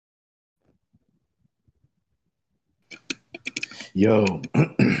Yo,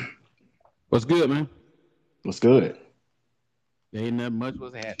 What's good, man? what's good? There ain't nothing much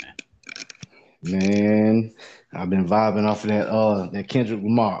was happening. Man, I've been vibing off of that Kendrick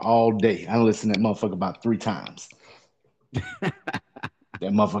Lamar all day. I done listened to that motherfucker about 3 times.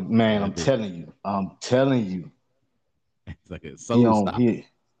 That motherfucker, man, That bit, I'm telling you, it's like a he soul on stopper. he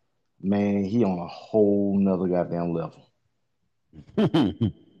man, he on a whole nother goddamn level.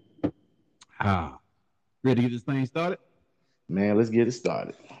 ah, ready to get this thing started? Man, let's get it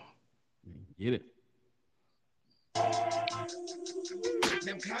started. Get it.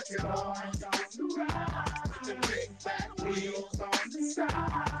 Them country boys on the ride, with the big fat wheels on the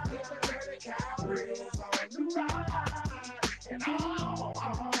side, with the dirty cow wheels on the ride, and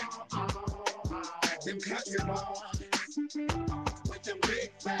them country boys with them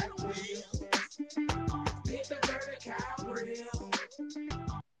big fat wheels, with the dirty cow wheels.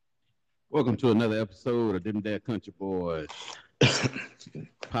 Welcome to another episode of Them Dad Country Boys Mhm.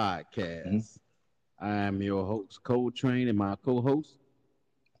 podcast. I am your host, Coltrane, and my co-host,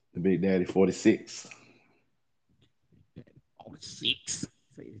 The Big Daddy 46. 46.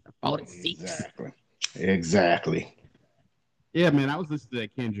 Say 46. Exactly. Exactly. Yeah, man, I was listening to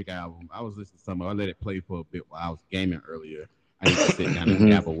that Kendrick album. I was listening to some. I let it play for a bit while I was gaming earlier. I need to sit down and hmm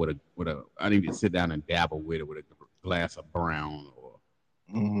dabble with a. I need to sit down and dabble with it with a glass of brown or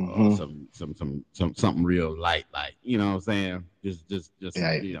hmm something real light, like what I'm saying. Just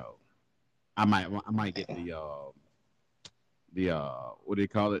Yeah. I might get the what do you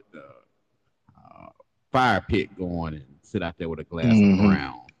call it, the uh, fire pit going and sit out there with a glass of hmm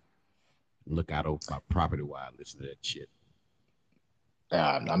brown, look out over my property while I listen to that shit.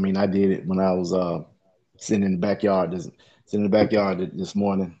 I mean, I did it when I was sitting in the backyard. Sitting in the backyard this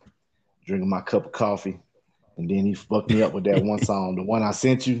morning, drinking my cup of coffee, and then he fucked me up with that one song, the one I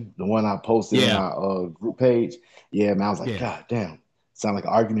sent you, the one I posted in Yeah, our group page. Yeah, man, I was like, yeah. God damn, sound like an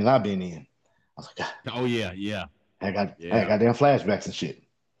argument I've been in. I was like, God, Oh yeah, yeah, I got yeah. goddamn flashbacks and shit.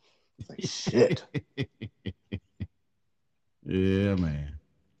 It's like shit. Yeah, man.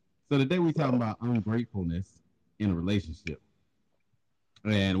 So today we talking about ungratefulness in a relationship,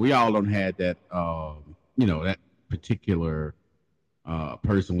 and we all don't had that, that particular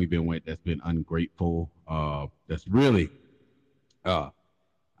person we've been with that's been ungrateful. That's really, uh,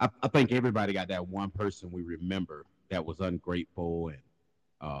 I think everybody got that one person we remember that was ungrateful and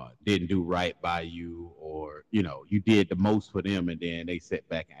didn't do right by you, or you did the most for them, and then they sat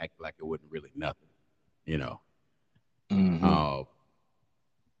back and act like it wasn't really nothing. You know, hmm uh,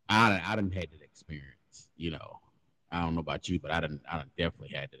 I didn't had that experience. I don't know about you, but I didn't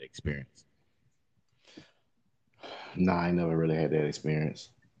definitely had that experience. Nah, I never really had that experience.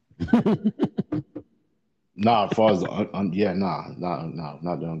 Nah, as far as yeah, not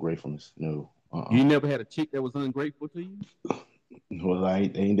the ungratefulness. No. You never had a chick that was ungrateful to you? Well,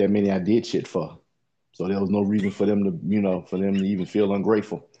 I ain't that many I did shit for. So there was no reason for them to, for them to even feel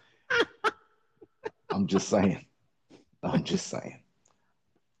ungrateful. I'm just saying. I'm just saying.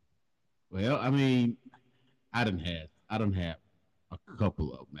 Well, I mean, I didn't have a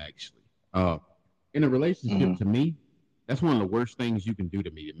couple of them actually. In a relationship, hmm to me, that's one of the worst things you can do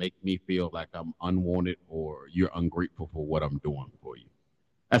to me, to make me feel like I'm unwanted or you're ungrateful for what I'm doing for you.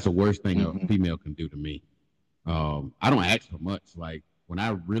 That's the worst thing a hmm female can do to me. I don't ask for much. Like when I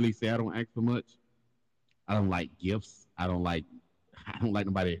really say I don't ask for much, I don't like gifts. I don't like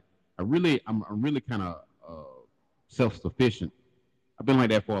nobody. I'm really kind of self sufficient. I've been like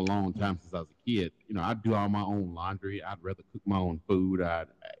that for a long time since I was a kid. I do all my own laundry. I'd rather cook my own food.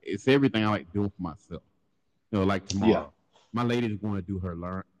 It's everything I like doing for myself. Like Yeah. tomorrow, my lady's going to do her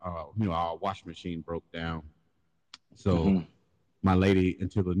learn. Our washing machine broke down, so hmm my lady,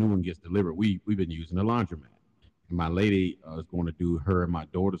 until the new one gets delivered, we've been using the laundromat. And my lady is going to do her and my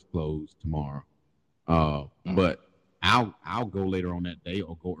daughter's clothes tomorrow. But I'll go later on that day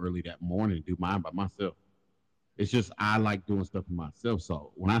or go early that morning and do mine by myself. It's just I like doing stuff for myself.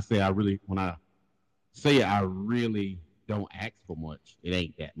 So when I say I really don't ask for much, it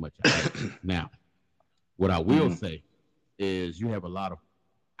ain't that much I ask. Now, what I will hmm say is you have a lot of,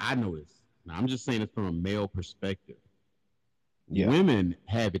 I notice. Now I'm just saying this from a male perspective. Yeah. Women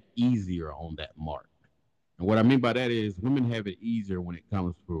have it easier on that mark. And what I mean by that is women have it easier when it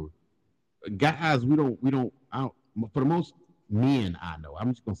comes for guys. We don't I don't For the most men I know.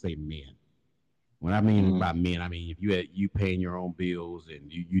 I'm just gonna say men. What I mean hmm by men, I mean if you paying your own bills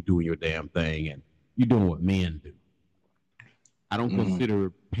and you doing your damn thing and you doing what men do. I don't hmm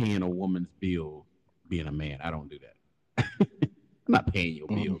consider paying a woman's bill being a man. I don't do that. I'm not paying your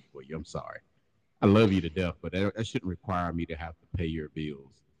hmm bills for you. I'm sorry. I love you to death, but that shouldn't require me to have to pay your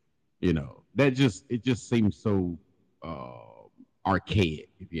bills. That just it just seems so. archaic,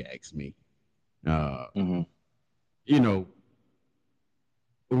 if you ask me. Uh, Mm-hmm. you know,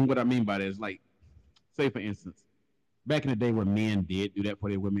 what I mean by that is like, say for instance, back in the day when men did do that for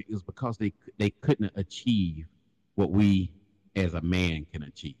their women, it was because they couldn't achieve what we as a man can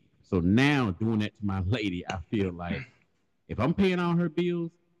achieve. So now doing that to my lady, I feel like if I'm paying all her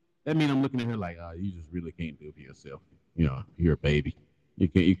bills, that means I'm looking at her like, oh, you just really can't do it for yourself. You know, you're a baby. You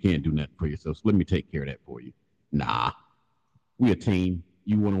can't do nothing for yourself. So let me take care of that for you. Nah, we a team.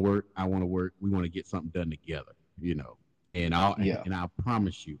 You want to work, I want to work. We want to get something done together. You know, and I'll Yeah. and I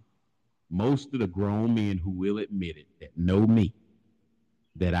promise you, most of the grown men who will admit it that know me,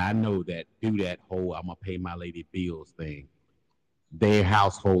 that I know that do that whole I'm gonna pay my lady bills thing, their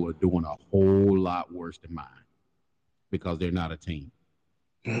household are doing a whole lot worse than mine because they're not a team.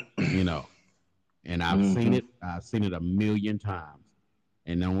 You know, and Mm-hmm. I've seen it a million times.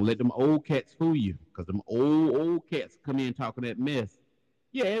 And don't let them old cats fool you, because them old cats come in talking that mess.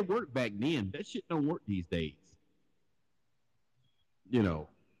 Yeah, it worked back then. That shit don't work these days. You know,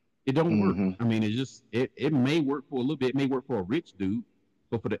 it don't work. Mm-hmm. I mean, it may work for a little bit. It may work for a rich dude,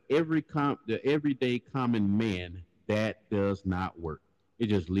 but for the everyday common man, that does not work. It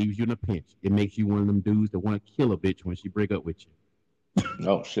just leaves you in a pinch. It makes you one of them dudes that want to kill a bitch when she break up with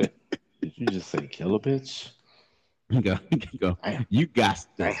Oh shit! Did you just say kill a bitch? you. Go, Damn. you got to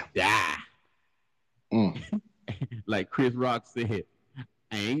Damn. die. Mm. Like Chris Rock said,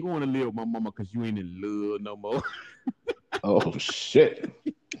 I ain't going to live with my mama because you ain't in love no more. Oh shit!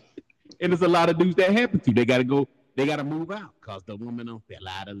 And there's a lot of dudes that happen to. They got to go. They got to move out because the woman don't fell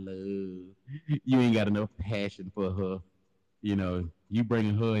out of love. You ain't got enough passion for her. You know, you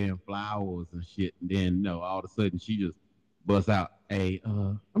bringing her in flowers and shit, and then no, all of a sudden she just busts out, "Hey,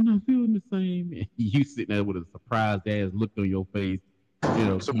 I'm not feeling the same." And you sitting there with a surprised ass look on your face. You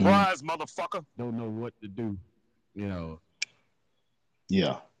know, Mm. Surprise, motherfucker. don't know what to do. You know,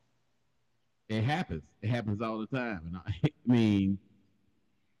 Yeah. it happens. It happens all the time. And I mean,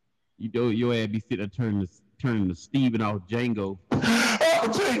 you know, your ass be sitting there turning to Steven off Django.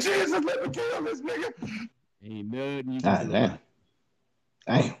 Oh, Jesus, let me kill this nigga. Ain't nothing you can God do about damn. it.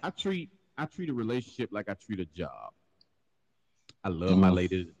 Damn. I treat a relationship like I treat a job. I love my Mm.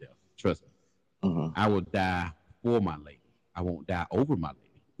 lady to death. Trust me. Mm. I will die for my lady. I won't die over my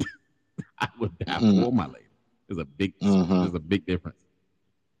lady. I will die Mm. for my lady. There's a big Mm-hmm. there's a big difference.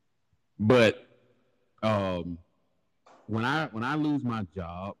 But um, when I lose my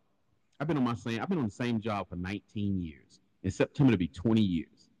job, I've been on the same job for 19 years. In September to be 20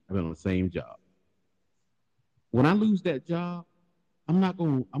 years. I've been on the same job. When I lose that job, I'm not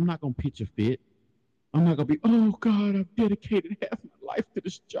gonna pitch a fit. I'm not gonna be, oh God, I've dedicated half my life to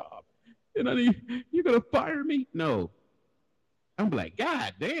this job. And you're gonna fire me? No. I'm like,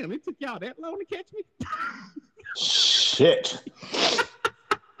 God damn, it took y'all that long to catch me. Shit.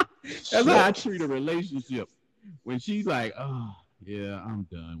 That's how I Shit. treat a relationship. When she's like, oh yeah, I'm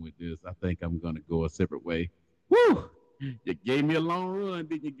done with this. I think I'm gonna go a separate way. Woo! You gave me a long run,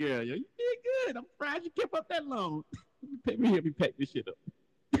 didn't you, girl? You did good. I'm surprised you kept up that long. Let me help me pack this shit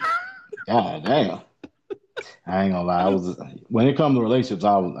up. God damn. I ain't gonna lie. I was when it comes to relationships,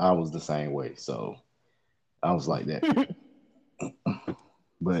 I was the same way. So I was like that.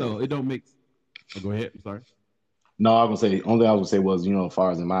 But So it don't make. Oh, go ahead. I'm sorry. no, I was gonna say only thing I was gonna say was, as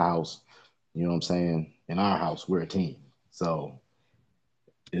far as in my house, you know what I'm saying? In our house, we're a team. So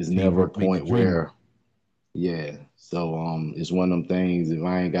it's never a Teamwork make the point dream where, work. yeah. So it's one of them things, if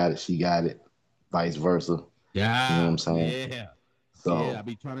I ain't got it, she got it, vice versa. You know what Yeah, I'm saying? yeah, yeah. So I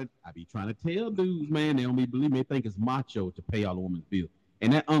be trying to tell dudes, man. They don't be believe me. They think it's macho to pay all the woman's bills,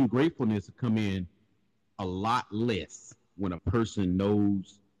 and that ungratefulness will come in a lot less when a person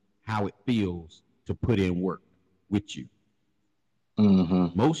knows how it feels to put in work with you. hmm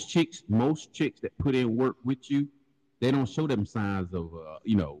Most chicks that put in work with you, they don't show them signs of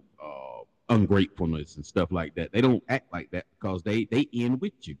ungratefulness and stuff like that. They don't act like that because they in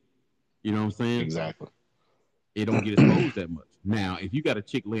with you. You know what I'm saying? exactly. It don't get exposed that much. Now, if you got a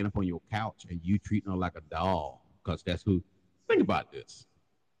chick laying up on your couch and you treating her like a doll, because that's who. Think about this.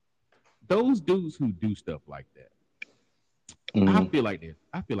 Those dudes who do stuff like that, I hmm feel like this.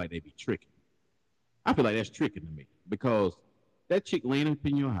 I feel like they be tricking. I feel like that's tricking to me because that chick laying up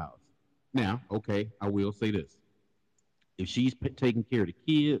in your house. Now, okay, I will say this: if she's taking care of the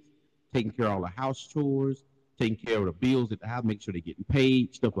kids, taking care of all the house chores, taking care of the bills at the house, make sure they're getting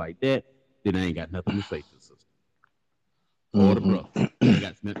paid, stuff like that, then I ain't got nothing to say to the sister or the brother. hmm I ain't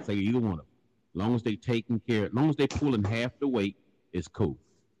got nothing to say to either one of them. As long as they taking care, as long as they pulling half the weight, it's cool.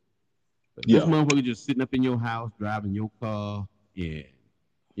 But this Yeah. motherfucker just sitting up in your house, driving your car, and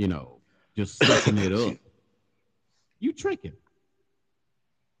you know, just sucking it up. Excuse- You tricking.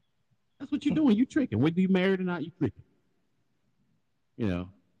 That's what you're doing. You tricking. Whether you married or not, you tricking. You know,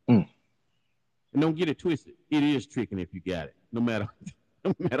 Mm. and don't get it twisted. It is tricking if you got it. No matter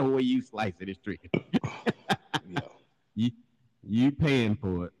no matter where you slice it, it's tricking. Yeah. you you paying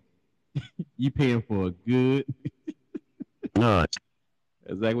for it. You paying for a good. No, that's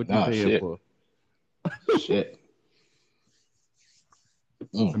exactly what you Nah, paying shit. for. Shit. I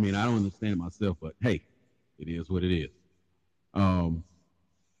Mm. mean, I don't understand it myself, but hey, it is what it is. Um,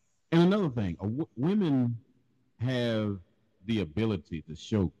 and another thing, women have the ability to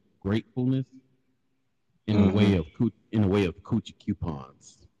show gratefulness in the way Mm-hmm. of coochie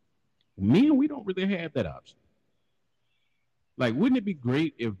coupons. Men, we don't really have that option. Like, wouldn't it be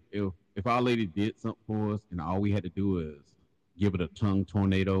great if our lady did something for us and all we had to do is give it a tongue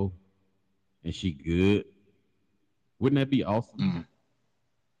tornado and she good? Wouldn't that be awesome? Mm.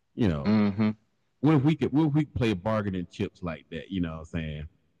 You know, Mm-hmm. what if we could play bargaining chips like that? You know what I'm saying?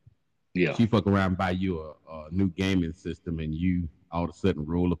 Yeah. She fuck around and buy you a new gaming system and you all of a sudden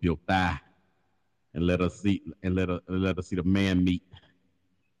roll up your thigh and let us see the man meat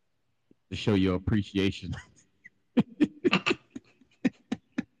to show your appreciation.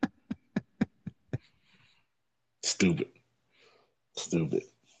 Stupid. Stupid.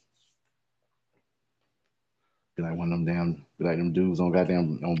 Be like them dudes on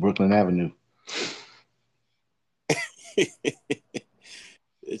goddamn on Brooklyn Avenue.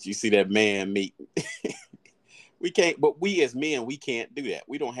 That you see that man meet. We can't, but we as men, we can't do that.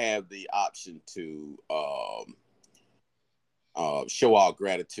 We don't have the option to show our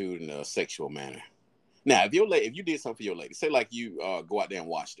gratitude in a sexual manner. Now, if you did something for your lady, say like you go out there and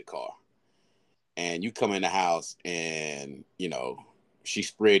wash the car, and you come in the house and she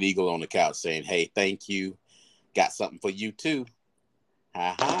spread eagle on the couch saying, "Hey, thank you, got something for you too."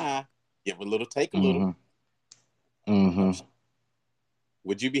 Ha ha. Give a little, take a little. Mm-hmm. Mm-hmm.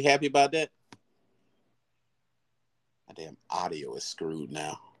 Would you be happy about that? My damn audio is screwed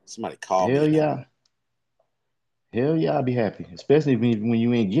now. Somebody call me Hell in there. yeah. Hell yeah, I'll be happy. Especially when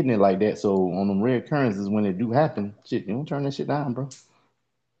you ain't getting it like that. So on them rare occurrences when it do happen, shit, you don't turn that shit down, bro.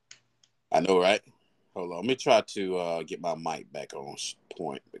 I know, right? Hold on. Let me try to get my mic back on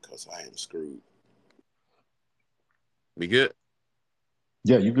point because I am screwed. We good?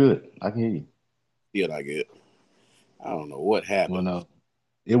 Yeah, you good. I can hear you. Still not good. I don't know what Well happened. no.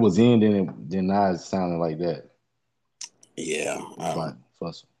 It was in, then now it's sounding like that. Yeah, I don't But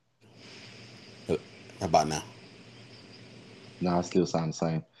fuss. know. How about now? Nah, it still sound the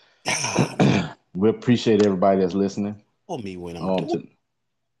same. Ah, We appreciate everybody that's listening. tell me when I'm Um doing. to,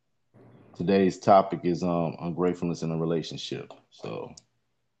 Today's topic is ungratefulness in a relationship. So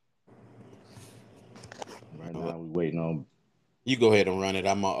right now we waiting on. You go ahead and run it.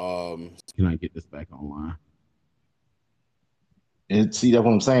 I'm Can I get this back online? And see, that's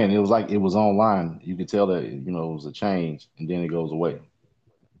what I'm saying. It was like it was online. You could tell that it was a change, and then it goes away.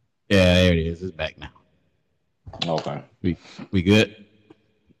 Yeah, there it is. It's back now. Okay. We we good?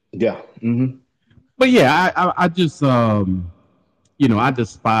 Yeah. Mm-hmm. But yeah, I just I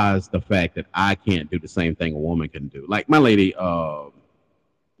despise the fact that I can't do the same thing a woman can do. Like my lady,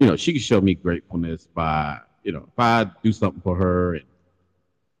 she can show me gratefulness by, if I do something for her and,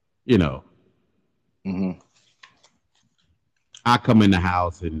 you know, Mm-hmm. I come in the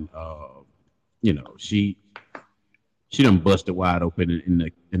house and, she done busted wide open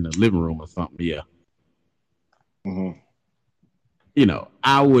in the living room or something. Yeah. Mm-hmm.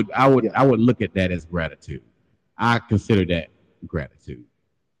 I would Yeah. I would look at that as gratitude. I consider that gratitude.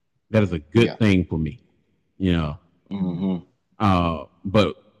 That is a good Yeah. thing for me, you know. Mm-hmm.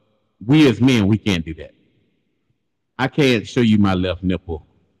 But we as men, we can't do that. I can't show you my left nipple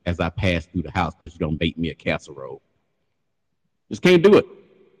as I pass through the house because you don't bake me a casserole. Just can't do it.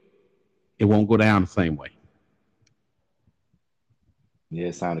 It won't go down the same way. Yeah,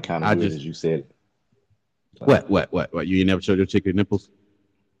 it sounded kind of I weird just as you said it. So, what? You ain't never showed your chicken nipples?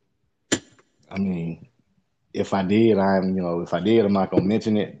 I mean, if I did, I'm not gonna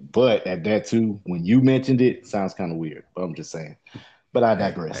mention it. But at that too, when you mentioned it, sounds kind of weird. But I'm just saying. But I Hey,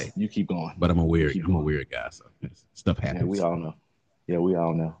 digress. hey. You keep going. But I'm a You weird keep I'm a going. weird guy, so stuff Yeah, we happens. all know. Yeah, we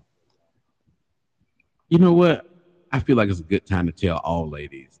all know. You know what? I feel like it's a good time to tell all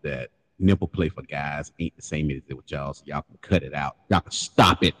ladies that nipple play for guys ain't the same as it with y'all, so y'all can cut it out. Y'all can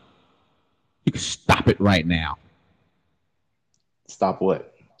stop it. You can stop it right now. Stop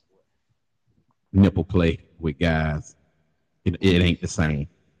what? Nipple play with guys. It ain't the same.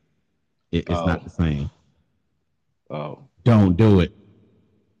 It's not Oh, the same. oh. Don't do it.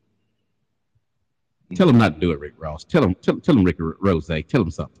 Tell Mm. him not to do it, Rick Ross. Tell him Rick Rose. Tell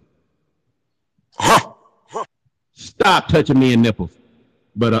him something. Stop touching me in nipples.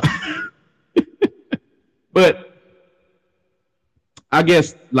 But But I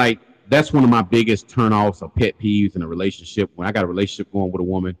guess like that's one of my biggest turnoffs or pet peeves in a relationship. When I got a relationship going with a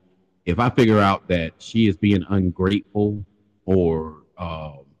woman, if I figure out that she is being ungrateful or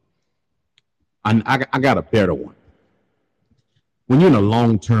I got a better one. When you're in a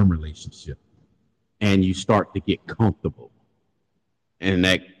long term relationship and you start to get comfortable, and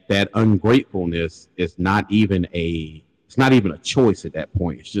that ungratefulness is not even a choice at that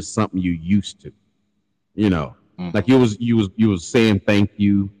point. It's just something you used to. You know, like Mm-hmm. you was saying thank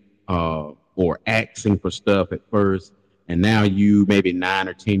you or asking for stuff at first, and now you maybe 9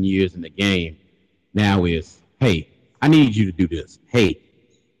 or 10 years in the game. Now is hey, I need you to do this. Hey,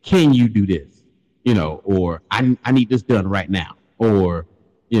 can you do this? Or I need this done right now. Or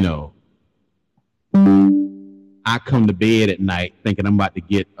you know, I come to bed at night thinking I'm about to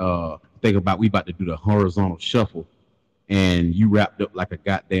thinking about we about to do the horizontal shuffle, and you wrapped up like a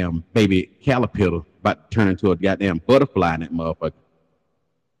goddamn baby caterpillar about to turn into a goddamn butterfly in that motherfucker.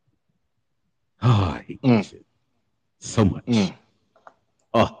 Oh, I hate that Mm, shit so much. mm,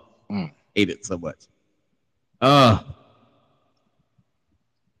 Oh, mm. hate it so much. Uh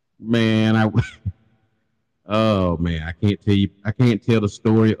man, I oh man, I can't tell the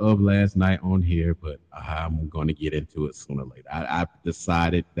story of last night on here, but I'm gonna get into it sooner or later. I've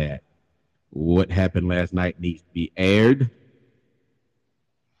decided that what happened last night needs to be aired.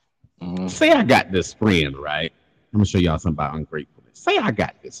 Mm-hmm. Say I got this friend, right? I'm gonna show y'all something about ungratefulness. Say I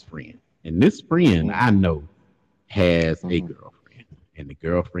got this friend, and this friend Mm-hmm. I know has a Mm-hmm. girlfriend, and the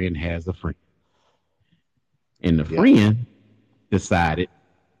girlfriend has a friend, and the Yeah. friend decided,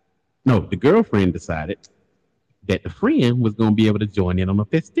 no, the girlfriend decided that the friend was gonna be able to join in on the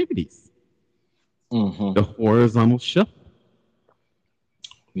festivities, Mm-hmm. the horizontal shuffle,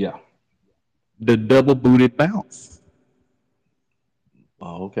 Yeah. the double booted bounce,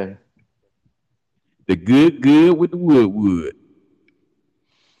 Oh, okay. the good with the wood,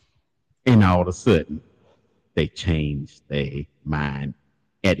 and all of a sudden they changed their mind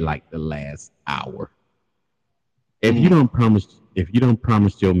at like the last hour. Mm. If you don't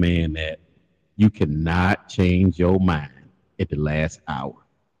promise your man that you cannot change your mind at the last hour,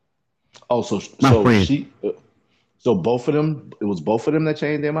 Oh, so my so friend, she, so both of them, it was both of them that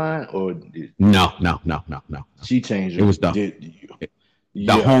changed their mind, or did no, no, no, no, no, no. she change It her? was Did you?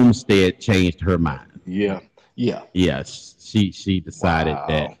 the Yeah. homestead changed her mind. Yeah. Yeah. Yes, she decided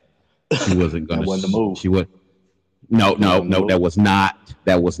that Wow. she wasn't That gonna. wasn't the move. She would. No, That no, wasn't the no. move.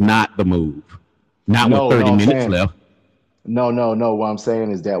 That was not the move. Not with No, no, 30 I'm minutes saying left. no, no, no. What I'm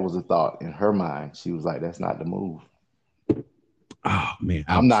saying is that was a thought in her mind. She was like, "That's not the move." Oh man,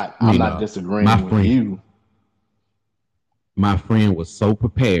 I'm not. I I'm mean, not my disagreeing with friend, you. my friend was so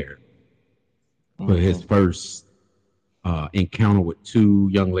prepared for his Hmm. first encounter with two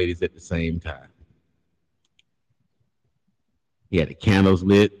young ladies at the same time. He had the candles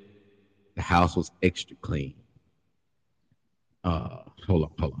lit. The house was extra clean.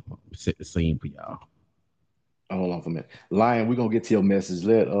 Hold on. Set the scene for y'all. Hold on for a minute, Lion. We're gonna get to your message.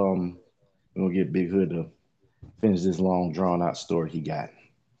 We're gonna get Big Hood to finish this long, drawn out story he got.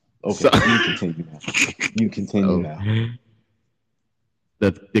 So, Okay, you can continue now. You can continue so now.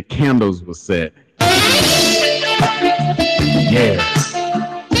 the candles were set. Yeah,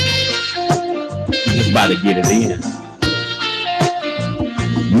 just about to get it in.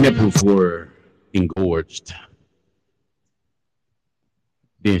 Nipples were engorged.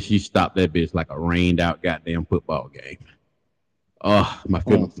 Then she stopped that bitch like a rained out goddamn football game. Oh, my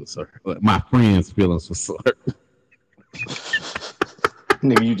Mm. feelings were sore. My friends' feelings were sore.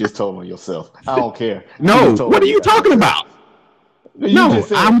 Nigga, you just told on yourself. I don't care. You just No, told what are on you talking yourself. about? You No, just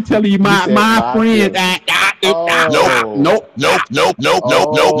said. I'm telling you, You my said my my friend. feelings. Nope, Oh. nope, nope, nope, nope, nope,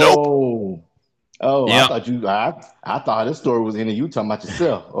 nope, nope. Oh. Oh. I Yep. thought you. I thought this story was in you talking about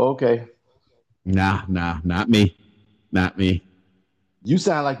yourself. Okay. Nah, not me, not me. You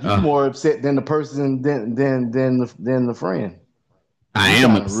sound like you Uh, more upset than the person than the friend. I You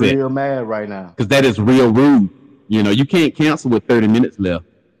am sounding upset real mad right now. because that is real rude. You can't cancel with 30 minutes left.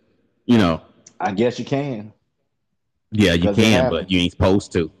 You know, I guess you can, yeah, you because it can, but you happens. ain't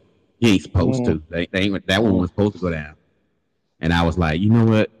supposed to. You ain't supposed Mm, to. That one mm, was supposed to go down. And I was like, you know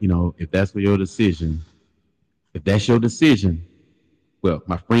what? If that's your decision, if that's your decision, well,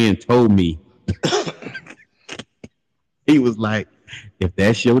 my friend told me he was like, if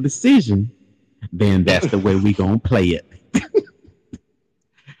that's your decision, then that's the way we gonna play it.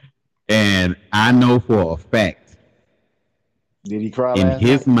 And I know for a fact Did he cry in last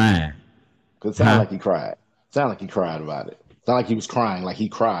his night? mind, Cause it sound huh? like he cried. Sound like he cried about it. Sound like he was crying, like he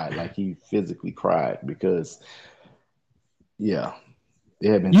cried, like he physically cried because yeah, they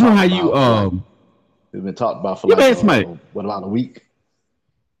had been You know how talking you about like. It's been talked about for You like bet somebody. what about a week?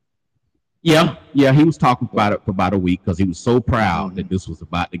 Yeah, yeah. He was talking Yeah. about it for about a week because he was so proud Mm-hmm. that this was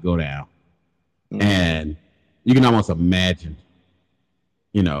about to go down, Mm-hmm. and you can almost imagine,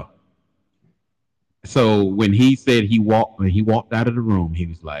 you know. So when he walked out of the room, he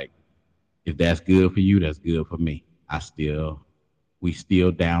was like, "If that's good for you, that's good for me. We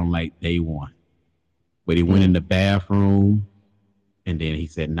still down like day one." But he went in Mm. the bathroom and then he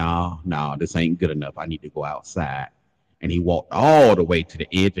said, "No, no, this ain't good enough. I need to go outside." And he walked all the way to the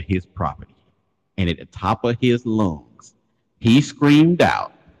edge of his property. And at the top of his lungs, he screamed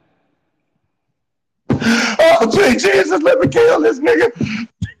out, "Oh, please, Jesus, let me kill this nigga."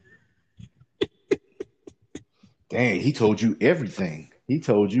 Dang, he told you everything. He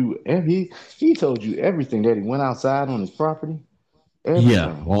told you everything that he went outside on his property. Yeah,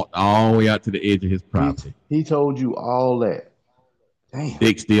 Everything. walked all the way out to the edge of his He property. he told you all that. Damn.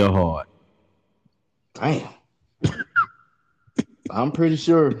 Dick still hard. Damn. I'm pretty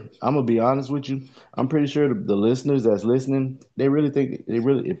sure. I'm gonna be honest with you. I'm pretty sure the listeners that's listening, they really think they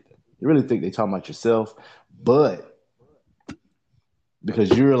talking about yourself, but because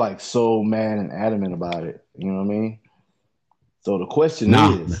you're like so mad and adamant about it, you know what I mean? So the question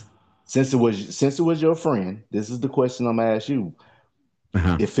Nah. is, since it was your friend, this is the question I'm gonna ask you.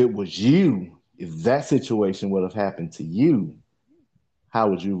 Uh-huh. If it was you, if that situation would have happened to you, how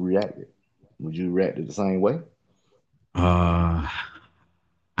would you react? Would you react the same way? Uh,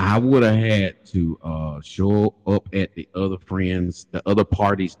 I would have had to show up at the other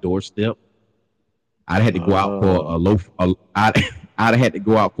party's doorstep. I'd had to go out for Uh, a loaf. I'd have had to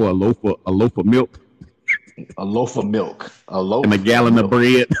go out for a loaf of milk a loaf of milk, a and a loaf of gallon of milk,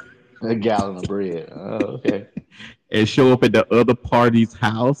 bread, a gallon of bread. Oh, okay. and show up at the other party's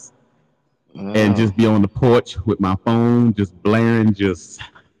house and Oh, just be on the porch with my phone, just blaring, just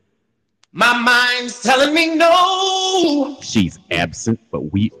my mind's telling me no. She's absent,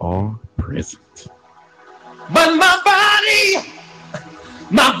 but we are present. But my body,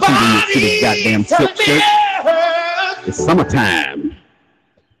 see the goddamn silk shirt. It's summertime.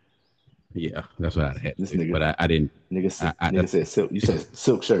 Yeah, that's what I had this to do. But I didn't. nigga said silk. You said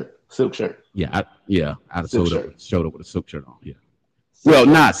silk shirt, silk shirt, I silk shirt, showed up with a silk shirt on. Yeah. silk Well,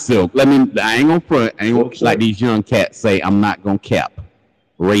 shirt, not silk. I ain't gonna front. I ain't silk gonna, like shirt, these young cats say. I'm not gonna cap.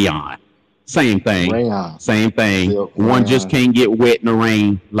 Rayon. Same thing. rayon, Same thing. silk One just rayon. can't get wet in the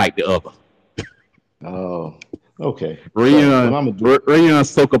rain like the other. Oh, okay. So Rayon, Rayon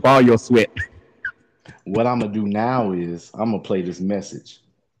soak up all your sweat. what I'm gonna do now is I'm gonna play this message.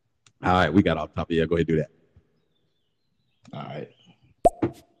 All right, we got off topic. Yeah, go ahead and do that. All right.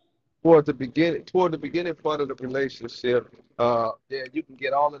 toward the beginning part of the relationship, yeah, you can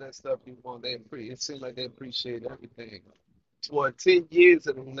get all of that stuff you want. It seems like they appreciate everything. Toward 10 years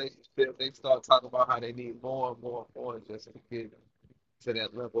of the relationship, they start talking about how they need more and more and more just to get to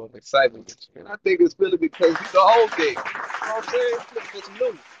that level of excitement. And I think it's really because you the old nigga. You know what I'm saying? You looking for some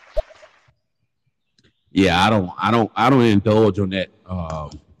new. Yeah, I don't indulge on that.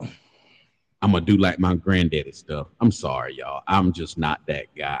 I'm gonna do like my granddaddy stuff. I'm sorry, y'all. I'm just not that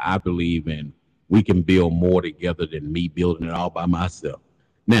guy. I believe in we can build more together than me building it all by myself.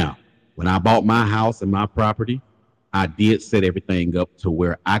 Now, when I bought my house and my property, I did set everything up to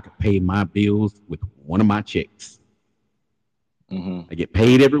where I could pay my bills with one of my checks. Mm-hmm. I get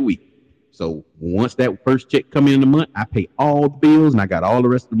paid every week. So once that first check come in the month, I pay all the bills and I got all the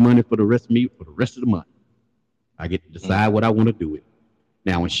rest of the money for the rest of me for the rest of the month. I get to decide what I want to do with it.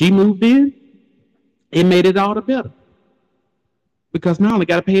 Now, when she moved in, it made it all the better because now I only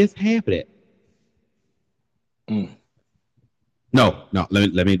got to pay his half of that. Mm. No, no,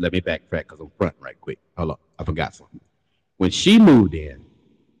 let me backtrack because I'm fronting right quick. Hold on, I forgot something. When she moved in,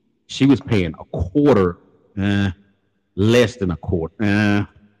 she was paying a quarter, less than a quarter,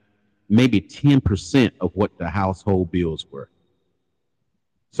 maybe 10% of what the household bills were.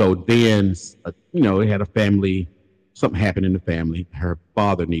 So then, they had a family. Something happened in the family. Her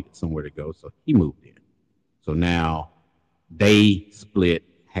father needed somewhere to go, so he moved in. So now they split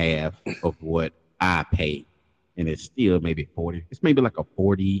half of what I pay, and it's still maybe 40. It's maybe like a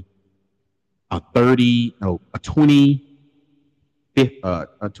 40, a 30, no, a 20,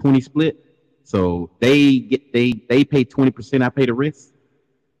 a 20 split. So they pay 20%. I pay the rest,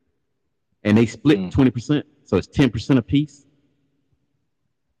 and they split Mm. 20%. So it's 10% a piece.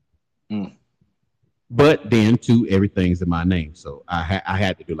 Mm. But then too, everything's in my name, so I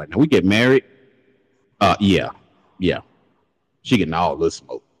had to do like now we get married. Yeah, yeah. She getting all the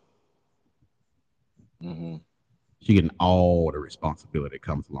smoke. Mm-hmm. She getting all the responsibility that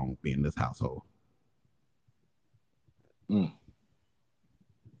comes along with being in this household. Mm.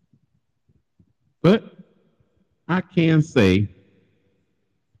 But I can say,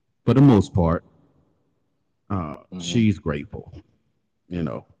 for the most part, Hmm. she's grateful,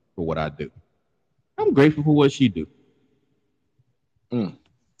 for what I do. I'm grateful for what she do. Mm.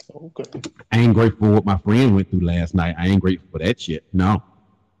 Okay. I ain't grateful for what my friend went through last night. I ain't grateful for that shit. No,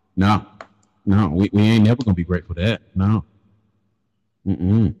 no, no. We ain't never gonna be grateful for that. No.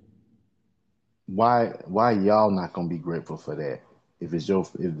 Mm-mm. Why y'all not gonna be grateful for that? If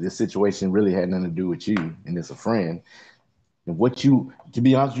this situation really had nothing to do with you and it's a friend, and what you to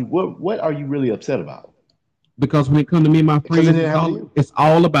be honest with you, what are you really upset about? Because when it comes to me and my Because it friends, didn't it's happen to all you. it's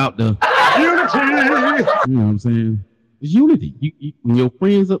all about the Unity. you know what I'm saying. It's unity. When your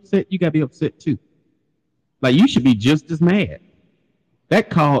friends upset, you gotta be upset too. Like you should be just as mad. That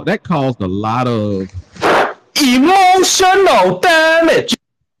caused a lot of Emotional damage.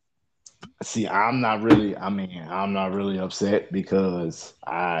 See, I'm not really. I mean, I'm not really upset because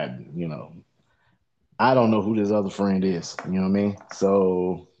I don't know who this other friend is. You know what I mean?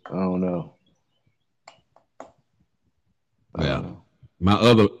 So I don't know. I don't well, know. my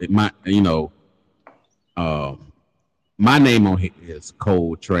other my um my name on here is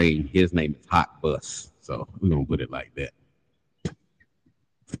Cold Train. His name is Hot Bus. So we're gonna put it like that.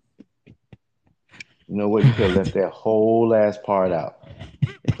 You know what? You could have left that whole last part out.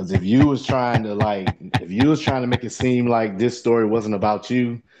 Because if you was trying to make it seem like this story wasn't about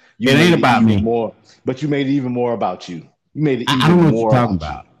you, you It ain't made it about even me. more. But you made it even more about you. You made it I don't even know what you're more talking about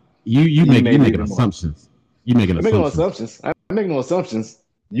you. about. You You make you made it making even more. assumptions. You making I make no assumptions. assumptions. I make no assumptions.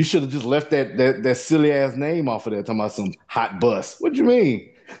 You should have just left that silly ass name off of there. Talking about some hot bus. What you mean?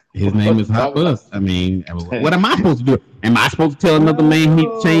 His name is Hot Talking about. Bus. I mean, what am I supposed to do? Am I supposed to tell another man he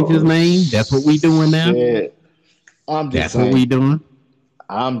change his Oh name? That's what we doing now. shit! I'm just That's what we saying. doing.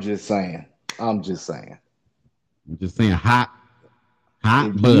 I'm just saying. I'm just saying. I'm just saying, hot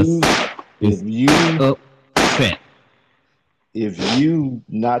If bus you if is you upset. if you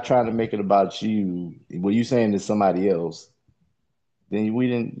not trying to make it about you, what you saying to somebody else, then we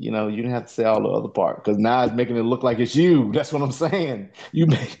didn't, you didn't have to say all the other part because now it's making it look like it's you. That's what I'm saying. You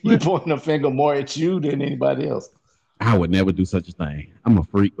What? pointing a finger more at you than anybody else. I would never do such a thing. I'm a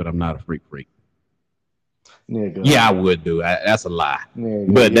freak, but I'm not a freak. Nigga, Yeah, I would do. That's a lie.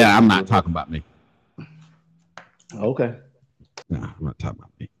 nigga, But yes I'm you not would. talking about me. Okay, No, I'm not talking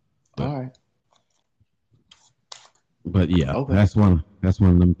about me. But all right, yeah, okay. that's one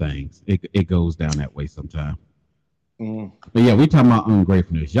of them things. It goes down that way sometimes. Mm. But yeah, we talking about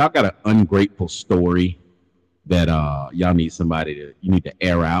ungratefulness. Y'all got an ungrateful story that y'all need somebody to you need to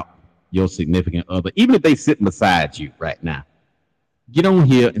air out your significant other, even if they sitting beside you right now. Get on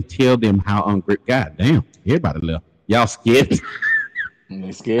here and tell them how ungrateful. God damn, everybody left. Y'all scared? And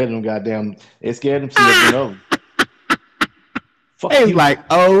they scared them goddamn. They scared them significant other. Fuck It's you. like,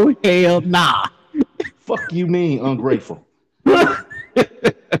 oh hell nah. Fuck you mean ungrateful. Go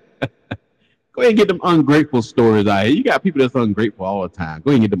ahead and get them ungrateful stories out here. You got people that's ungrateful all the time.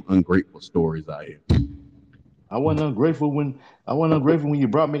 Go ahead and get them ungrateful stories out here. I wasn't ungrateful when you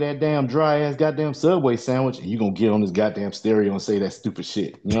brought me that damn dry ass goddamn Subway sandwich, and you gonna get on this goddamn stereo and say that stupid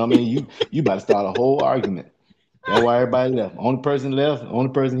shit. You know what I mean? You about to start a whole argument. That's why everybody left. Only person left, only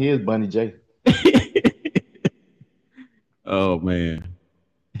person here is Bunny J. Oh man.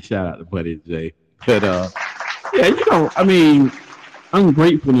 Shout out to Buddy J. But yeah, I mean,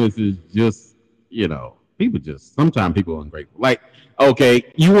 ungratefulness is just, people just sometimes people are ungrateful. Like, okay,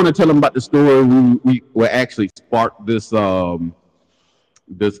 you want to tell them about the story we were actually sparked this the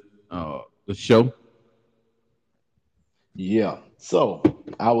show? Yeah. So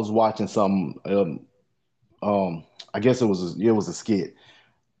I was watching some. I guess it was a skit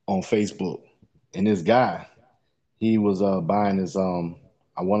on Facebook, and this guy he was buying his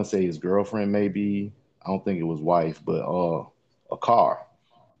I want to say his girlfriend maybe I don't think it was wife but a car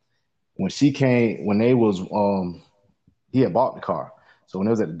when they was he had bought the car, so when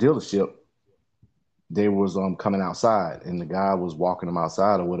they was at the dealership they was coming outside and the guy was walking them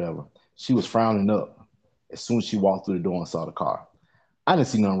outside or whatever. She was frowning up as soon as she walked through the door and saw the car. I didn't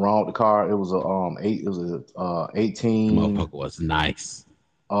see nothing wrong with the car. It was a 18 Motherfucker was nice.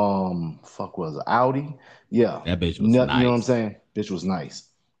 fuck was it, Audi. Yeah. That bitch was Nothing, you know what I'm nice. saying? Bitch was nice.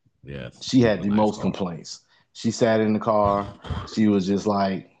 Yes, She it had was a the nice most car. complaints. She sat in the car. She was just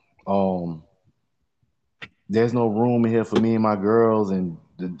like, um, there's no room in here for me and my girls. And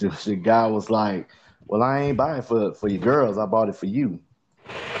the guy was like, well, I ain't buying for your girls. I bought it for you.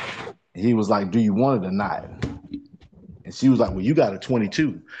 He was like, do you want it or not? And she was like, well, you got a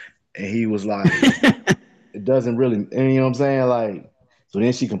 22. And he was like, it doesn't really, you know what I'm saying? Like, So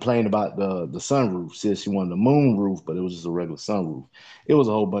then she complained about the sunroof. Said she wanted the moon roof, but it was just a regular sunroof. It was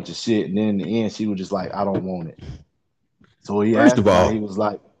a whole bunch of shit. And then in the end, she was just like, I don't want it. So he First asked of the guy. He all, was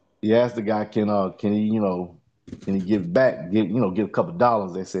like, he asked the guy, can he can he give back, give a couple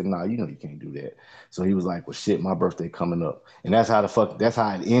dollars? They said, nah, you can't do that. So he was like, well, shit, my birthday coming up, and that's how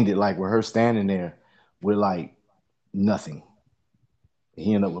it ended. Like with her standing there with like nothing.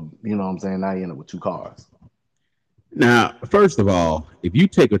 He ended up with, what I'm saying. Now he ended up with two cars. now, first of all, if you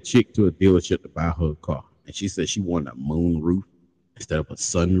take a chick to a dealership to buy her a car and she says she wanted a moon roof instead of a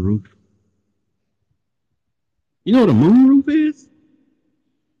sun roof, you know what a moon roof is?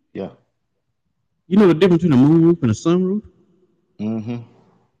 Yeah. You know the difference between a moon roof and a sun roof? Mm-hmm.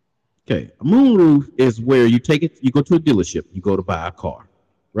 Okay, a moon roof is where you take it, you go to a dealership, you go to buy a car,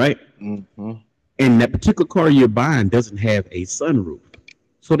 right? Mm-hmm. And that particular car you're buying doesn't have a sunroof.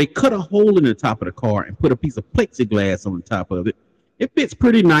 So they cut a hole in the top of the car and put a piece of plexiglass on the top of it. It fits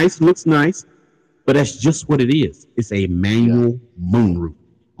pretty nice, looks nice, but that's just what it is. It's a Yeah. manual moonroof.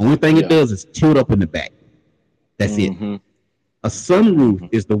 Only thing it Yeah. does is tilt up in the back. That's it. Mm-hmm. A sunroof Mm-hmm.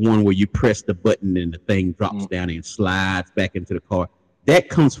 is the one where you press the button and the thing drops Mm. down and slides back into the car. That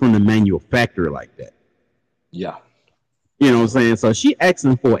comes from the manufacturer like that. Yeah. You know what I'm saying? So she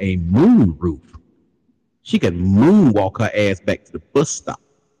asking for a moonroof. She could moonwalk her ass back to the bus stop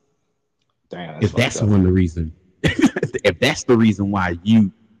Damn, that's if fucked that's up. one of the reason. If that's the reason why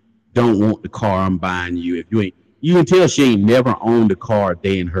you don't want the car I'm buying you, if you ain't, you can tell she ain't never owned a car a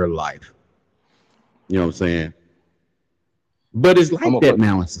day in her life. You know what I'm saying? But it's I'm like gonna that put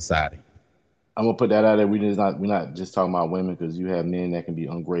now in society. I'm gonna put that out there. We're not just talking about women because you have men that can be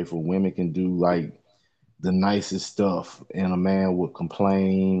ungrateful. Women can do like the nicest stuff, and a man would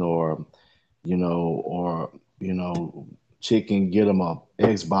complain, or or chick can get him a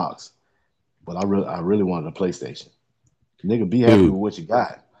Xbox, but I really wanted a PlayStation. Nigga, be happy with Dude, what you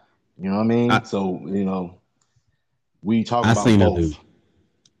got. You know what I I mean? So we talking I about seen a both. dude.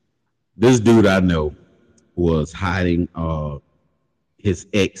 This dude I know was hiding his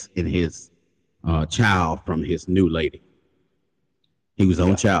ex and his child from his new lady. He was on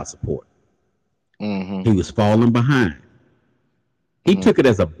Yeah. child support. Mm-hmm. He was falling behind. He Mm-hmm. took it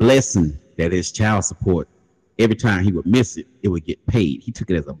as a blessing that his child support, every time he would miss it, it would get paid. He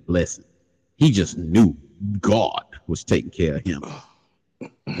took it as a blessing. He just knew God was taking care of him.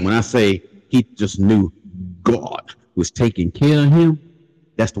 And when I say he just knew God was taking care of him,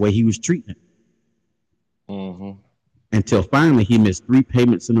 that's the way he was treating it. Mm-hmm. Until finally he missed three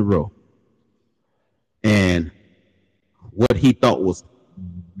payments in a row. And what he thought was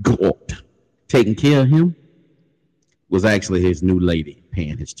God taking care of him was actually his new lady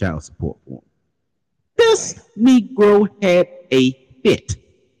paying his child support for him. Dang. This Negro had a fit,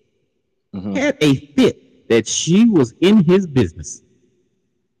 Mm-hmm. had a fit that she was in his business.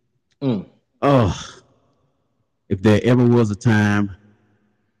 Mm. Oh, if there ever was a time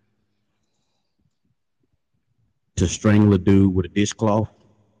to strangle a dude with a dishcloth,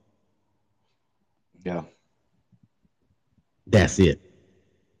 Yeah. that's it.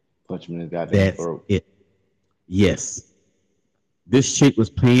 Punch him in his goddamn That's throat. it. Yes. This chick was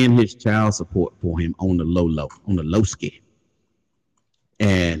paying his child support for him on the low, on the low scale.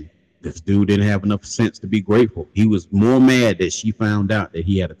 And this dude didn't have enough sense to be grateful. He was more mad that she found out that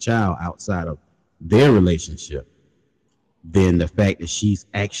he had a child outside of their relationship than the fact that she's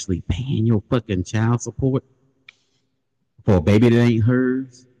actually paying your fucking child support for a baby that ain't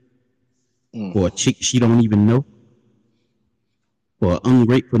hers, Mm. for a chick she don't even know, for an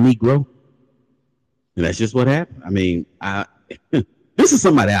ungrateful Negro. And that's just what happened. I mean, I this is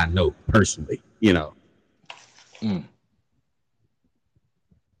somebody I know personally, you know. Mm.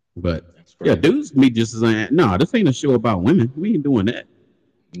 But That's yeah, crazy. dudes be just as no, this ain't a show about women. We ain't doing that.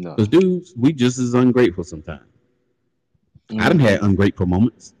 No. Because dudes, we just as ungrateful sometimes. I done Mm-hmm. had ungrateful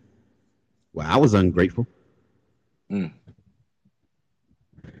moments where I was ungrateful. Mm.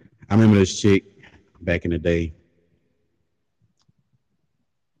 I remember this chick back in the day,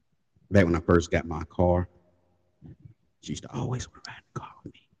 back when I first got my car. She used to always want to ride in the car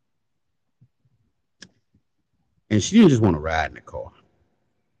with me. And she didn't just want to ride in the car.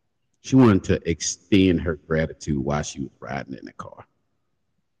 She wanted to extend her gratitude while she was riding in the car,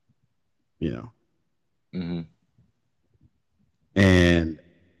 you know. Mm-hmm. And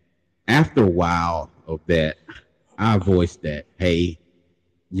after a while of that, I voiced that, hey,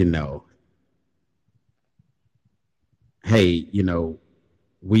 you know, hey,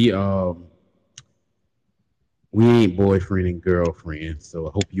 we we ain't boyfriend and girlfriend, so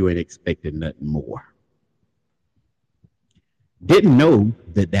I hope you ain't expecting nothing more. Didn't know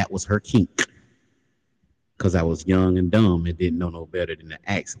that that was her kink. because I was young and dumb and didn't know no better than to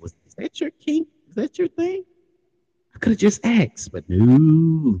ask, "Was is that your kink? Is that your thing?" I could have just asked, but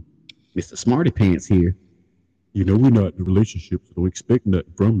no, Mister Smarty Pants here. You know we're not in a relationship, so don't expect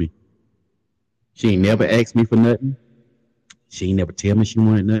nothing from me. She ain't never Mm-hmm. asked me for nothing. She ain't never tell me she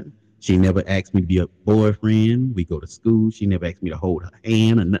wanted nothing. She never asked me to be a boyfriend. We go to school. She never asked me to hold her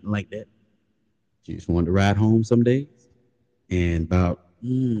hand or nothing like that. She just wanted to ride home some days. And about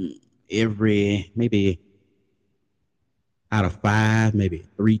every maybe out of five, maybe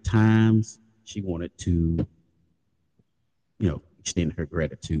three times, she wanted to, extend her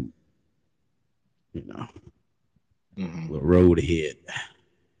gratitude. You know, Mm-hmm. we'll road ahead.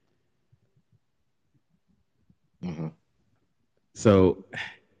 Mm-hmm. So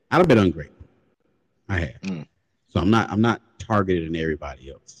I've been ungrateful. I have. Mm. So I'm not targeting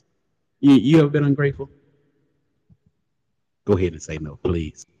everybody else. You ever been ungrateful? Go ahead and say no,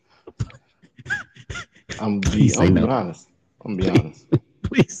 please. Please say I'm be no. honest. I'm be Please, honest.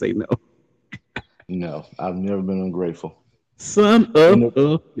 please say no. No, I've never been ungrateful. Son And of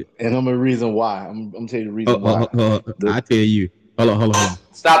the, a. and I'm a reason why. I'm tell you the reason why. The I tell you. Hold on.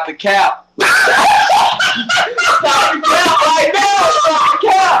 Stop the cap. Stop the cap right now. Stop the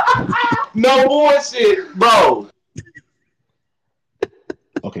cap. No bullshit, bro.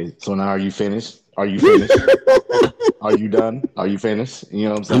 Okay, so now are you finished? Are you finished? Are you done? Are you finished? You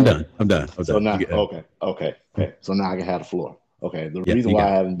know what I'm I'm saying? done. I'm done. I'm So done. You now, get okay, okay, okay. So now I can have the floor. Okay, the Yeah, reason you why got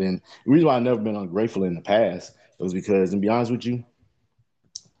I it. haven't been, the reason why I've never been ungrateful in the past was because, and be honest with you,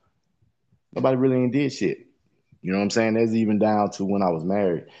 nobody really ain't did shit. You know what I'm saying? That's even down to when I was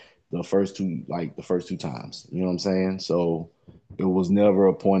married, the first two times. You know what I'm saying? So it was never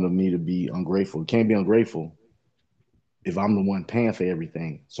a point of me to be ungrateful. Can't be ungrateful if I'm the one paying for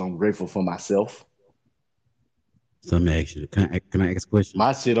everything. So I'm grateful for myself. So let me ask you. Can I ask a question?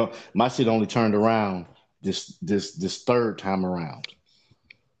 My shit only turned around this third time around.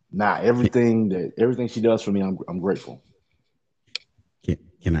 Now Can, everything she does for me, I'm grateful.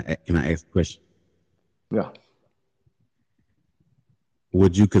 can I ask a question? Yeah.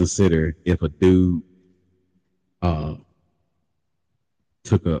 Would you consider if a dude uh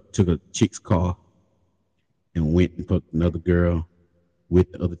took a chick's car and went and fucked another girl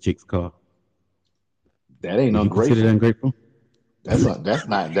with the other chick's car? That ain't Would you consider that ungrateful. ungrateful?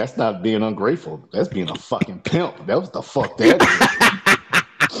 That's not being ungrateful. That's being a fucking pimp. That was the fuck that is.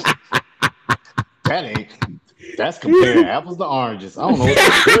 That ain't that's comparing apples to oranges. I don't know what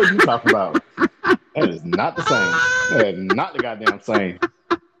the hell you talking about. That is not the same. That is not the goddamn same.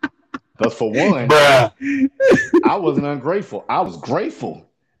 Because for one, Bruh. I wasn't ungrateful. I was grateful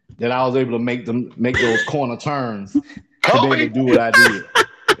that I was able to make those corner turns to be able Kobe. to do what I did.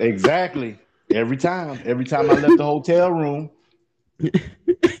 Exactly. Every time I left the hotel room,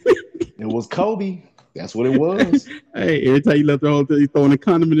 it was Kobe. That's what it was. Hey, every time you left the hotel, you throwing a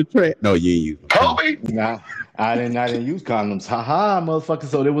condom in the trash. No, you ain't using no condom. Kobe. Nah, I didn't use condoms. Ha ha, motherfucker.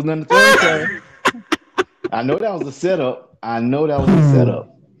 So there was nothing to throw in the trash. I know that was a setup. I know that was a Boom,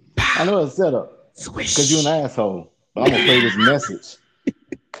 setup. I know it was a setup. Cause you're an swish. asshole. But I'm gonna play this message.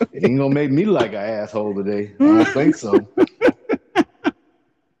 It ain't gonna make me like an asshole today. I don't think so.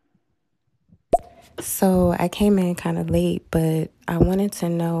 So I came in kind of late, but I wanted to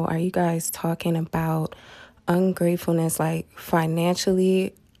know, are you guys talking about ungratefulness like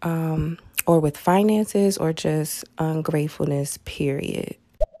financially, or with finances, or just ungratefulness, period?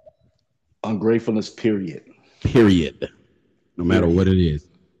 Ungratefulness, period. Period. No matter what Period. it is,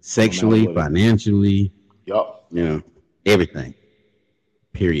 No matter sexually, what it is. financially, Yup. you know, everything.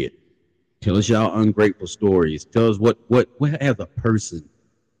 Period. Tell us y'all ungrateful stories. Tell us what has a person,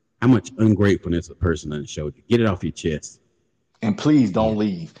 how much ungratefulness a person done showed you. Get it off your chest. And please Yeah. don't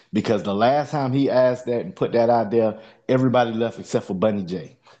leave. Because the last time he asked that and put that out there, everybody left except for Bunny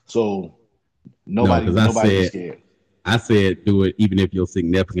J. So No, nobody because nobody be scared. I said do it even if your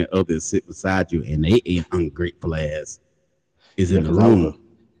significant other sit beside you and they ain't ungrateful ass is Yeah, in the because I would have. room.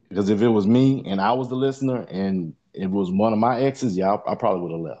 Because if it was me and I was the listener and it was one of my exes, yeah, I probably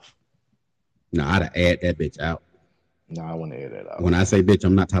would have left. No, I'd have add that bitch out. No, I want to air that out. When I say bitch,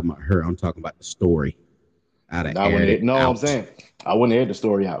 I'm not talking about her. I'm talking about the story. I'd have No, I aired wouldn't. it No, I'm out. saying I wouldn't air the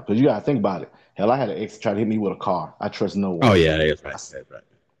story out because you gotta think about it. Hell, I had an ex try to hit me with a car. I trust no Oh one. yeah, that's I right. s That's right.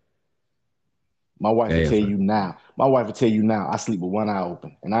 My wife will tell That's right. you now. My wife will tell you now. I sleep with one eye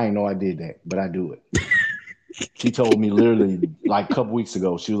open, and I ain't know I did that, but I do it. She told me literally like a couple weeks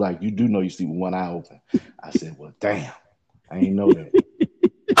ago. She was like, "You do know you sleep with one eye open." I said, "Well, damn, I ain't know that."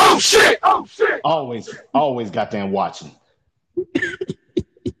 Oh shit. Oh shit. Always goddamn watching.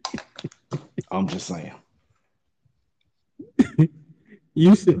 I'm just saying.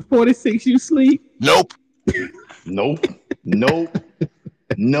 You said 46. You sleep. Nope. Nope. Nope.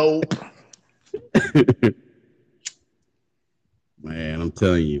 Nope. Man, I'm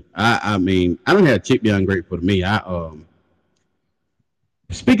telling you. I mean, I don't have a chick be ungrateful to me.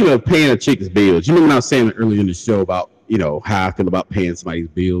 Speaking of paying a chick's bills, you remember I was saying earlier in the show about how I feel about paying somebody's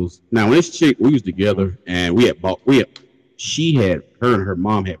bills. Now, when this chick we was Mhm. together and she had her and her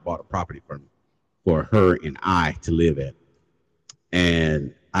mom had bought a property for her and I to live at,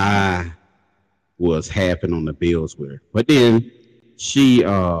 and I was halving on the bills with her. But then she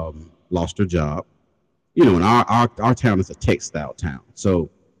lost her job. And our town is a textile town, so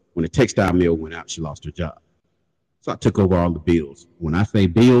when the textile mill went out, she lost her job. So I took over all the bills. When I say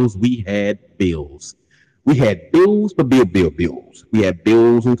bills, we had bills. We had bills for bills. We had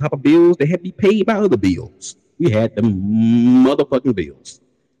bills on top of bills that had to be paid by other bills. We had the motherfucking bills.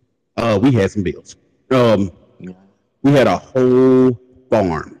 We had some bills. Um, Yeah. we had a whole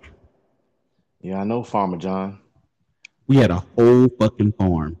farm. Yeah, I know Farmer John. We had a whole fucking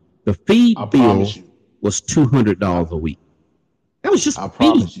farm. The I feed promise bill you. was $200 I a week. That was just I for feed.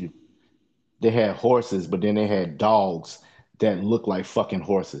 promise you. They had horses, but then they had dogs that looked like fucking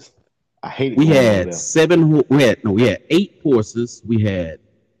horses. I hated We going over had there. we had 8 horses. We had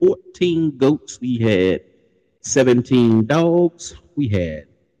 14 goats. We had 17 dogs. We had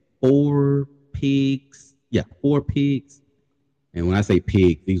 4 pigs. Yeah, 4 pigs. And when I say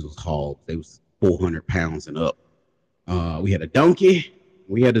pig, these was hogs. They was 400 pounds and up. We had a donkey.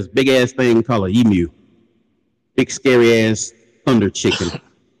 We had this big ass thing called a emu. Big scary ass thunder chicken.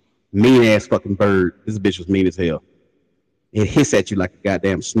 Mean ass fucking bird. This bitch was mean as hell. It hiss at you like a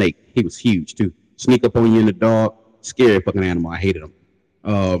goddamn snake. He was huge too. Sneak up on you in the dark. Scary fucking animal. I hated him.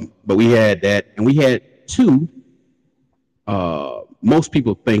 But we had that, and we had two. Most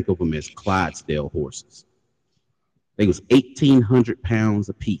people think of them as Clydesdale horses. They was 1,800 pounds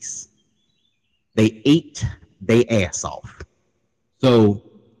apiece. They ate they ass off. So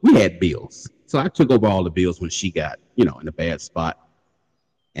we had bills. So I took over all the bills when she got in a bad spot,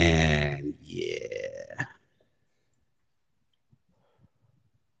 and yeah,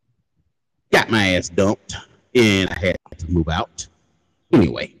 got my ass dumped, and I had to move out.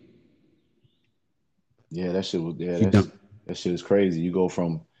 Anyway, Yeah, that shit was yeah, she dumped. that shit is crazy. You go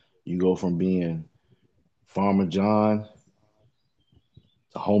from being Farmer John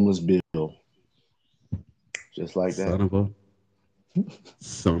to homeless Bill, just like that. Son of a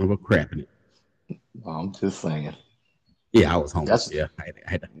son of a crap in it. I'm just saying. Yeah, I was homeless. That's Yeah,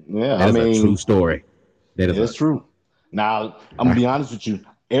 yeah, I that is a true mean, story. That is it's a true. Now, I'm gonna I, be honest with you.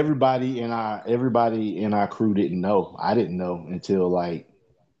 Everybody in our crew didn't know. I didn't know until like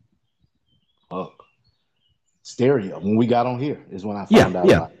fuck, stereo. When we got on here is when I yeah, found out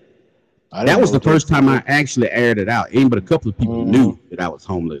yeah. about it. I That didn't was know the till first time I till actually aired it out. But a couple of people hmm knew that I was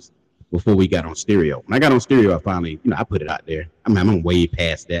homeless before we got on stereo. When I got on stereo, I finally, I put it out there. I mean, I'm way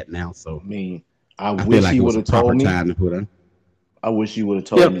past that now, so I mean, I I feel wish like he it would was a have proper told me. time to put on. I wish he would have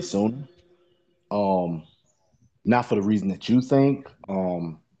told me Yep. sooner. Um, Not for the reason that you think.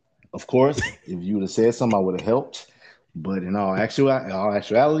 Of course, if you would have said something, I would have helped. But in all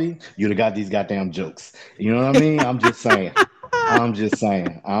actuality, you'd have got these goddamn jokes. You know what I mean? I'm just saying. I'm just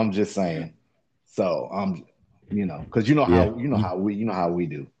saying. I'm just saying. So because you know Yeah. how you know how we you know how we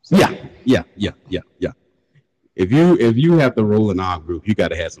do. So Yeah. Yeah. Yeah. Yeah. Yeah. If you have to roll in our group, you got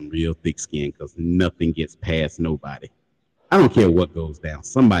to have some real thick skin because nothing gets past nobody. I don't care what goes down.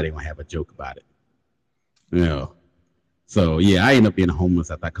 Somebody gonna have a joke about it. You know. So yeah, I ended up being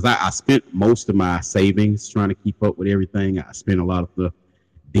homeless at that because I spent most of my savings trying to keep up with everything. I spent a lot of the.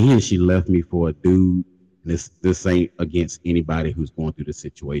 Then she left me for a dude. This ain't against anybody who's going through the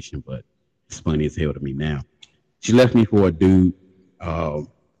situation, but it's funny as hell to me now. She left me for a dude uh,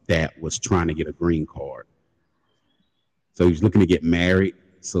 that was trying to get a green card. So he was looking to get married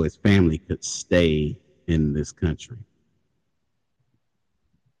so his family could stay in this country.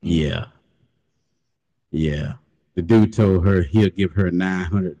 mm, Yeah, yeah. The dude told her he'll give her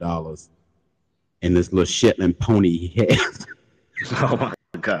 $900 and this little Shetland pony he had. oh my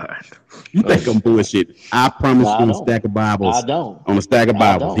god. You Oh think I'm my god. bullshit? I No, promise I you don't. I don't. On a stack of I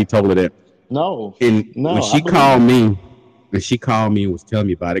Bibles, he don't. told her that. No. And No, I believe you. when she called me and was telling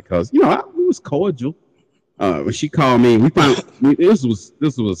me about it, because we was cordial. When she called me, this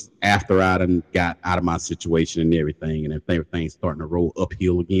was after I done got out of my situation and everything, and everything's starting to roll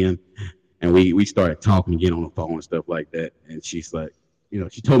uphill again. And we started talking again on the phone and stuff like that. And she's like,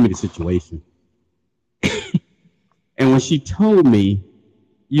 she told me the situation. And when she told me,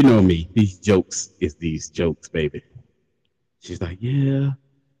 you know me, these jokes, baby. She's like, yeah,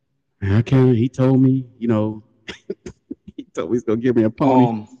 okay. He told me, he told me he's gonna give me a pony.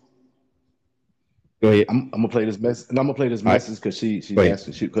 Um, Go ahead. I'm gonna play this mess, and I'm gonna play this All right. message because Go she's ahead.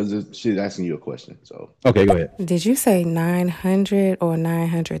 asking she's asking you a question. So Okay, go ahead. Did you say 900 or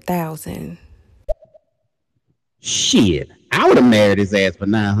 900,000? Shit, I would have married his ass for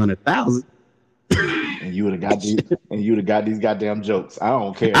 900,000. and you would have got these and you would have got these goddamn jokes. I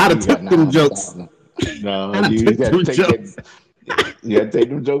don't care if I'd have you got took nine them hundred jokes. thousand. No, I'd have you took got to them take jokes. that. You got to take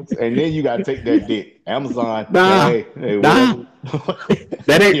them jokes, and then you got to take that dick. Amazon, Nah, hey, nah. whatever.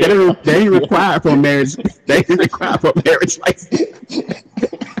 That Yeah, ain't yeah. required for a marriage. That ain't required for a marriage license.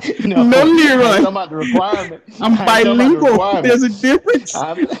 No, No, I ain't Leroy. talking about the requirement. I'm I ain't talking about the bilingual. There's requirements. a difference.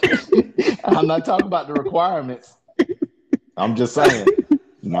 I'm, I'm not talking about the requirements. I'm just saying,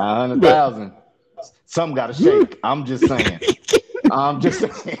 nine hundred But thousand. Something got to shake. I'm just saying. I'm just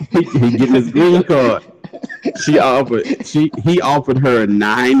saying. he getting his green card. He offered her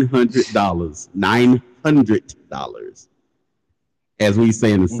 $900. $900. As we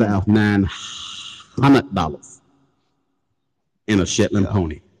say in the Mm, South, $900 in a Shetland yeah.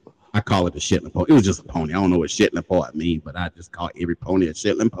 pony. I call it a Shetland pony. It was just a pony. I don't know what Shetland part means, but I just call every pony a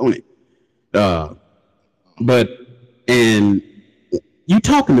Shetland pony. Uh, but and you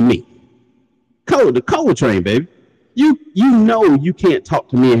talking to me, the cold train, baby. You know you can't talk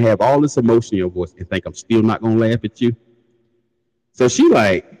to me and have all this emotion in your voice and think I'm still not gonna laugh at you. So she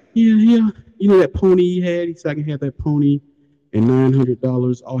like, yeah, yeah, you know that pony he had. He said I can have that pony and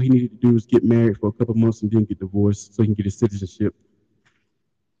 $900. All he needed to do was get married for a couple months and then get divorced so he can get his citizenship.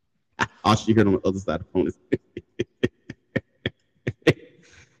 All she heard on the other side of the phone is,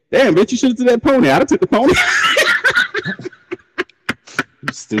 "Damn, bitch, you should have took that pony. I'd have took the pony."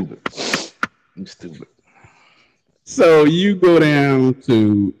 You stupid. You stupid. So you go down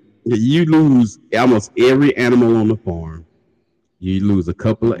to you lose almost every animal on the farm. You lose a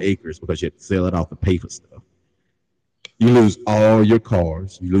couple of Mm. acres because you have to sell it off to pay for stuff. You lose all your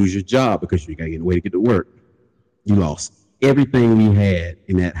cars. You lose your job because you got to get away to get to work. You lost everything we had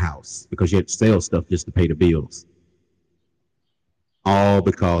in that house because you had to sell stuff just to pay the bills. All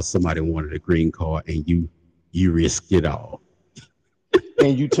because somebody wanted a green card and you risked it all.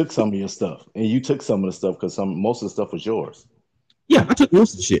 And you took some of your stuff, and you took some of the stuff because some most of the stuff was yours. Yeah, I took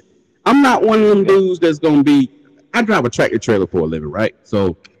most of the shit. I'm not one of them Yeah. dudes that's gonna be. I drive a tractor trailer for a living, right?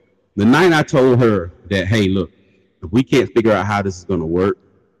 So the night I told her that, hey, look, if we can't figure out how this is gonna work,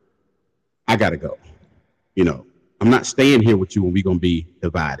 I gotta go. You know, I'm not staying here with you when we're gonna be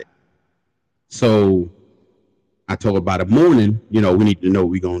divided. So I told her by the morning, we need to know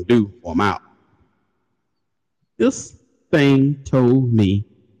what we're gonna do, or I'm out. This thing told me,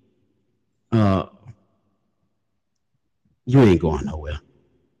 uh, you ain't going nowhere.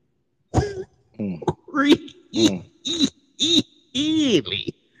 Mm, Really? mm,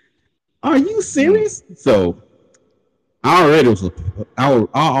 Are you mm. serious? So I already was I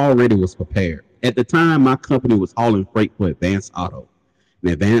already was prepared. At the time, my company was hauling freight for Advanced Auto.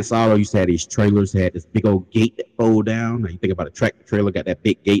 And Advanced Auto used to have these trailers, had this big old gate that fold down. Now you think about a tractor trailer, got that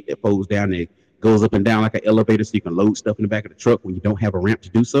big gate that folds down and it goes up and down like an elevator so you can load stuff in the back of the truck when you don't have a ramp to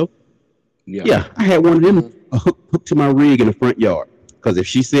do so. Yeah. Yeah, I had one of them hooked to my rig in the front yard. Because if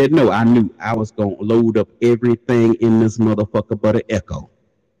she said no, I knew I was going to load up everything in this motherfucker but an Echo.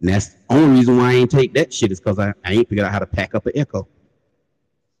 And that's the only reason why I ain't take that shit is because I ain't figured out how to pack up an Echo.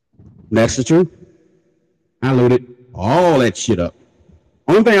 And that's the truth. I loaded all that shit up.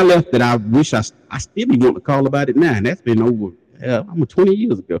 Only thing I left that I wish I still be wanting to call about it now, and that's been over almost 20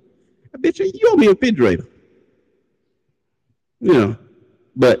 years ago. I bet you owe me a refrigerator. You know,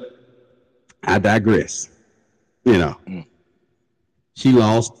 but I digress. You know, Mm. she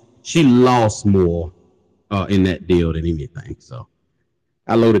lost more in that deal than anything. So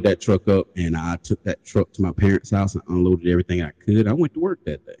I loaded that truck up and I took that truck to my parents' house and unloaded everything I could. I went to work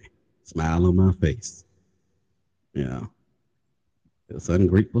that day, smile on my face. You know, it's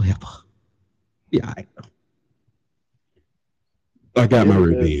ungrateful heifer. Yeah, I got Yeah, my because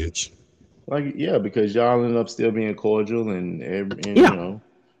revenge. because y'all ended up still being cordial, and Yeah,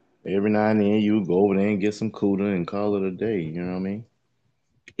 every now and then you go over there and get some cooler and call it a day. You know what I mean?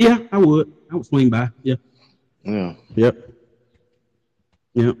 yeah, I would. I would swing by. Yeah, Yeah. yep,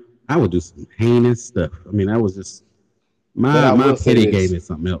 yep. I would do some heinous stuff. I mean, I was just But I my will say petty game this. is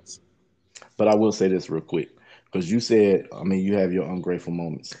something else. But I will say this real quick. Because you said, I mean, you have your ungrateful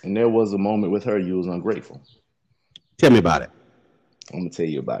moments. And there was a moment with her you was ungrateful. Tell me about it. I'm gonna tell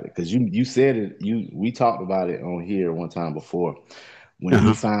you about it. Because you said it, we talked about it on here one time before. When Uh you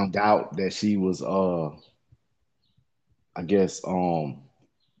huh. found out that she was I guess I don't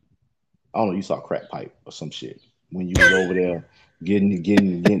know, you saw crack pipe or some shit. When you was over there getting,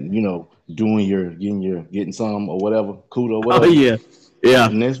 doing your getting some or whatever, cooler or Oh whatever. yeah. Yeah.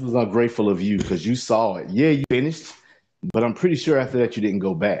 And this was ungrateful of you because you saw it. Yeah, you finished, but I'm pretty sure after that you didn't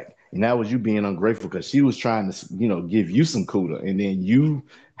go back. And that was you being ungrateful because she was trying to, give you some cooler, and then you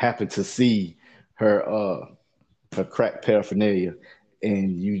happened to see her her crack paraphernalia, and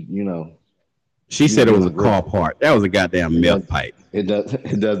She you were said it being was a car ungrateful. part. That was a goddamn It does. meth pipe. It does.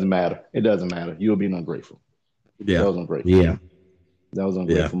 It doesn't matter. It doesn't matter. You were being ungrateful. That Yeah. was ungrateful. Yeah. That was an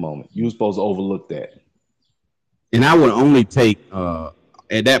Yeah. ungrateful moment. You were supposed to overlook that. And I would only take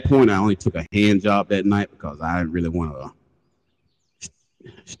at that point I only took a hand job that night because I didn't really want to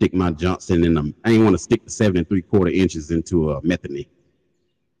stick my Johnson in them. I didn't want to stick the 7 3/4 inches into a methany.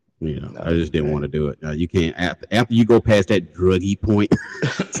 I No, just didn't want to man. do it. You can't after you go past that druggy point,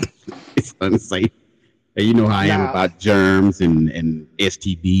 it's unsafe. And you know how I am Nah, about germs and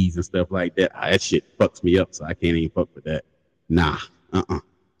STDs and stuff like that. That shit fucks me up, so I can't even fuck with that. Nah.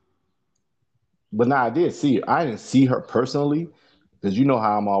 but nah, I did see her. I didn't see her personally because you know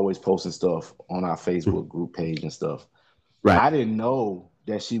how I'm always posting stuff on our Facebook group page and stuff. Right. I didn't know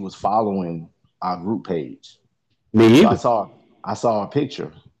that she was following our group page. Me So either. I saw a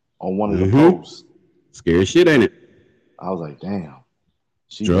picture on one of the Mm-hmm. posts. Scary shit, ain't it? I was like, damn,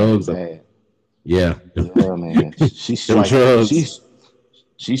 she got it Drugs are, bad. yeah. Yeah, man. Them drugs.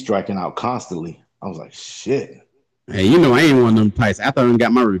 She's striking out constantly. I was like, shit. Hey, I ain't one of them types. After I done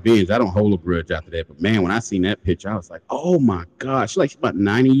got my revenge, I don't hold a grudge after that. But man, when I seen that picture, I was like, oh my gosh, she's about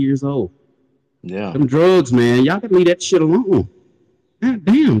 90 years old. Yeah. Them drugs, man, y'all gotta leave that shit alone. God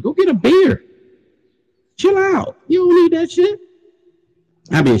damn, go get a beer. Chill out. You don't need that shit.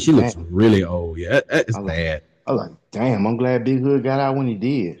 I I was mean, like, she looks damn. really old. Yeah, that's I was like, bad. damn, I'm glad Big Hood got out when he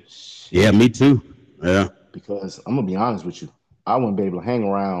did. Yeah, Shit. me too. Yeah. Because I'm gonna be honest with you. I wouldn't be able to hang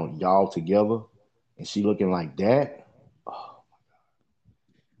around y'all together and she looking like that. Oh,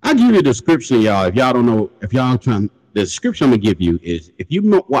 I'll give you a description, y'all. If y'all don't know, if y'all trying, the description I'm gonna give you is if you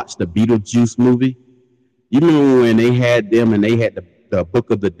watch the Beetlejuice movie, you remember when they had them and they had the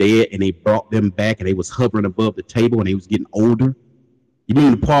Book of the Dead and they brought them back and they was hovering above the table and they was getting older. You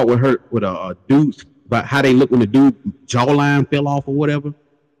remember the part with her with a dude about how they look when the dude jawline fell off or whatever?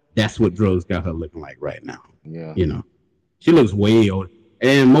 That's what drugs got her looking like right now. yeah. You know, she looks way old.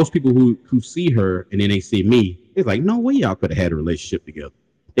 And most people who see her and then they see me, it's like, no way y'all could have had a relationship together.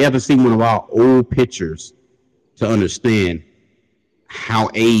 They have to see one of our old pictures to understand how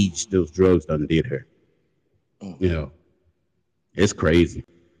aged those drugs done did her. You Mm-mm. know, it's crazy.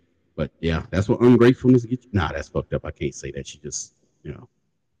 But yeah, that's what ungratefulness gets you. Nah, that's fucked up. I can't say that. She just, you know,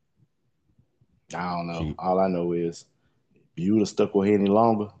 I don't know. she. All I know is if you would have stuck with her any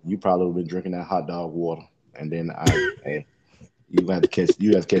longer, you probably would have been drinking that hot dog water. And then hey, you have to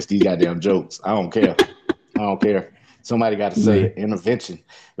catch these goddamn jokes. I don't care. I don't care. Somebody got to say it. Intervention.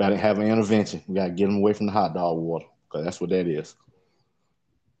 Got to have an intervention. We got to get them away from the hot dog water because that's what that is.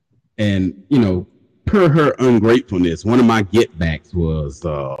 And per her ungratefulness, one of my get backs was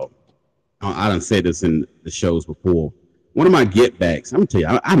I done said this in the shows before. One of my get backs, I'm gonna tell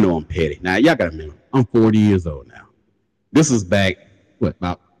you, I know I'm petty. Now y'all gotta remember, I'm 40 years old now. This is back what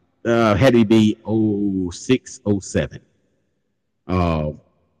about had to be 06, 07. Uh,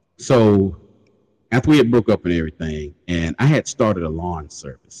 so after we had broke up and everything, and I had started a lawn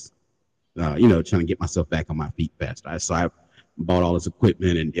service, trying to get myself back on my feet faster. So I bought all this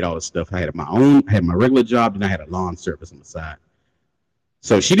equipment and did all this stuff. I had my regular job, then I had a lawn service on the side.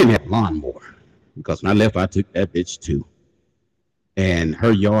 So she didn't have a lawnmower because when I left, I took that bitch too. And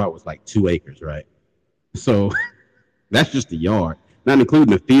her yard was like 2 acres, right? So that's just the yard, not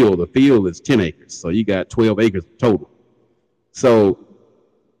including the field. The field is 10 acres. So you got 12 acres total. So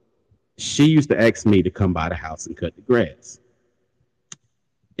she used to ask me to come by the house and cut the grass.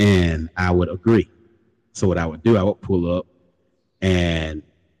 And I would agree. So what I would do, I would pull up and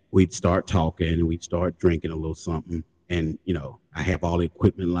we'd start talking and we'd start drinking a little something. And, I have all the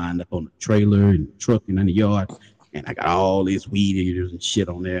equipment lined up on the trailer and the truck and in the yard. And I got all these weed eaters and shit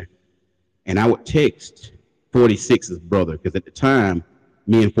on there. And I would text 46's brother, because at the time,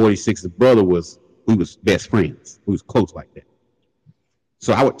 me and 46's brother we was best friends. We was close like that.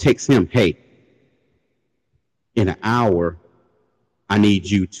 So I would text him, hey, in an hour, I need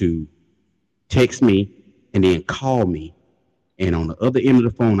you to text me and then call me. And on the other end of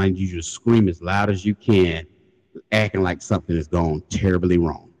the phone, I need you to scream as loud as you can, acting like something is going terribly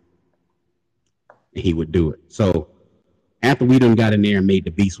wrong. And he would do it. So after we done got in there and made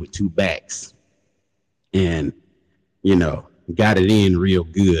the beast with two backs and, got it in real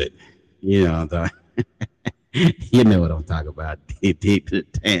good, the you know what I'm talking about. They did the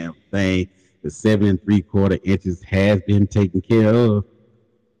damn thing. The 7 3/4 inches has been taken care of.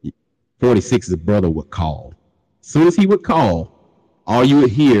 46's brother would call. As soon as he would call, All you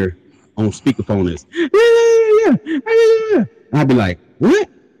would hear on speakerphone is, yeah, yeah, yeah, yeah, yeah. And I'd be like, what?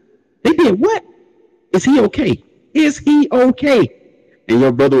 They did what? Is he okay? Is he okay? And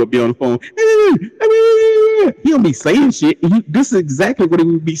your brother would be on the phone. He'll be saying shit. This is exactly what he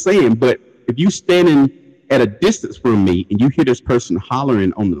would be saying. But if you standing at a distance from me and you hear this person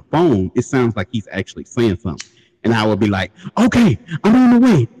hollering on the phone, it sounds like he's actually saying something. And I would be like, okay, I'm on the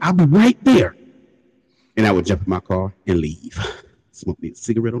way. I'll be right there. And I would jump in my car and leave. Smoke me a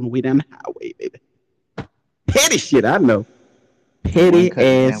cigarette on the way down the highway, baby. Petty shit, I know. You wouldn't Petty cut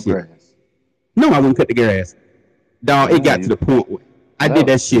the ass damn shit. grass. No, I wouldn't cut the grass. Dog, it No, got to you the point where I did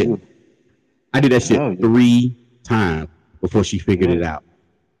no, that shit. you I did that shit no, you 3 times before she figured yeah, it out.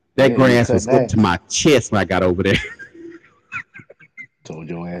 That yeah, you grass cut was up that. to my chest when I got over there. Told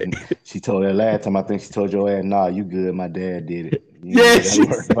your ass. She told her last time. I think she told your ass, "Nah, you good. My dad did it. You Yeah, ain't got to she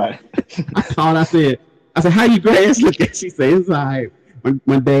worry said. about I it." called. I said, how you grass look at? She said, it's all right.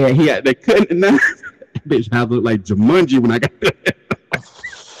 My dad, he had that cutting it now. Bitch, I look like Jumanji when I got there.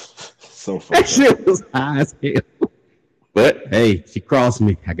 So That fucked up. shit was high as hell. But hey, she crossed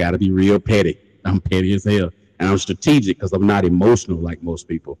me. I gotta be real petty. I'm petty as hell. And I'm strategic because I'm not emotional like most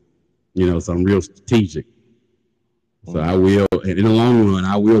people. So I'm real strategic. So Mm, I will, and in the long run,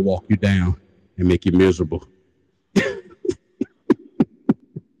 I will walk you down and make you miserable. shit.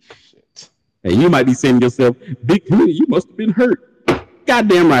 And you might be saying to yourself, Big Henry, you must have been hurt.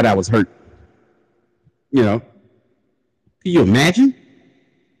 Goddamn right I was hurt. You know, can you imagine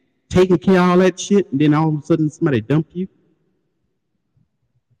taking care of all that shit and then all of a sudden somebody dump you?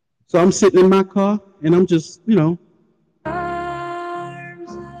 So I'm sitting in my car and I'm just,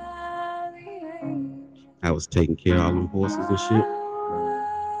 I was taking care of all them horses and shit.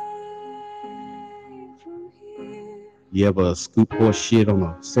 You ever scoop horse shit on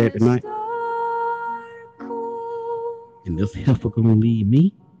a Saturday night? And this heifer gonna leave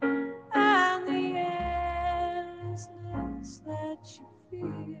me?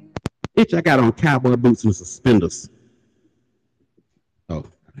 Bitch, I got on cowboy boots and suspenders. Oh,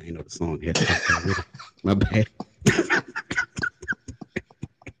 I ain't know the song had that already. My bad.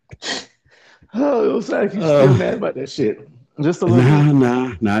 Oh, it was like you still Uh, mad about that shit. Just a little nah, bit.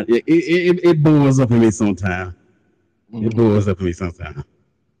 nah, nah. It boils up in me sometimes. It Mm, boils up in me sometimes.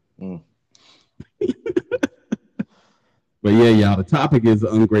 mm. But yeah, y'all, the topic is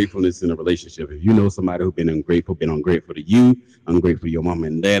ungratefulness in a relationship. If you know somebody who's been ungrateful to you, ungrateful to your mom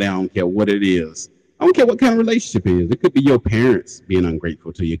and dad, I don't care what it is. I don't care what kind of relationship it is. It could be your parents being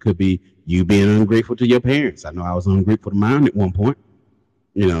ungrateful to you. It could be you being ungrateful to your parents. I know I was ungrateful to mine at one point,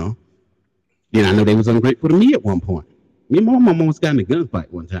 you know. Then I know they was ungrateful to me at one point. Me and my mom almost got in a gunfight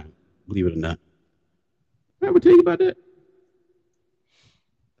one time, believe it or not. Did I ever tell you about that?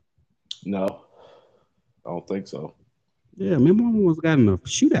 No, I don't think so. Yeah, me and my mom almost got in a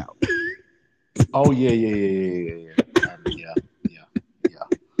shootout. Oh yeah, yeah, yeah, yeah, yeah, yeah, yeah, yeah, yeah, yeah.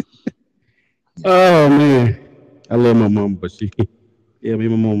 Oh man, I love my mom, but yeah, me and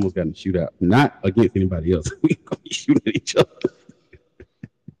my mom almost got in a shootout. Not against anybody else. We gonna be shooting at each other.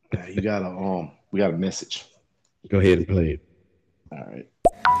 Yeah, you got a we got a message. Go ahead and play it. All right.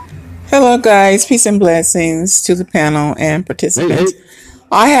 Hello, guys. Peace and blessings to the panel and Hey, hey. participants.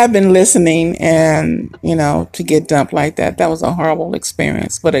 I have been listening, and to get dumped like that was a horrible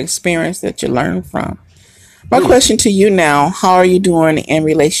experience, but an experience that you learn from. My Oh yeah. question to you now: how are you doing in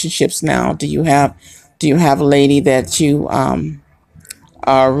relationships now? Do you have a lady that you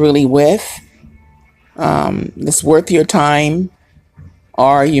are really with? That's worth your time? Or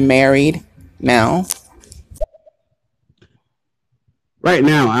are you married now? Right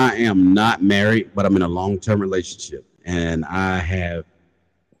now, I am not married, but I'm in a long-term relationship, and I have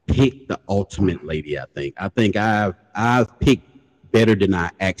picked the ultimate lady. I think I've picked better than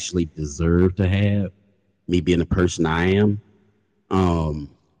I actually deserve to have. Me being the person I am. Um,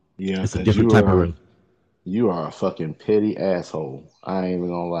 Yeah, it's a cause different type of. you are a fucking petty asshole. I ain't even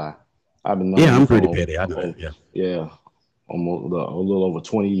gonna lie. I've been knowing Yeah, you I'm pretty for petty. I know that. almost Yeah. yeah, almost a little over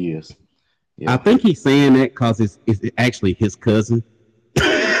 20 years. I Yeah. think he's saying that because it's actually his cousin.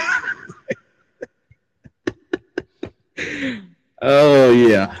 Oh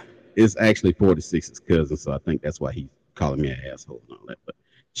yeah, it's actually 46's cousin, so I think that's why he's calling me an asshole and all that. But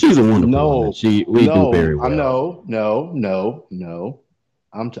she's a wonderful woman. No, We do no, very I well. no, no, no, no.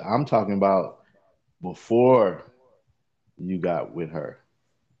 I'm talking about before you got with her.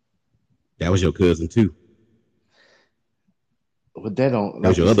 That was your cousin too. But that don't, That was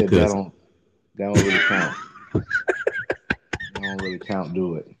like you your other said, cousin. that don't really count. That don't really count.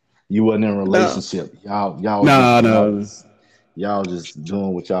 Do it. You wasn't in a No, relationship. Y'all just no, y'all no. just y'all just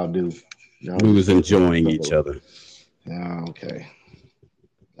doing what y'all do. Y'all We just was fucking with enjoying each each other. other. Yeah, okay.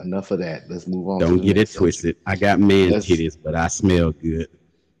 Enough of that. Let's move on to Don't the get it next subject. twisted. I got man Let's titties, but I smell good.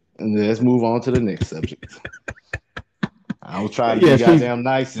 let's move on to the next subject. I was trying But to be yeah, she's. goddamn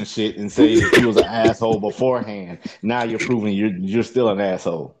nice and shit and say that you was an asshole beforehand. Now you're proving you're still an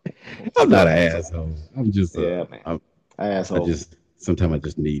asshole. I'm not an Stuff. So asshole. I'm just yeah, man. I Asshole. just sometimes I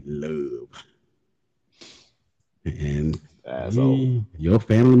just need love, and Asshole. your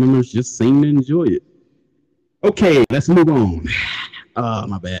family members just seem to enjoy it. Okay, let's move on.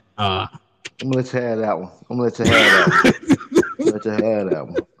 My bad. I'm gonna let you have that one. I'm gonna let you have that one. Let you have that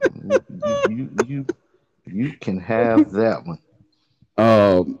one. You can have that one.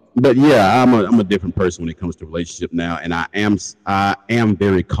 But yeah, I'm a different person when it comes to relationship now, and I am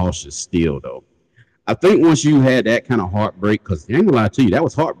very cautious still though. I think once you had that kind of heartbreak, because I ain't gonna lie to you, that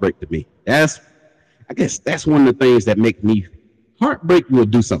was heartbreak to me. I guess that's one of the things that make me. Heartbreak will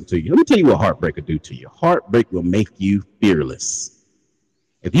do something to you. Let me tell you what heartbreak will do to you. Heartbreak will make you fearless.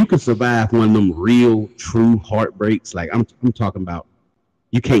 If you can survive one of them real, true heartbreaks, like I'm talking about,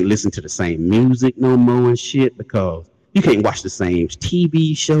 you can't listen to the same music no more and shit because you can't watch the same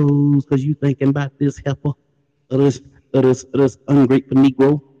TV shows because you thinking about this heifer or this ungrateful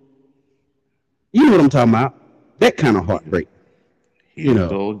Negro. You know what I'm talking about? That kind of Here, heartbreak. here You we know,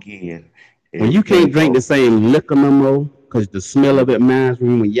 go again. when you can't Everything drink the cold. same liquor no more because the smell of it reminds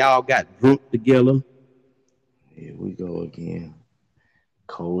me when y'all got drunk together. Here we go again.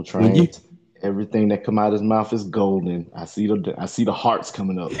 Cold When you trains. Everything that come out of his mouth is golden. I see the hearts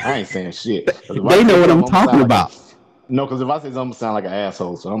coming up. I ain't saying shit. Cause if I they say know what something, I'm I'm gonna sound talking like a about. no. Cause if I say something, I'm gonna sound like an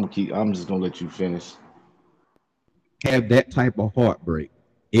asshole. So I'm just gonna let you finish. Have that type of heartbreak,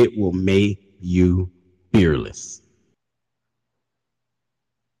 it will make you fearless.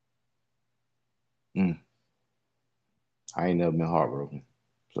 Mm, I ain't never been heartbroken.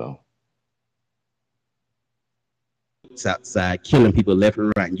 So It's outside killing people left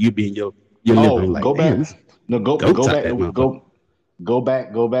and right, and you be in your living room oh, like, go damn, back. this No, go goats out back. that motherfucker. Go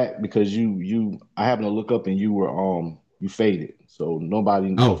back because you. I happened to look up and you faded. So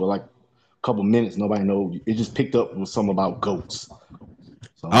nobody Oh, for like a couple minutes. Nobody know. It just picked up with something about goats.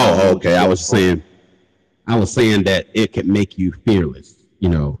 So I don't know oh, what you okay. I said was before. saying, I was saying that it can make you fearless.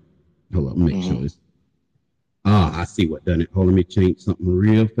 Hold on, make sure Hmm. this. I see what done it. Hold on, let me change something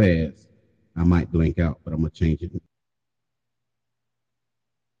real fast. I might blink out, but I'm gonna change it.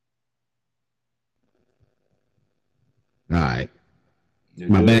 All right, You're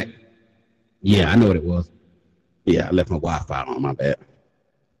my back. good. Yeah, Yeah. I know what it was. Yeah, I left my Wi-Fi on. My bad.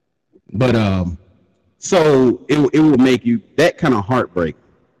 But so it will make you that kind of heartbreak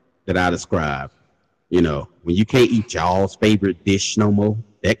that I described. When you can't eat y'all's favorite dish no more,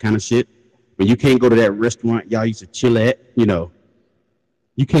 that kind of shit. When you can't go to that restaurant y'all used to chill at,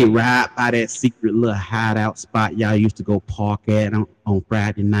 you can't ride by that secret little hideout spot y'all used to go park at on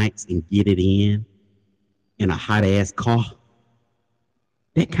Friday nights and get it in a hot ass car.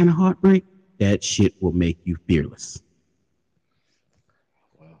 That kind of heartbreak, that shit will make you fearless.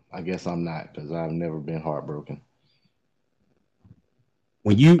 Well, I guess I'm not because I've never been heartbroken.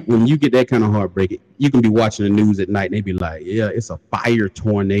 When you get that kind of heartbreak, you can be watching the news at night and they be like, yeah, it's a fire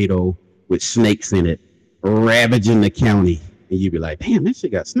tornado with snakes in it ravaging the county. And you be like, damn, that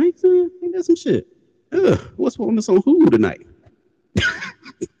shit got snakes in it? Ain't that some shit? Ugh, what's on this on Hulu tonight?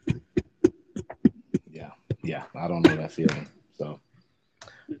 Yeah. Yeah. I don't know that feeling. So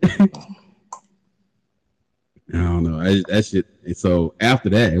I don't know. That shit. And so after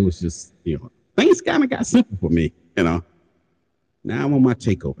that, it was just, things kind of got simple for me. Now I'm on my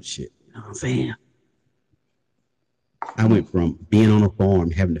takeover shit. You know what I'm saying? I mm, went from being on a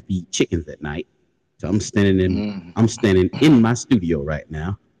farm having to feed chickens at night to mm. I'm standing in my studio right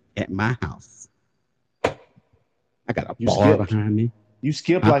now at my house. I got a You bar skipped. behind me. You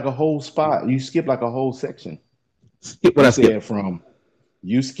skipped Huh? like a whole spot. You skipped like a whole section. Skip what You I skipped. said from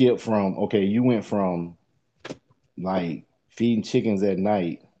you skipped from okay, you went from like feeding chickens at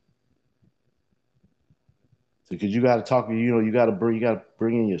night because you got to talk. You got to bring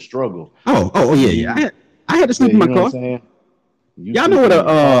in your struggle. Oh yeah, yeah. You I had to yeah, sleep in you my know what I'm car. saying. You Y'all know sleep what in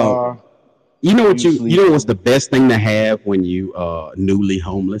your car. You you sleep. know what's the best thing to have when you newly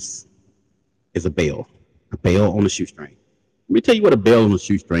homeless is a bell. A bell on a shoestring. Let me tell you what a bell on a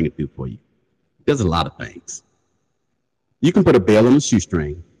shoestring can do for you. It does a lot of things. You can put a bell on a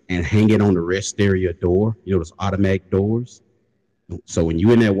shoestring and hang it on the rest area door. Those automatic doors. So when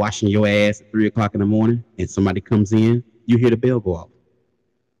you're in there washing your ass at 3 o'clock in the morning and somebody comes in, you hear the bell go off.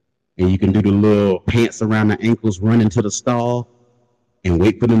 And you can do Mm, the little pants around the ankles, run into the stall, and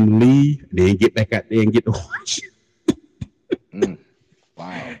wait for them to leave, and then get back out there and get the wash. mm.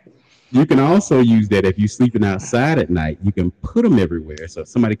 Wow. You can also use that if you're sleeping outside at night. You can put them everywhere. So if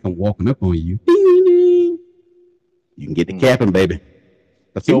somebody come walking up on you, ding, ding, ding, you can get the Mm. capping, baby.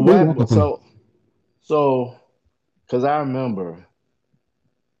 But So people do what? walk up on you. So because I remember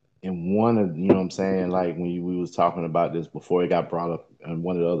in one of you know what I'm saying, like when we was talking about this before it got brought up in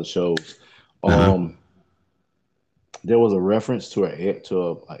one of the other shows, Uh huh. um, there was a reference to a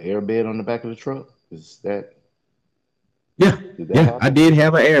air bed on the back of the truck. Is that Yeah, did that yeah. I happen? did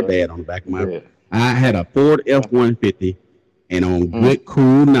have an Yeah, airbag on the back of you my. did. I had a Ford F Okay. 150, and on Mm. good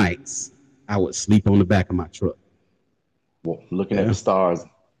cool nights, I would sleep on the back of my truck. Well, Yeah.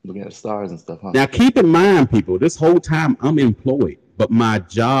 looking at the stars and stuff, huh? Now keep in mind, people, this whole time I'm employed, but my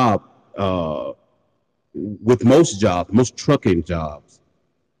job, with most jobs, most trucking jobs,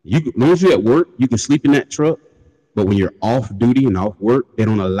 as long as you're at work, you can sleep in that truck. But when you're off duty and off work, they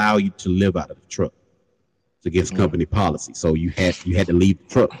don't allow you to live out of the truck. It's against Mm. company policy. So you had to leave the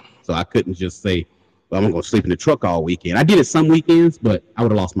truck. So I couldn't just say, well, I'm gonna sleep in the truck all weekend. I did it some weekends, but I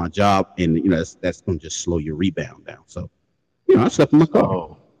would have lost my job, and that's gonna just slow your rebound down. So I slept in my car.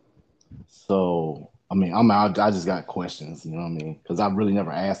 So I mean, I just got questions. You know what I mean? Because I really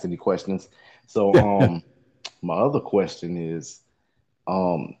never asked any questions. So Yeah, yeah. my other question is,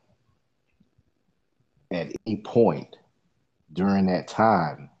 um, at any point during that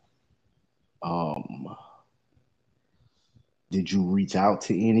time, um, did you reach out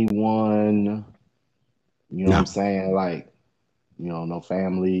to anyone? You know what I'm No, saying? Like, no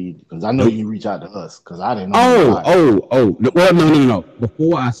family, because I know you nope. reach out to us because I didn't know Oh, nobody. oh, oh. No, well, no, no, no, no.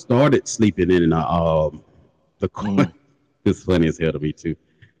 Before I started sleeping in the car, Mm, it's funny as hell to me too.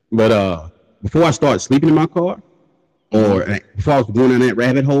 But before I started sleeping in my car, or mm-hmm, before I was going down that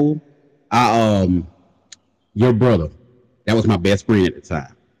rabbit hole, I your brother, that was my best friend at the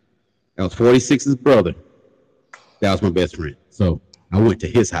time. That was 46's brother. That was my best friend. So I went to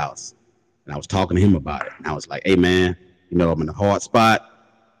his house and I was talking to him about it. And I was like, hey man, I'm in a hard spot.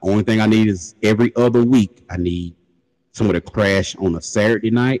 Only thing I need is every other week I need someone to crash on a Saturday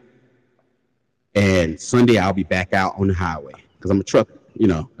night, and Sunday I'll be back out on the highway because I'm a trucker.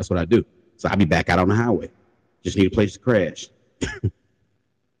 That's what I do. So I'll be back out on the highway. Just need a place to crash.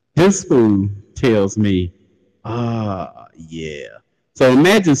 His fool tells me, yeah. So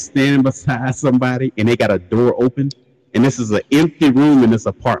imagine standing beside somebody and they got a door open, and this is an empty room in this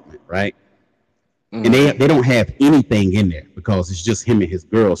apartment, right? And they mm-hmm. they don't have anything in there because it's just him and his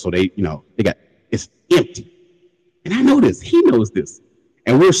girl. So they got it's empty. And I know this. He knows this.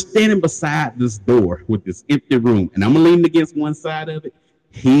 And we're standing beside this door with this empty room, and I'm leaning against one side of it.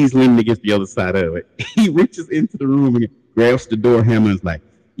 He's leaning against the other side of it. He reaches into the room and grabs the door hammer and is like,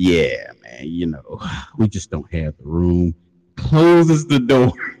 yeah, man, we just don't have the room. Closes the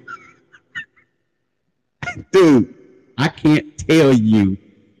door. Dude, I can't tell you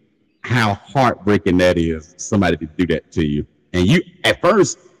how heartbreaking that is, somebody to do that to you. And at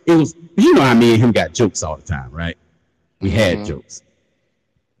first, it was, how me and him got jokes all the time, right? We had Mm-hmm. jokes.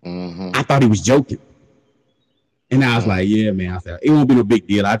 Mm-hmm. I thought he was joking. And I was Mm. like, yeah, man. I said, it won't be no big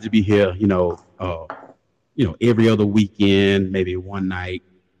deal. I'll just be here, every other weekend, maybe one night.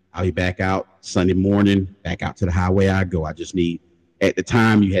 I'll be back out Sunday morning, back out to the highway I go. I just need, at the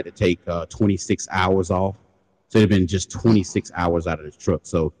time, you had to take 26 hours off. So it'd been just 26 hours out of the truck.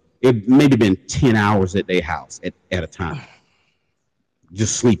 So it maybe been 10 hours at their house at a time,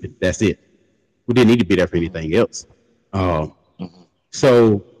 just sleeping. That's it. We didn't need to be there for Mm-hmm. anything else. Um, Mm-hmm.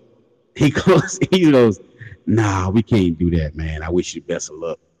 so he goes, nah, we can't do that, man. I wish you best of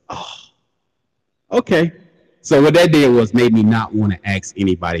luck. Oh, okay. So what that did was made me not want to ask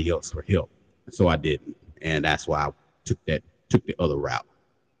anybody else for help. So I didn't. And that's why I took the other route,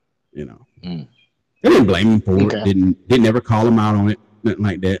 you know. Mm. I didn't blame him for it. Okay. Didn't ever call him out on it. Nothing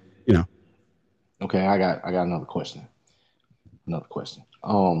like that. Okay. I got another question. Another question.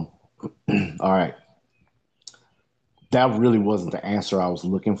 All right. That really wasn't the answer I was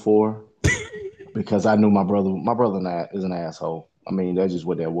looking for because I knew my brother. My brother is an asshole. I mean, that's just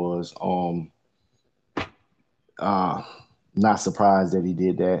what that was. Uh, Not surprised that he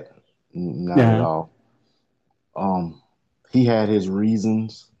did that. Not at Yeah. all. Um, he had his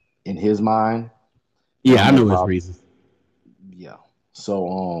reasons in his mind, but Yeah, I'm I gonna know his probably reasons. yeah.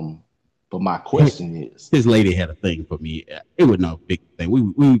 So but my His, question is, his lady had a thing for me. It was no big thing.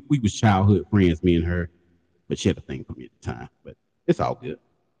 We was childhood friends, me and her, but she had a thing for me at the time. But it's all good.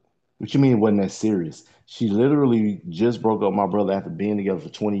 what you mean it wasn't that serious? She literally just broke up with my brother after being together for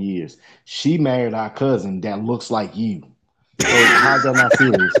 20 years. She married our cousin that looks like you. So how's that not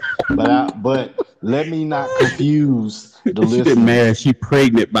serious? But let me not confuse the She didn't marry. listeners. She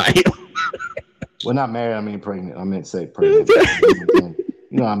pregnant by him. Well, not married. I mean pregnant. I meant to say pregnant.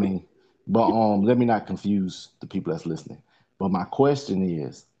 You know what I mean? But let me not confuse the people that's listening. But my question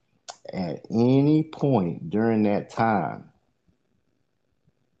is, at any point during that time,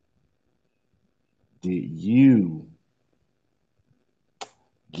 did you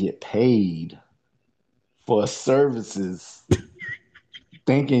get paid for services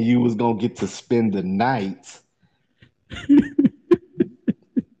thinking you was gonna get to spend the night?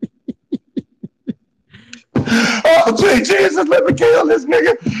 Oh, sweet Jesus, let me kill this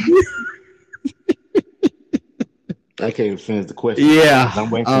nigga. I can't even finish the question Yeah. because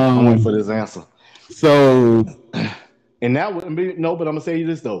I'm waiting for this answer. So And that wouldn't be no, but I'm gonna say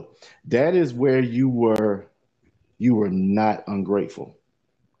this though. That is where you were not ungrateful.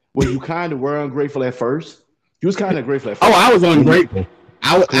 Well, you kind of were ungrateful at first. You was kind of grateful at oh, first I was when you ungrateful.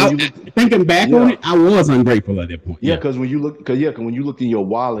 when you looked. Thinking back on Yeah, it, I was ungrateful at that point. yeah, Yeah. because when you looked in your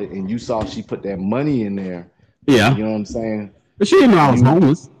wallet and you saw she put that money in there, Yeah. you know what I'm saying? But she didn't know I was You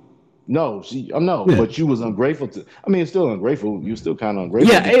homeless. no, she no, Yeah. but you was ungrateful to. I mean, it's still ungrateful. You still kind of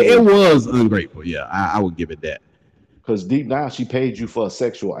ungrateful Yeah, it because was ungrateful. Yeah, I would give it that. deep down she paid you for a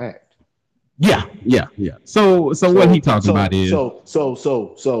sexual act. Yeah, yeah, yeah. So what he So talking about so is so so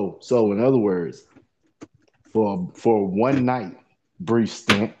so so so in other words, for one night, brief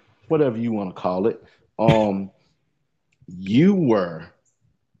stint, whatever you want to call it, um, you were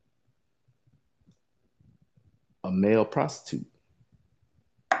a male prostitute.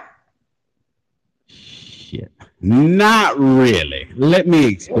 shit. Not really. Let me Yeah,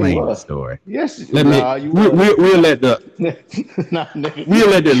 you explain the were. story. Yes, Let me. nah, you were. We'll let the Nah, nigga. we'll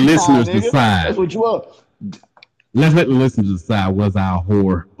let the Nah, listeners nigga. decide. That's what you were. Let's let the listeners decide was I a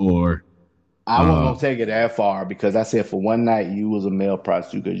whore or I wasn't uh gonna take it that far because I said for one night you was a male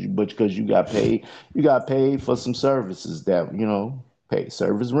prostitute because you got paid for some services that pay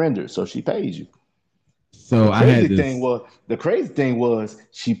service rendered. So she paid you. so I had this. The crazy thing was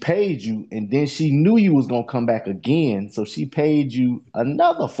she paid you and then she knew you was gonna come back again, so she paid you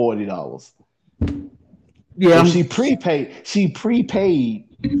another $40. So Yeah. she prepaid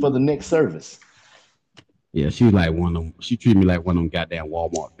for the next service. Yeah, she was like one of them. She treated me like one of them goddamn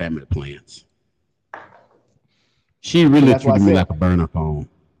Walmart family plans. She And really that's why I treated me like said a burner phone.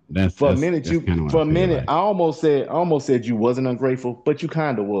 That's for a that's minute that's you kind of what I for a feel minute like. I almost said you wasn't ungrateful, but you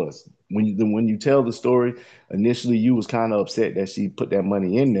kind of was. When you tell the story, initially you was kind of upset that she put that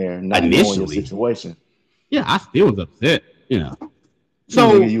money in there, not knowing your Initially, situation. yeah, I still was upset. Nigga,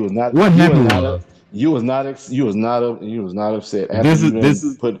 So what you was happened not was you was not upset this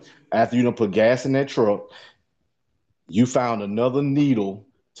is after you done put gas in that truck. You found another needle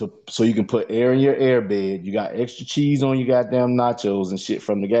so you can put air in your air bed. You got extra cheese on your goddamn nachos and shit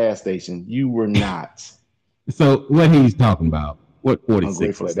from the gas station. You were not so what he's talking about. What 46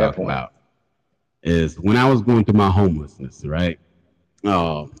 ungrateful is at that talking point. about is when I was going through my homelessness, right?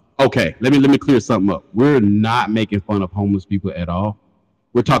 Uh, okay, let me clear something up. We're not making fun of homeless people at all.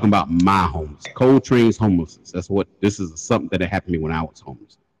 We're talking about my homeless, Coltrane's homelessness. That's what this is something that happened to me when I was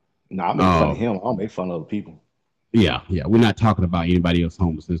homeless. No, I make fun of Um, him. I don't make fun of other people. yeah, yeah. We're not talking about anybody else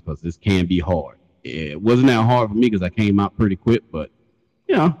homelessness because this can be hard. It wasn't that hard for me because I came out pretty quick, but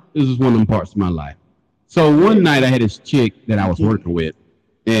this is one of them parts of my life. So Yeah, one night I had this chick that I you was keep working with,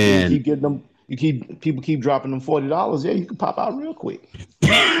 yeah, you and keep getting them. You keep people keep dropping them $40. Yeah, you can pop out real quick.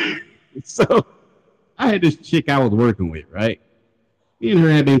 so I had this chick I was working with, right? Me and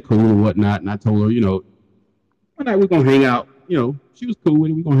her had been cool and whatnot, and I told her, one night we're gonna hang out. She was cool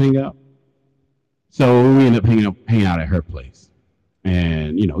with it. We're gonna hang out. So we ended up hanging out at her place,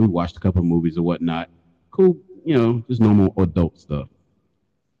 and we watched a couple of movies or whatnot. Cool, just normal adult stuff.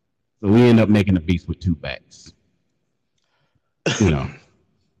 So we ended up making a beast with two backs. You know,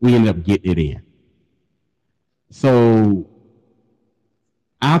 we ended up getting it in. So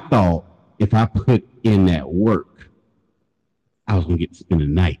I thought if I put in that work, I was gonna get to spend the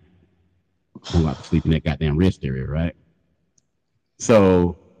night. I'm about to sleep in that goddamn rest area, right?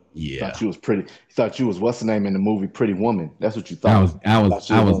 So yeah, Thought you was pretty. Thought you was what's the name in the movie Pretty Woman. That's what you I was thought. I was Thought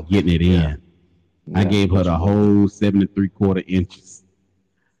you I was was gonna. getting it Yeah, in. I yeah, gave her but you the wasn't. whole 7 3/4 inches.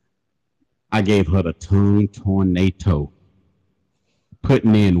 I gave her the tongue tornado.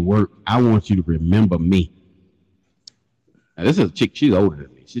 Putting in work. I want you to remember me. Now, this is a chick. She's older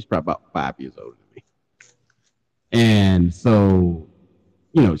than me. She's probably about 5 years older than me. And so,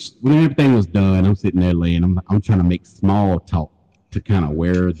 when everything was done, I'm sitting there laying. I'm trying to make small talk to kind of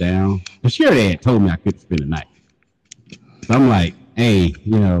wear her down. But she already had told me I couldn't spend the night. So I'm like, hey,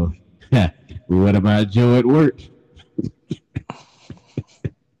 what about Joe at work?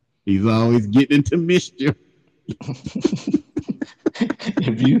 He's always getting into mischief.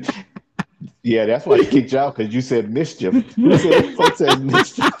 If you, yeah, that's why she kicked you out because you said mischief. Who said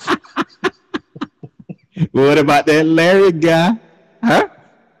mischief? What about that Larry guy? Huh?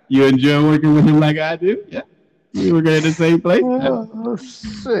 You enjoy working with him like I do? Yeah. We working at the same place? Huh? Oh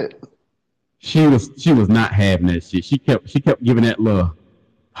shit. She was not having that shit. She kept giving that love.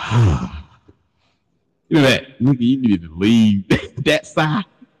 You know that nigga, you need to leave that side.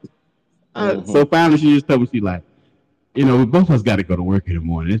 So Mm-hmm. finally, she just told me, she like, both of us got to go to work in the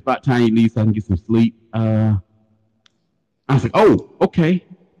morning. It's about time you leave so I can get some sleep. I was like, oh, okay.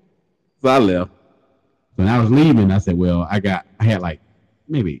 So I left. So when I was leaving, I said, well, I had like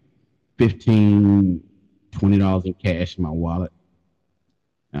maybe 15, $20 in cash in my wallet.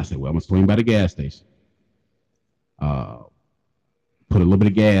 And I said, well, I'm gonna swing by the gas station. Uh, put a little bit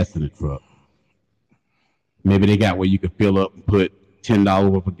of gas in the truck. Maybe they got where you could fill up and put $10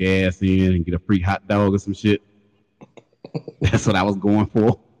 worth of gas in and get a free hot dog or some shit. That's what I was going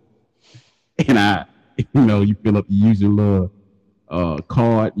for. And you fill up, you use your little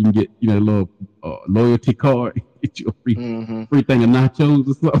card, you can get, a little loyalty card, get you a free Mm-hmm. free thing of nachos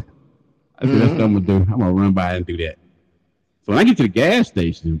or something. I said, that's what I'm Mm-hmm. gonna do. I'm gonna run by and do that. So when I get to the gas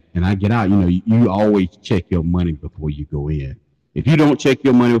station and I get out, you always check your money before you go in. If you don't check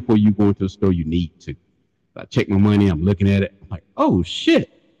your money before you go into the store, you need to. I check my money, I'm looking at it, I'm like, oh shit,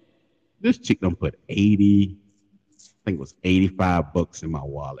 this chick done put 80, I think it was $85 in my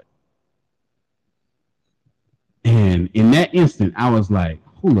wallet. And in that instant, I was like,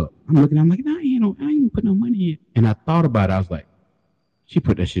 hold up. I'm looking, I'm like, no, I ain't put no money in. And I thought about it, I was like, she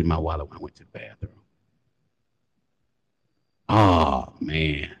put that shit in my wallet when I went to the bathroom. Oh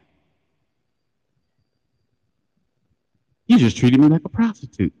man. You just treated me like a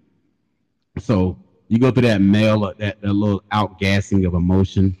prostitute. So you go through that mail, that little outgassing of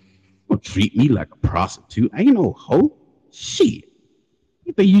emotion. Don't treat me like a prostitute. I ain't no hoe. Shit.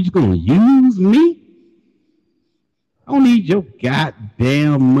 You think you just gonna use me? I don't need your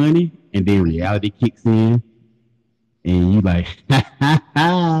goddamn money. And then reality kicks in, and you like, ha ha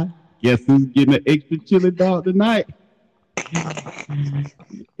ha. Guess who's getting an extra chili dog tonight?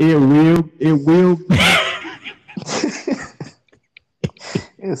 It will.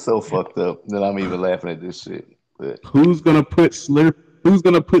 It's so fucked up that I'm even laughing at this shit. But Who's gonna put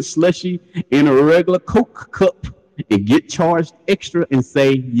slushy in a regular Coke cup and get charged extra and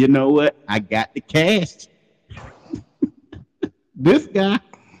say, you know what? I got the cash. This guy.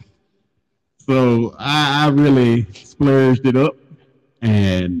 So I really splurged it up,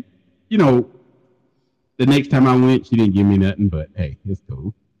 and you know, the next time I went, she didn't give me nothing, but hey, it's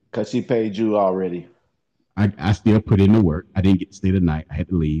cool. cause she paid you already. I still put in the work. I didn't get to stay the night. I had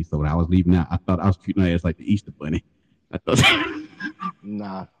to leave. So when I was leaving out, I thought I was treating her as like the Easter bunny. I thought.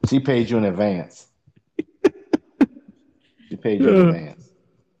 Nah, she paid you in advance. She paid you in advance.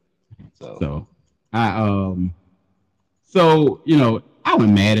 So So I I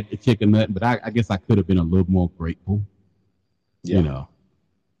wasn't mad at the chick or nothing, but I guess I could have been a little more grateful, you yeah, know.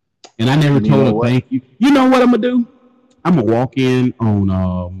 And I never and you told know her what? thank you. You know what I'm gonna do? I'm gonna walk in on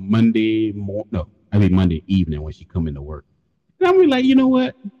no, I mean Monday evening when she come into work. And I'm gonna be like, you know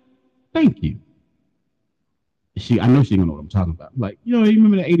what? Thank you. I know she gonna know what I'm talking about. Like, you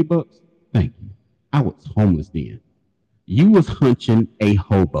remember that $80? Thank you. I was homeless then. You was hunching a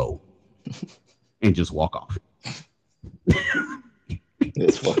hobo and just walk off.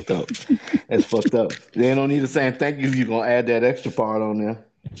 It's fucked up. It's fucked up. They don't need to say thank you if you're gonna add that extra part on there.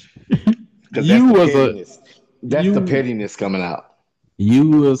 Cause that's You the was a pettiness. That's the you pettiness coming out. you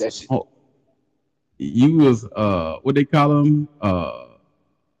was That's oh, you was what they call them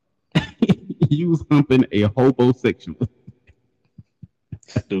you was humping a hobosexual.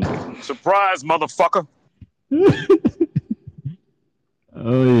 stupid. Surprise, motherfucker.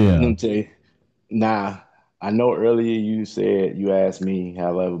 Oh Let yeah, me tell you. Nah, I know earlier you said you asked me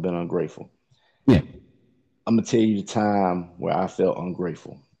have I ever been ungrateful. yeah. I'm gonna tell you the time where I felt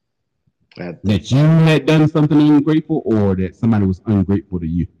ungrateful. I had to think That you about it. had done something ungrateful, or that somebody was ungrateful to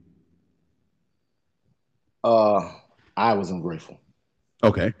you. Uh, I was ungrateful.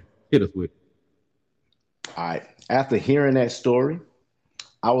 Okay, hit us with. All right. After hearing that story,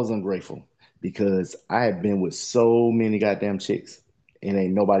 I was ungrateful because I had been with so many goddamn chicks and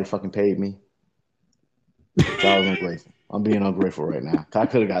ain't nobody fucking paid me. So I was ungrateful. I'm being ungrateful right now. 'Cause I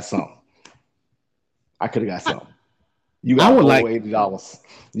could have got something. I could have got I, something. You I got a would whole like. $80.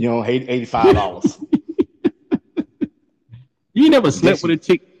 You know, $85. You never Then slept with she, a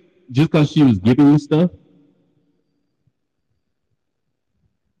chick just because she was giving you stuff,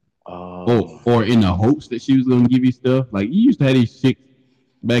 or uh, or in the hopes that she was gonna give you stuff. Like you used to have these chicks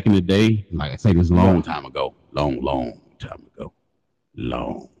back in the day. Like I say, this long no, time ago, long time ago,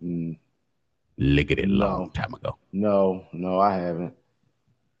 long, mm, lickety long no, time ago. no, I haven't.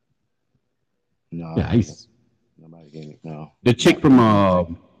 No, Yeah, I I haven't. used Nobody gave me no, the chick not from not even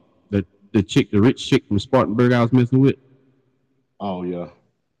take. the rich chick from Spartanburg I was messing with. Oh yeah.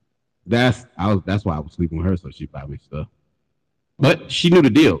 That's why I was sleeping with her, so she buy me stuff. But she knew the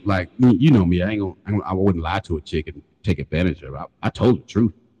deal. Like you know me, I wouldn't lie to a chick and take advantage of her. I told the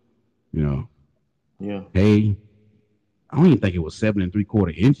truth. You know, Yeah. hey, I don't even think it was 7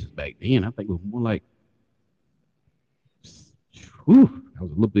 3/4 inches back then. I think it was more like, whew, I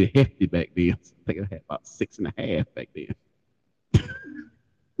was a little bit hefty back then. I think I had about 6.5 back then.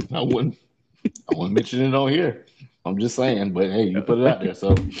 I wouldn't. I wouldn't mention it on here. I'm just saying, but hey, you put it out there,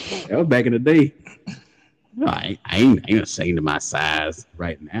 so That was back in the day. No, I ain't ashamed of my size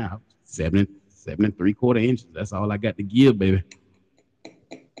right now. 7 7 3/4 inches. That's all I got to give, baby.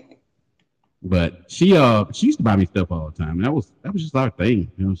 But she used to buy me stuff all the time, and that was just our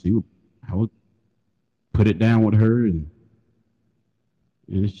thing. You know, I would put it down with her, and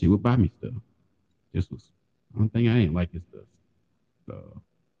she would buy me stuff. This was one thing I ain't like is the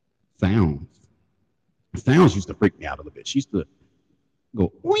sounds. Sounds used to freak me out a little bit. She used to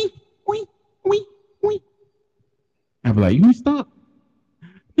go oink oink oink oink. I'd be like, you stop.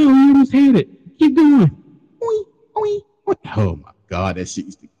 No, you almost had it. Keep going. Oink oink oink. Oh my god, that shit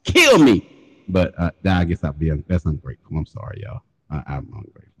used to kill me. But I guess that's ungrateful. I'm sorry, y'all. I'm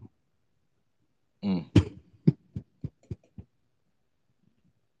ungrateful. mm,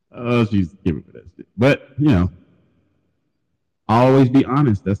 Oh, she's giving me that shit. But always be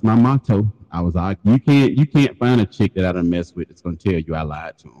honest. That's my motto. I was like, you can't find a chick that I done mess with that's gonna tell you I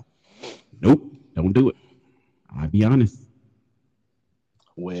lied to him. Nope, don't do it. I'll be honest.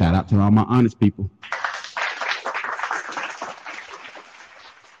 Shout well, out to all my honest people.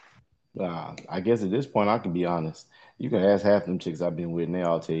 I guess at this point I can be honest. You can ask half them chicks I've been with, and they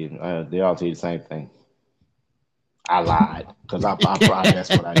all tell you the same thing. I lied because I probably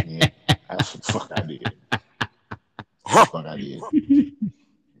that's what I did. That's what the fuck I did. That's what the fuck I did.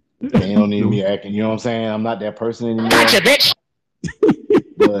 They don't need No. me acting. You know what I'm saying? I'm not that person anymore.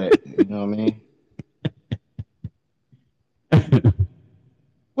 But you know what I mean?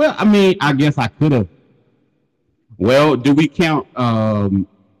 Well, I mean, I guess I could have. Well, do we count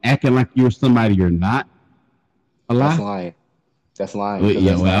acting like you're somebody you're not a That's lie? lying. That's lying Well, because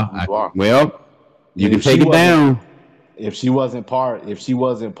yeah, that's not well, who you are. you And can take it down. if she wasn't part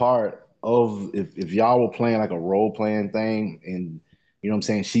of, if y'all were playing like a role playing thing, and you know what I'm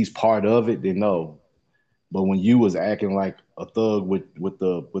saying, she's part of it, then no. But when you was acting like a thug with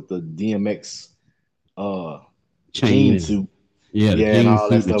the DMX uh Chain jean and suit, yeah, the yeah, and jean all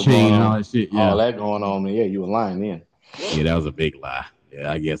that suit, the stuff going chain, and all on, that shit. all Yeah, that going on, man, yeah, you were lying then. yeah, that was a big lie.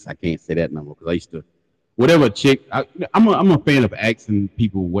 Yeah, I guess I can't say that number because I used to, whatever chick. I'm a fan of asking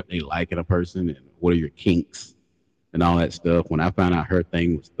people what they like in a person and what are your kinks and all that stuff. When I found out her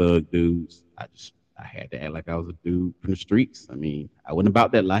thing was thug dudes, I had to act like I was a dude from the streets. I mean, I wasn't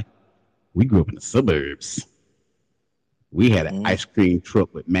about that life. We grew up in the suburbs. We had an Mm, ice cream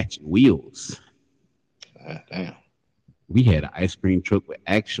truck with matching wheels. damn. We had an ice cream truck with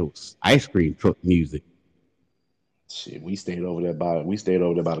actual ice cream truck music. Shit, we stayed over there by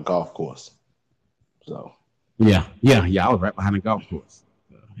the golf course. So, Yeah, yeah, yeah. I was right behind the golf course.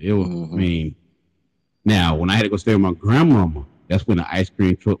 It was. I hmm mean, now when I had to go stay with my grandmama, that's when the ice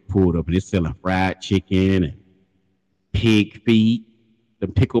cream truck pulled up and it's selling fried chicken and pig feet, the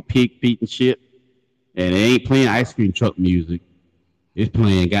pickled pig feet and shit. And it ain't playing ice cream truck music. It's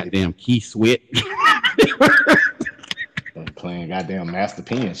playing they goddamn Key Sweat. playing goddamn Master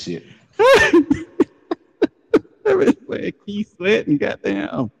Pen shit. It's playing Key Sweat and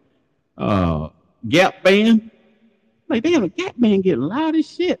goddamn uh, Gap Band. Like damn, the Gap Band get loud as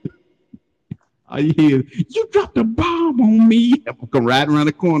shit. All you hear is, you dropped a bomb on me. I'm come right around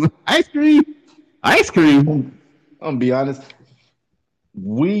the corner. Ice cream. Ice cream. I'm gonna be honest.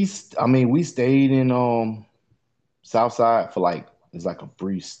 I mean, we stayed in Southside for like it's like a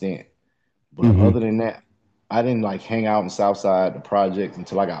brief stint, but Mm-hmm. other than that, I didn't like hang out in Southside the projects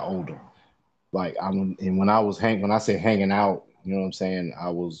until I got older. Like and when I say hanging out, you know what I'm saying, I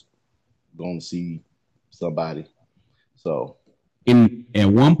was going to see somebody. So In at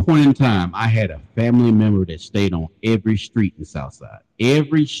one point in time, I had a family member that stayed on every street in Southside.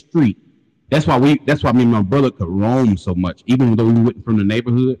 Every street. That's why me and my brother could roam so much. Even though we weren't from the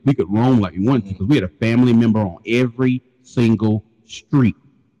neighborhood, we could roam like we wanted to mhm, because we had a family member on every single street.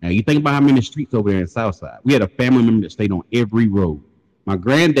 Now you think about how many streets over there in Southside. We had a family member that stayed on every road. My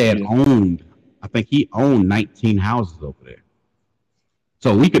granddad yeah, owned, I think he owned 19 houses over there.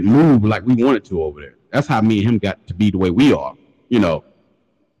 So we could move like we wanted to over there. That's how me and him got to be the way we are. You know,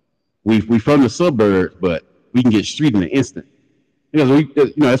 we from the suburbs, but we can get street in an instant.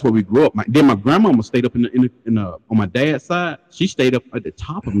 Because that's where we grew up. Then my grandmama stayed up in the on my dad's side. She stayed up at the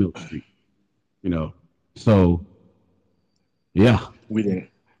top of Milk Street. You know, so yeah. We didn't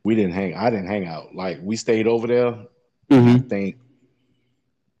we didn't hang. I didn't hang out. Like we stayed over there, and I Mm-hmm. think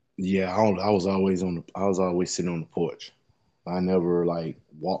yeah, I was always sitting on the porch. I never like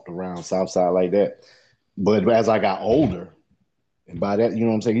walked around South Side like that. But as I got older, and by that, you know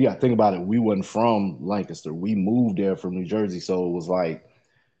what I'm saying? You got to think about it. We wasn't from Lancaster. We moved there from New Jersey, so it was like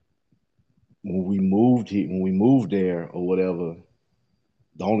when we moved there or whatever,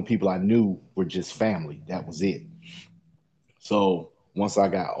 the only people I knew were just family. That was it. So once I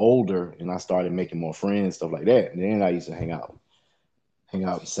got older and I started making more friends, stuff like that, then I used to hang out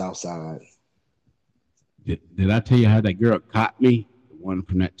in South Side. Did I tell you how that girl caught me? The one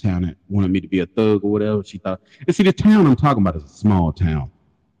from that town that wanted me to be a thug or whatever. She thought. And see, the town I'm talking about is a small town.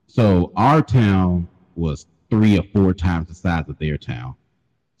 So our town was 3 or 4 times the size of their town.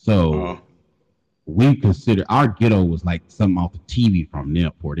 So Uh, we consider our ghetto was like something off the TV from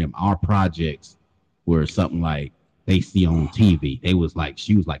them for them. Our projects were something like they see on TV. They was like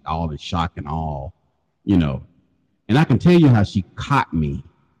she was like all in shock and all, you know. And I can tell you how she caught me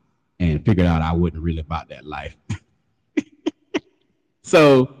and figured out I wasn't really about that life.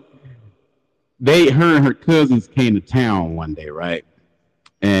 So her and her cousins came to town one day, right?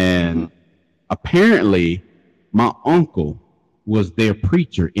 mhm, And apparently my uncle was their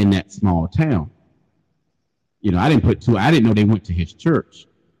preacher in that small town. I didn't know they went to his church.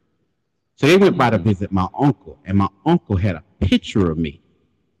 So they went by to mhm, visit my uncle, and my uncle had a picture of me,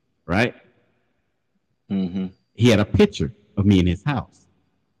 right? mhm. He had a picture of me in his house.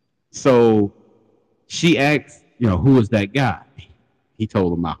 So she asked, who is that guy? He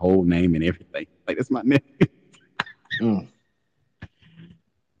told her my whole name and everything. Like, that's my nephew. Mm.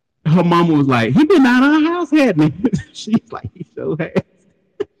 Her mama was like, he been out of our house, hadn't he? She's like, he so has.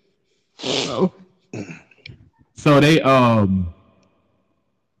 So, so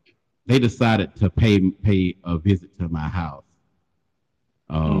they decided to pay a visit to my house.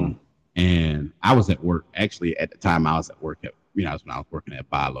 Mm. Um, and I was at work. Actually, at the time, I was at work that's when I was working at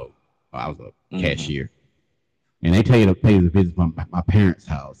Bilo. I was a Mhm. cashier. And they tell you to pay the visit from my parents'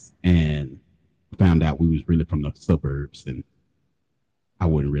 house, and found out we was really from the suburbs, and I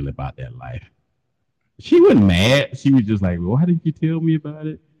wasn't really about that life. She wasn't mad. She was just like, well, why didn't you tell me about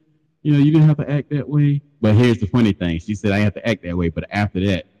it? You didn't have to act that way. But here's the funny thing. She said I have to act that way, but after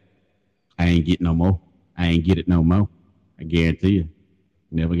that, I ain't get no more. I ain't get it no more. I guarantee you.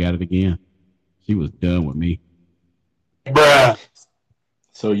 Never got it again. She was done with me. Bruh.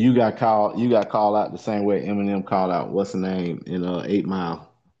 So you got called out the same way Eminem called out what's the name in 8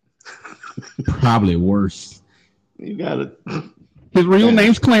 Mile. Probably worse. You got to His real damn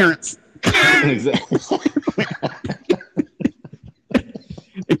name's Clarence. exactly.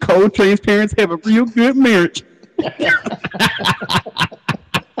 And Coltrane's parents have a real good marriage.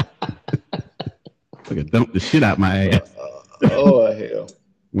 Like a dump the shit out my ass. Oh hell.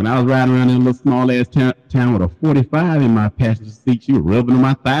 When I was riding around in a little small ass town with a 45 in my passenger seat, she was rubbing on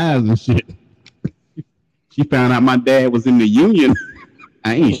my thighs and shit. She found out my dad was in the union.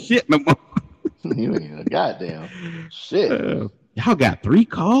 I ain't shit no more. You ain't a goddamn shit. Y'all got 3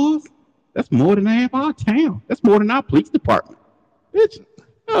 cars? That's more than half our town. That's more than our police department. Bitch,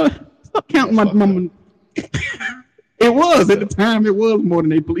 stop counting That's my fucked up. mama. It was Fucked at the up. time. It was more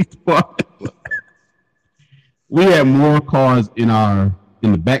than a police department. Fucked up. We had more cars in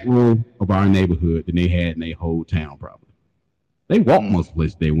the back row of our neighborhood than they had in their whole town. Probably they walked Mm. most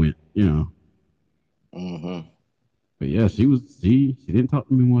places they went. Mhm. But yeah, she didn't talk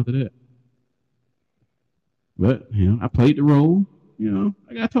to me more after that. But I played the role.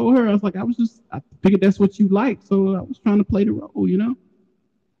 Like I told her, I figured that's what you like, so I was trying to play the role.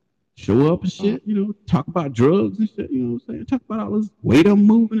 Show up and Mm. shit. Talk about drugs and shit. You know what I'm saying? Talk about all this weight I'm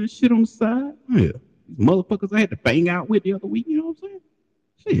moving and shit on the side. Yeah, these motherfuckers I had to bang out with the other week. You know what I'm saying?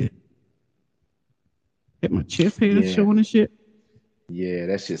 Shit, had my chest hair Yeah. showing and shit. Yeah,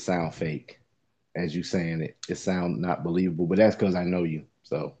 that shit sound fake. As you saying it, it sound not believable. But that's because I know you.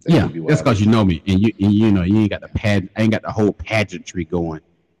 So that Yeah, could be that's why it because you is. know me, and you ain't got the I ain't got the whole pageantry going.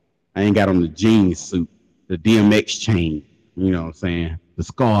 I ain't got on the jeans suit, the DMX chain. You know what I'm saying? The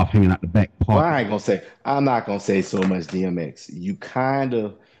scarf hanging out the back Well, pocket. I ain't gonna say. I'm not gonna say so much DMX. You kind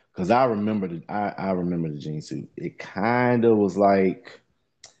of, because I remember the jean suit. It kind of was like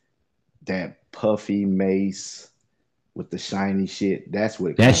that puffy mace with the shiny shit. That's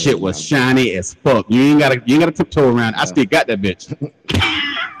what it That kind of shit was reminded me of. shiny as fuck. You ain't gotta tiptoe around. I Yeah. still got that bitch.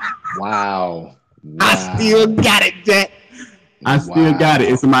 Wow. I still Wow. got it, Jack. I still got it.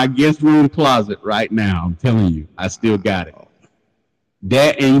 It's Wow. in my guest room closet right now. I'm telling you, I still got it. Wow.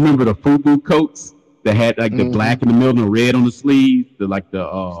 That and you remember the FUBU coats that had like the black Mm-hmm. in the middle and the red on the sleeves, the like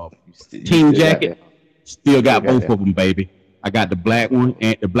the You team still got jacket. that. Still Still got got both that. of them, baby. I got the black one Oh,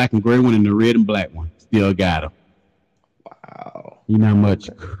 and the black and gray one and the red and black one. Still got them. wow. You know how much,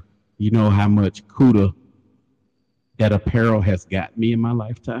 Okay. you know how much CUDA that apparel has got me in my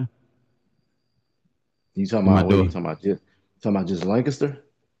lifetime. You talking What am I about what? You doing? talking about just Lancaster?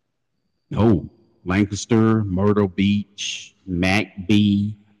 No, Lancaster, Myrtle Beach,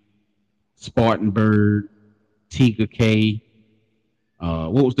 MacB, Spartanburg, Tika.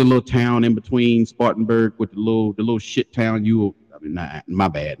 What was the little town in between Spartanburg with the little shit town? I mean, not my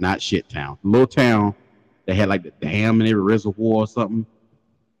bad, not shit town. The little town that had like the dam in every reservoir or something.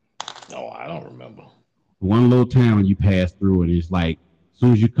 No, I don't remember. One little town you pass through, and it's like as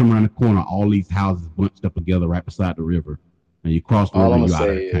soon as you come around the corner, all these houses bunched up together right beside the river, and you cross the All river, I'm gonna you out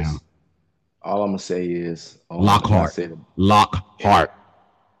of say the town. is, all I'm gonna say is, and I Lockhart, said it, and, Lockhart.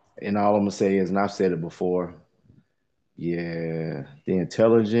 and all I'm gonna say is, and I've said it before. Yeah, the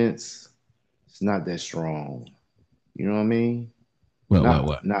intelligence is not that strong. You know what I mean?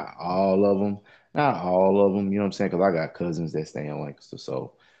 What? Not all of them. Not all of them. You know what I'm saying? Because I got cousins that stay in Lancaster,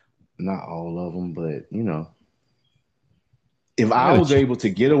 so not all of them. But if I I gotta was check. able to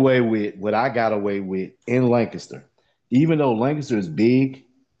get away with what I got away with in Lancaster, even though Lancaster is big,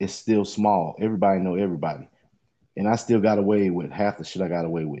 it's still small. Everybody know everybody, and I still got away with half the shit I got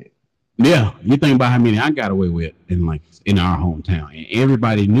away with. Yeah, you think about how many I got away with in like in our hometown, and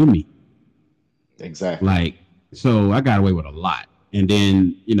everybody knew me. Exactly. Like, so I got away with a lot. And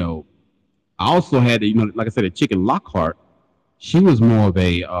then, I also had, like I said, a chicken Lockhart. She was more of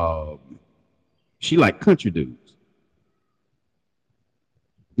a, she like country dudes,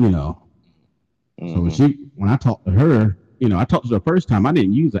 you know. So Hmm. when I talked to her, I talked to her the first time. I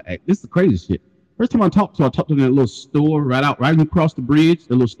didn't use her act. This is the crazy shit. First time I talked to her in that little store right when you cross the bridge,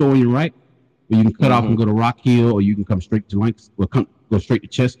 the little store on your right, where you can cut off and Hmm. go to Rock Hill, or you can come straight to Lanks, or go straight to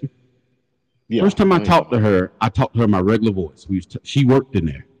Chester. Yeah, First time I I know what you're talked talking to about. her, I talked to her in my regular voice. She worked in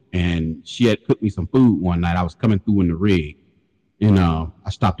there, and she had cooked me some food one night. I was coming through in the rig, and I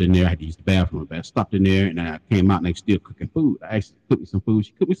stopped in there. I had to use the bathroom, but I stopped in there, and then I came out, and they still cooking food. I asked her to cook me some food.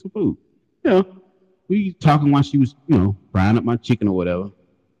 She cooked me some food. We talking while she was, frying up my chicken or whatever.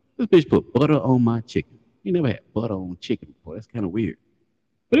 This bitch put butter on my chicken. You never had butter on chicken before. That's kind of weird,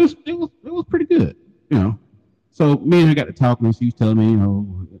 but it was pretty good, you know. So me and her got to talking, and she was telling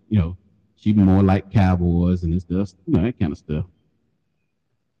me, she more like cowboys and this stuff, that kind of stuff.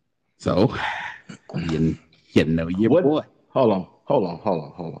 So you you know your What? boy. Hold on.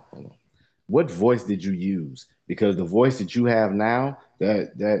 What voice did you use? Because the voice that you have now,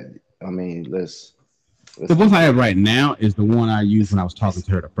 that I mean, let's The voice keep I it. have right now is the one I used It's when I was talking it's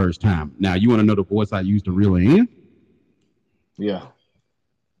to her the first time. Now you want to know the voice I used to reel her in? yeah.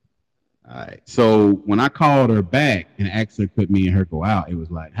 All right. So when I called her back and asked her could me and her go out, it was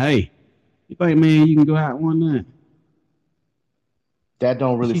like, hey, you think man you can go out one night? That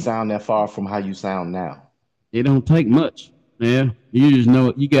don't really She sound that far from how you sound now. it don't take much. Yeah. You just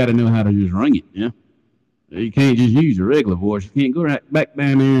know you gotta know how to just ring it, yeah. You can't just use your regular voice. You can't go right back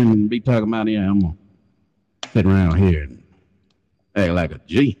down there and be talking about, yeah, I'm gonna sit around here and act like a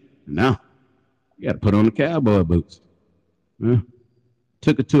G. No. You gotta put on the cowboy boots. Yeah.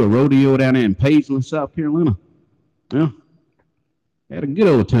 Took her to a rodeo down there in Pageland, South Carolina. Yeah. Had a good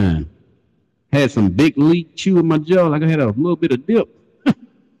old time. Had some big leak chew in my jaw, like I had a little bit of dip.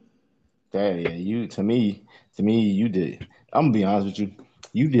 Yeah, you to me, you did. I'm gonna be honest with you.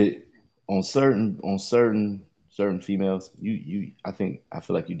 You did on certain females. I feel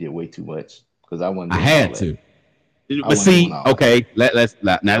like you did way too much because I wasn't I doing all had that. to. I But wasn't doing see, all that. okay, now I let's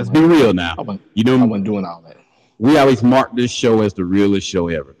be wasn't. real now. I wasn't. You I know, wasn't doing all that. we always mark this show as the realest show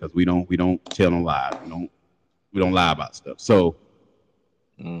ever because we don't tell no lies. We don't lie about stuff. So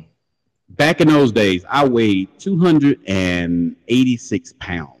Mm. back in those days, I weighed 286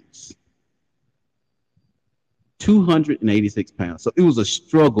 pounds. 286 pounds. So it was a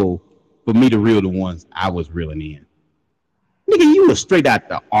struggle for me to reel the ones I was reeling in. Nigga, you was straight out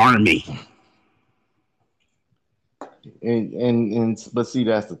the army. But see,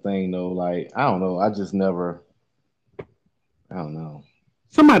 that's the thing though. Like I don't know. I just never. I don't know.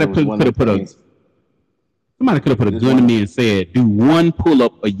 It Somebody was could one of have them put a things. somebody could have put a It's gun to one of me and said, "Do one pull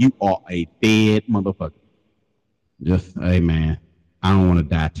up, or you are a dead motherfucker." Just, hey man, I don't want to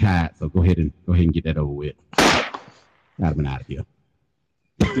die tired, so go ahead and get that over with. I'd have been out of here.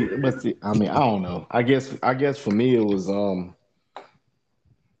 but see, I mean, I don't know. I guess for me it was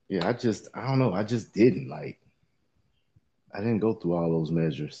yeah. I don't know. I just didn't like. I didn't go through all those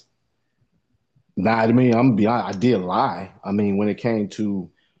measures. Nah, I mean, I'm gonna be honest, I did lie. I mean, when it came to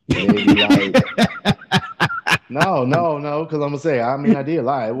when they be like, no, no, no, because I'm gonna say, I mean, I did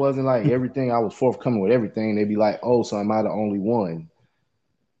lie. It wasn't like everything I was forthcoming with everything. They'd be like, oh, so am I the only one?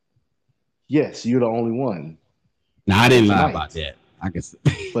 Yes, you're the only one Now I for didn't lie about tonight. that. I guess.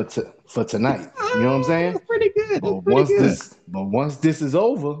 For tonight. You know what I'm saying? That's pretty good. That's But pretty good. once this is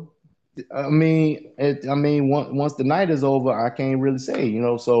over, I mean, once the night is over, I can't really say, you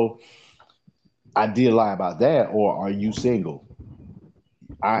know. So I did lie about that. Or are you single?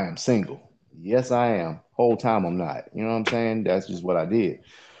 I am single. Yes, I am. Whole time I'm not. You know what I'm saying? That's just what I did.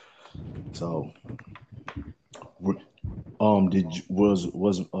 So,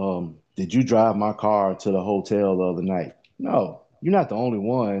 did you drive my car to the hotel the other night? No, you're not the only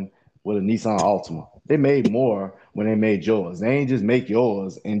one with a Nissan Altima. They made more when they made yours. They ain't just make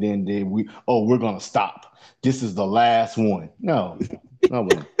yours and then we're gonna stop. This is the last one. No, no,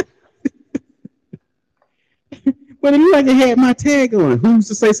 wasn't. But it looked like it had my tag on it. Who's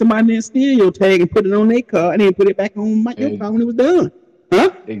to say somebody didn't steal your tag and put it on their car and then put it back on your car when it was done?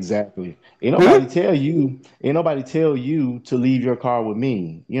 Huh? Exactly. Huh? Ain't nobody tell you to leave your car with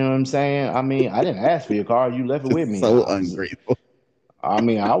me. You know what I'm saying? I mean, I didn't ask for your car. You left it with Just me. so ungrateful.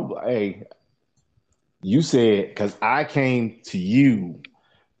 Hey, you said because I came to you.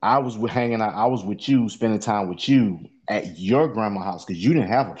 Hanging out. I was with you, spending time with you at your grandma's house because you didn't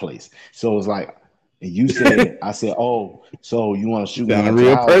have a place. So it's like, and you said, I said, oh, so you want to You shoot me sounding home to the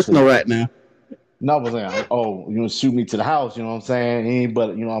real house? personal right now. No, I was saying, oh, you want to shoot me to the house? You know what I'm saying? Ain't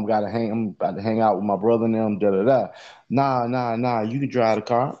but I'm about to hang out with my brother and them. Da da da. Nah, nah, nah. You can drive the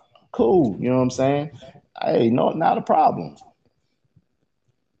car. Cool. You know what I'm saying? Hey, no, not a problem.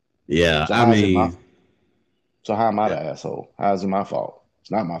 Yeah, So I how's it my? mean, So how am I yeah, the asshole? How's it my fault?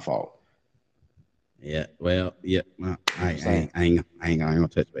 It's not my fault. yeah. Well, yeah. No, You know what I'm saying? I ain't gonna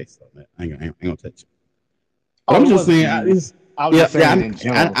touch base on that. I ain't gonna touch it. But Oh, I'm it just wasn't to saying, you. I was yeah, just yeah. saying in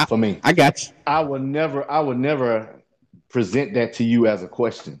general for me. I got you. I would never present that to you as a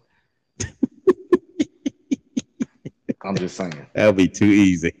question. I'm just saying. That'll be too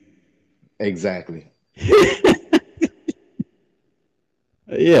easy. Exactly.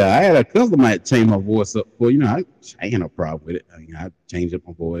 Yeah, I had a cousin might change my voice up for I ain't no problem with it. I mean, I change up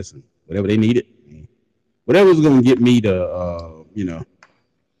my voice and whatever they needed. Whatever was gonna get me to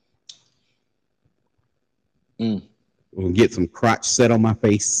Mm. get some crotch set on my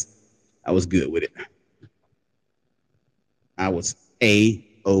face. I was good with it. I was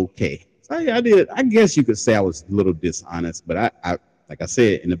a-okay. So yeah, I did. I guess you could say I was a little dishonest, but I like I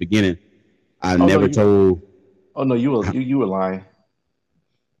said in the beginning, I Oh no, never told oh no, you were lying.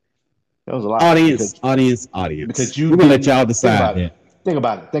 That was a lie audience, audience, audience. because you We're gonna let didn't y'all think decide about it. that. Think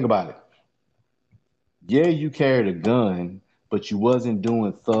about it. Think about it. Yeah, you carried a gun, but you wasn't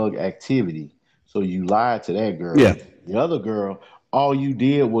doing thug activity. So you lied to that Yeah, girl. The other girl, all you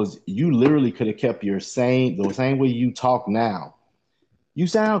did was you literally could have kept the same way you talk now. You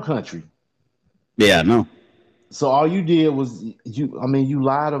sound country. yeah, no. So all you did was you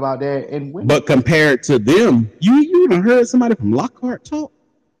lied about that and But women. compared to them, you done heard somebody from Lockhart talk?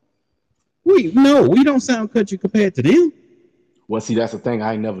 We don't sound country compared to them. Well, see, that's the thing.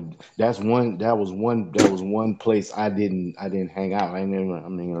 I never. That was one place I didn't hang out. I never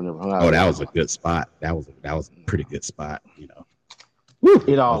hung out Oh, at that was a Lockhart. good spot. That was a pretty good spot. Whew,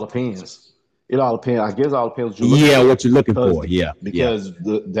 It that all was a pretty good spot. depends. It all depends. I guess it all depends what you're looking Yeah, for. what you're looking Because for. Yeah, yeah.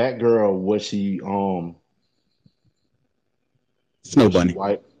 that girl Snow was she bunny.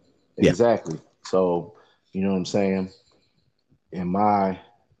 white? Yeah, Exactly. So you know what I'm saying. In my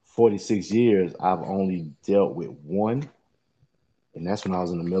 46 years, I've only dealt with one, and that's when I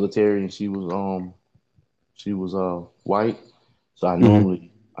was in the military, and she was white. So hmm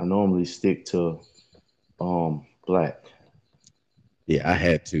I normally stick to black. yeah. I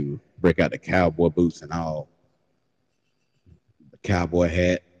had to break out the cowboy boots and all, the cowboy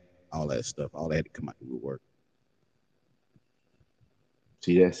hat, all that stuff. All that had to come out the woodwork.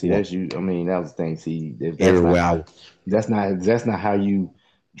 See Well, that's you. I mean, that was the thing. See, if everywhere I that's not how you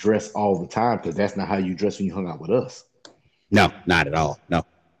dress all the time because that's not how you dress when you hung out with us. no, not at all. No,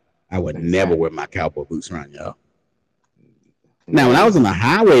 I would never wear Exactly. my cowboy boots around y'all. And Now, when that I was on the was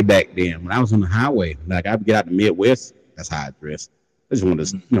highway back then, when I was on the highway, like I'd get out the Midwest, that's how I dress. I just wanted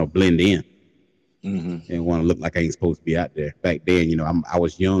to, blend in mm-hmm. and want to look like I ain't supposed to be out there. Back then, I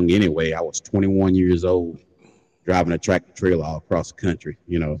was young anyway. I was 21 years old, driving a tractor trailer all across the country.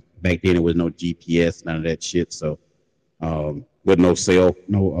 Back then it was no GPS, none of that shit. So, with no cell,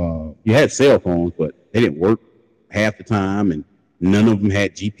 no, you had cell phones, but they didn't work half the time, and none of them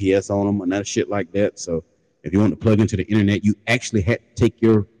had GPS on them or none of shit like that. So, if you want to plug into the internet, you actually had to take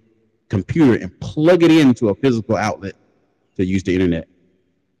your computer and plug it into a physical outlet to use the internet.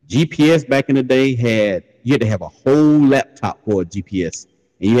 GPS back in the day had you had to have a whole laptop for a GPS,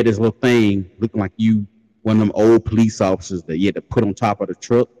 and you had this little thing looking like you one of them old police officers that you had to put on top of the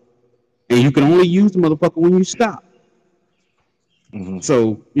truck, and you can only use the motherfucker when you stop. Hmm.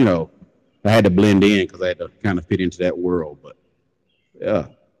 So I had to blend in because I had to kind of fit into that world. But yeah,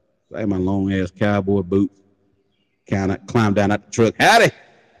 I had my long ass cowboy boots, kind of climbed down out the truck. Howdy,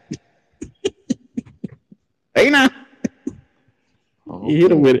 hey now, you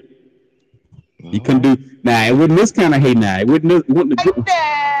hit him Okay. with it. You All couldn't right. do now. It wasn't this kind of hey now. It wasn't a good.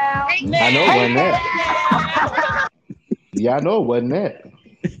 I know it wasn't that. Yeah, I know it wasn't that.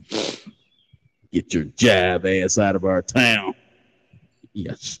 Get your jive ass out of our town,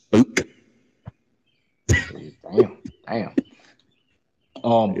 you spook. Shit, damn, damn.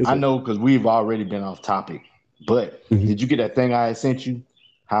 It's I a, know because we've already been off topic, but mhm. did you get that thing I had sent you?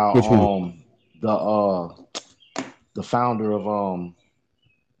 How Which one? the founder of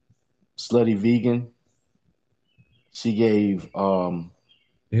Slutty Vegan, she gave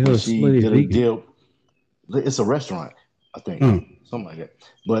The hell when is she slutty did a vegan? deal. It's a restaurant, I think, Oh, something like that.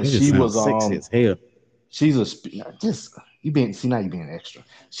 But that just she sounds was sexy as hell. she's a just you being see now you being extra.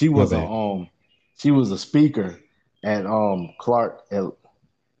 She My was a bad. she was a speaker at Clark at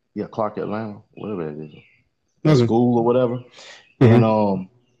yeah Clark Atlanta whatever that is that Okay. school or whatever, and Uh-huh.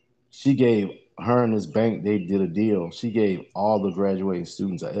 she gave her and this bank they did a deal. She gave all the graduating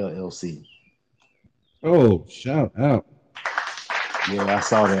students a LLC. Oh, shout out. Yeah, I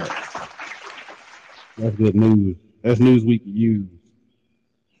saw that. That's good news. That's news we can use.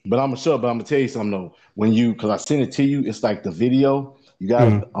 But I'm gonna tell you something though. When you, cause I sent it to you, it's like the video. You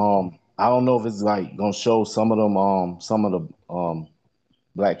Uh-huh. gotta, I don't know if it's like gonna show some of them, some of the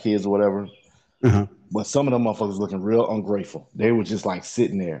black kids or whatever. Uh-huh. But some of them motherfuckers looking real ungrateful. They were just like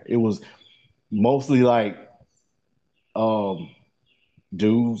sitting there. It was mostly like um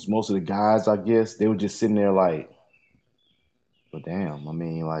dudes, most of the guys, I guess. They were just sitting there like, but damn, I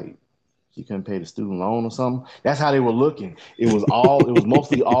mean, like she couldn't pay the student loan or something. That's how they were looking. It was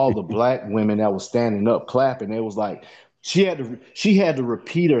mostly all the black women that was standing up clapping. It was like she had to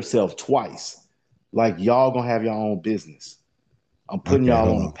repeat herself twice. Like y'all gonna have your own business. I'm putting Okay, y'all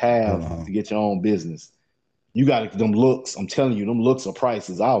hold on a on. Hold on, path hold to on. get your own business. You got them looks. I'm telling you, them looks are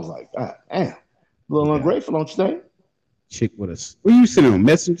prices. I was like, God damn, a We little got a ungrateful, don't you think? chick with us. Were you sending on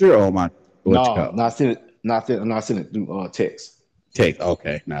Messenger or my what you No, call it? not send it through text. Text.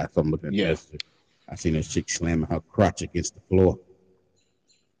 Okay. Now if I'm looking at the Yeah. messenger, I seen this chick slamming her crotch against the floor.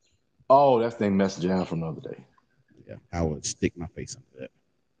 Oh, that's the message down from the other day. Yeah, I would stick my face under that.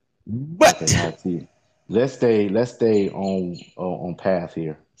 Okay, But now I see. Let's stay on path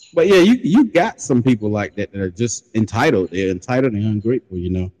here. but yeah, you got some people like that that are just entitled. They're entitled and ungrateful.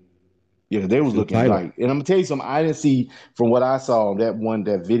 Yeah, they was Just looking entitled. like, and I'm gonna tell you something. I didn't see from what I saw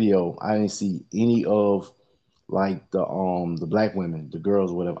that video. I didn't see any of like the black women, the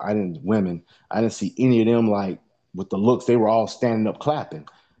girls, whatever. I didn't women. I didn't see any of them like with the looks. They were all standing up clapping.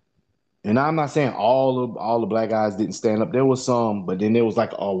 And I'm not saying all the black guys didn't stand up. There was some, but then there was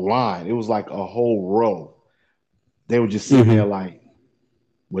like a line. It was like a whole row. They were just sitting there Mm-hmm. like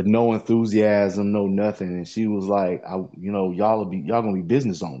with no enthusiasm, no nothing. And she was like, y'all gonna be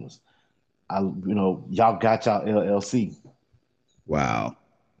business owners. Y'all got y'all LLC. Wow.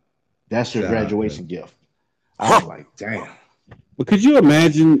 That's your Shout out to her. graduation gift. I was like, damn. But could you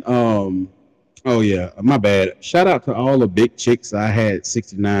imagine? Oh yeah, my bad. Shout out to all the big chicks I had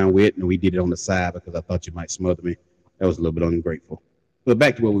 69 with, and we did it on the side because I thought you might smother me. That was a little bit ungrateful. But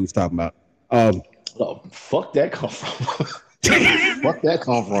back to what we was talking about. Um, Oh, fuck that come from. Fuck that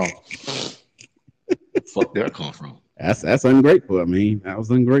come from. Fuck that come from. that's ungrateful. I mean, I was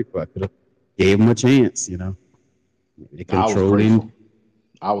ungrateful. I could have gave them a chance. They I was controlling grateful.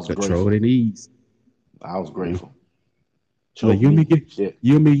 I was control grateful. their needs. I was You know, grateful. like Choke me. Shit.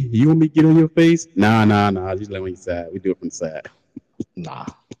 you want me get on your face? Nah. Just let me side. We do it from the side. Nah.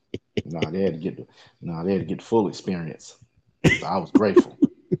 Nah, they had to get the full experience. So I was grateful.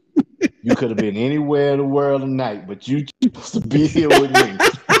 You could have been anywhere in the world tonight, but you chose to be here with me.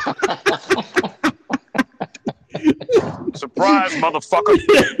 Surprise,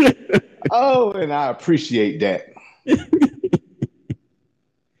 motherfucker. Oh, and I appreciate that.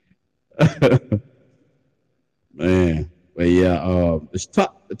 Man, but yeah, the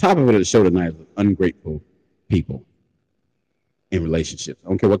topic of the show tonight is ungrateful people in relationships. I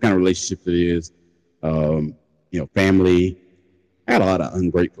don't care what kind of relationship it is. Um, family. I had a lot of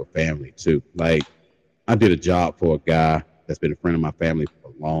ungrateful family too. Like I did a job for a guy that's been a friend of my family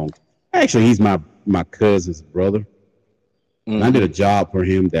for long. Actually, he's my cousin's brother, and I did a Hmm. job for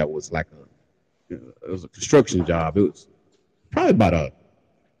him that was like It was a construction job. It was probably about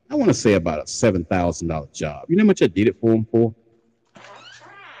I want to say about a $7,000 job. You know how much I did it for him for?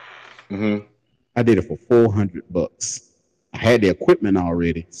 Mm-hmm. I did it for $400. I had the equipment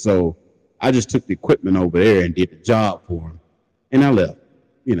already, so I just took the equipment over there and did the job for him, and I left.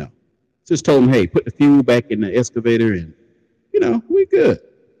 You know, just told him, hey, put the fuel back in the excavator, and we good.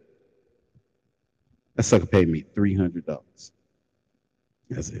 That sucker paid me $300.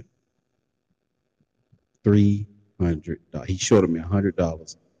 That's it. $300. He shorted me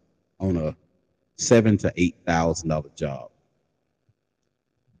 $100 on a $7,000 to $8,000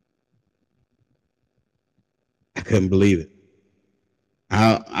 I couldn't believe it.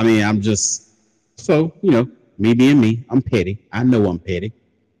 I mean, I'm just so me being me. I'm petty. I know I'm petty.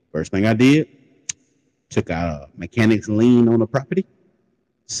 First thing I did, took out a mechanic's lien on the property,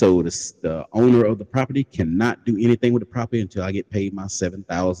 so the owner of the property cannot do anything with the property until I get paid my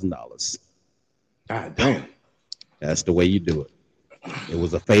 $7,000. God damn. That's the way you do it. It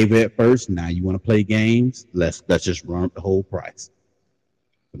was a favor at first. Now you want to play games? Let's just run up the whole price.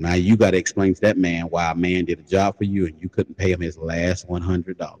 But now you got to explain to that man why a man did a job for you and you couldn't pay him his last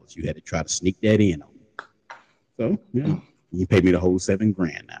 $100. You had to try to sneak that in on him. So you pay me the whole 7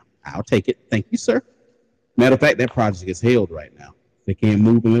 grand now. I'll take it. Thank you, sir. Matter of fact, that project is held right now. They can't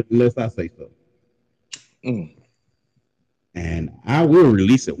move unless I say so. Mm. And I will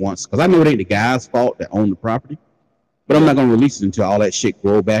release it once because I know it ain't the guy's fault that own the property. But I'm not gonna release it until all that shit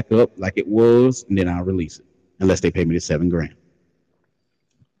grow back up like it was, and then I'll release it unless they pay me the 7 grand.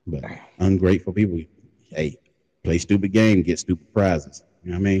 But ungrateful people, hey, play stupid game, get stupid prizes.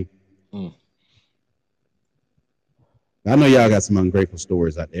 You know what I mean? Mm. I know y'all got some ungrateful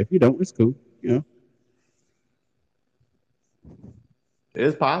stories out there. If you don't, it's cool.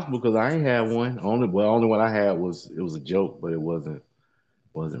 It's possible because I ain't had one. Only one I had was it was a joke, but it wasn't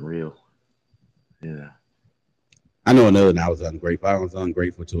real. Yeah. I know another, and I was ungrateful. I was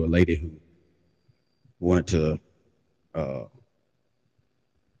ungrateful to a lady who wanted to uh,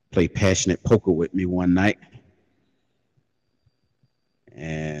 play passionate poker with me one night,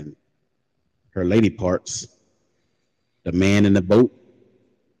 and her lady parts, the man in the boat,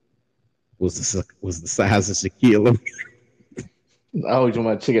 was the size of Shaquille. I always want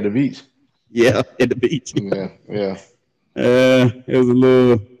my chick at the beach. Yeah, at the beach. Yeah, yeah. It was a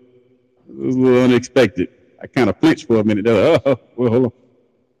little unexpected. I kind of flinched for a minute. Oh, well, hold on.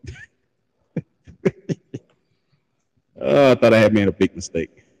 Oh, I thought I had made a big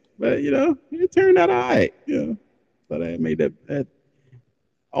mistake, but it turned out all right. Thought I had made that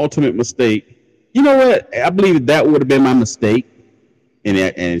ultimate mistake. You know what? I believe that would have been my mistake,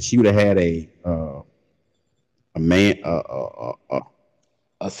 and she would have had a man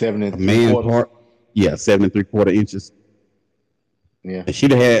A seven a and three man quarters. part. Yeah, 7 3/4 inches. Yeah. And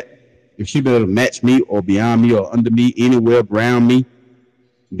she'd have had if she'd been able to match me or beyond me or under me anywhere around me,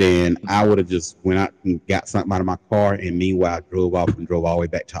 then I would have just went out and got something out of my car, and meanwhile I drove off and drove all the way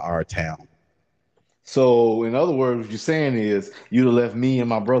back to our town. So, in other words, what you're saying is you'd have left me and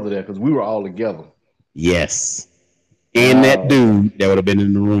my brother there because we were all together. Yes, and that Okay. dude that would have been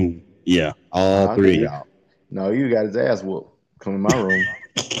in the room. Yeah, all three of Okay. y'all. No, you got his ass whooped. Come in my room.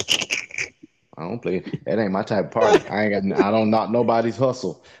 I don't play. That ain't my type of party. I ain't got. I don't knock nobody's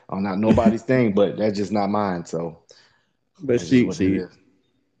hustle. I'm not nobody's thing, but that's just not mine. So But that's just she what it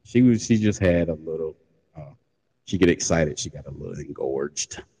she is. she just had a little. She get excited. She got a little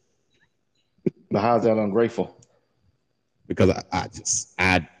engorged But how's that ungrateful? because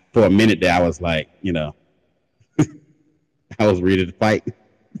I for a minute there I was like, I was ready to fight.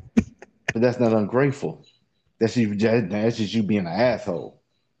 But that's not ungrateful. That's just you being an asshole.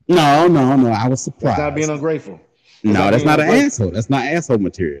 No, no, no. I was That's not being surprised. ungrateful. That's No, not that's being not an ungrateful. asshole. That's not asshole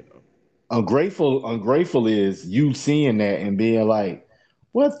material. Ungrateful is you seeing that and being like,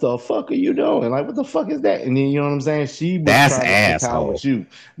 "What the fuck are you doing? Like, what the fuck is that?" And then you know what I'm saying. She was That's trying to take time with asshole. you.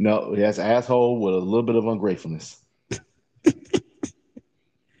 No, that's asshole with a little bit of ungratefulness.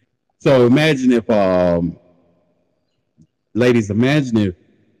 So imagine if, ladies, imagine if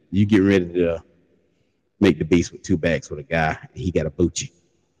you get ready to make the beast with two backs with a guy, and he got a boochie,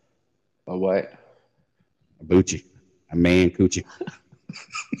 Or what? a boochie, a man coochie.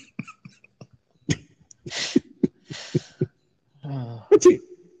 But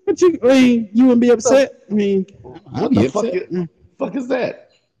I mean, you wouldn't be the upset. I mean, I'd what the be fuck? upset. Fuck is that?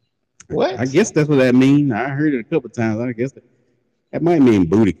 I What? guess that's what that means. I heard it a couple of times. I guess that might mean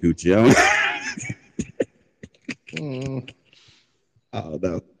booty coochie. Mm. I don't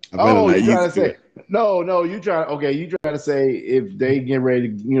know. I better Oh, not you use trying it to too say much. no, no? You trying? Okay, you trying to say if they get ready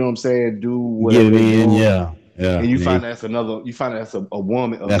to, you know what I'm saying, do Get whatever it they in, doing, yeah. yeah. and you And find they, that's another. You find that's a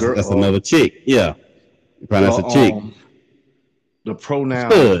woman, a that's girl, another chick. Yeah, you find that's a chick. um, the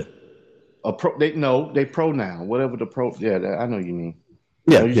pronoun. Spud. A pro. They no, they pronoun. Whatever the pro. Yeah, I know you mean.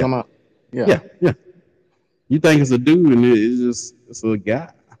 Are Yeah, you yeah, talking about? Yeah. yeah, yeah. You think it's a dude, and it's just it's a guy.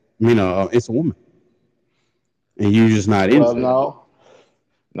 I mean, it's a woman, and you're just not Well, into it. no,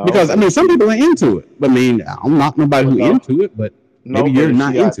 no, Because I mean, because some people are into it. I mean, I'm not nobody but who no, into it, but no, maybe but you're if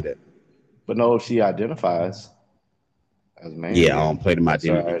not she, into that. but no, if she identifies as a man, Yeah, I yeah, don't play them that's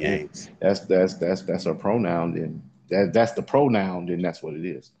identity her. games. That's her pronoun. Then that's the pronoun. Then that's what it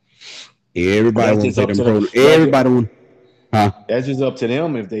is. Everybody That's want to just play up them to the pro. Everybody want, huh? that's just up to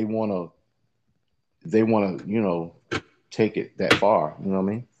them if they wanna take it that far. You know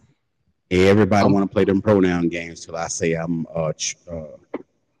what I mean? Everybody I'm want to play them pronoun games till I say I'm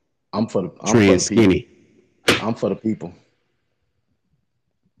I'm for the trans people. skinny. I'm for the people.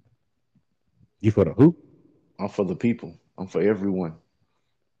 You for the who? I'm for the people. I'm for everyone.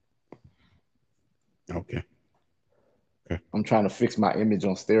 Okay. Okay. I'm trying to fix my image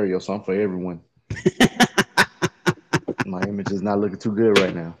on stereo, so I'm for everyone. My image is not looking too good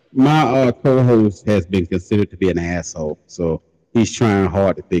right now. My co-host has been considered to be an asshole, so he's trying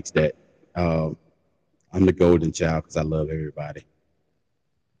hard to fix that. Um, I'm the golden child because I love everybody,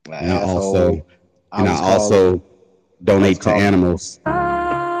 An and asshole. I and I was called. also I was donate to called. animals.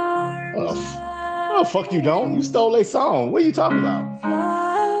 Oh, oh, fuck you! Don't you stole a song? What are you talking about?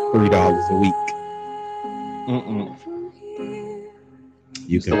 $3 a week. Mm-mm. You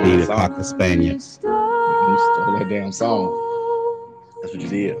You can stole feed that a song. cocker spaniel. You stole that damn song. That's what you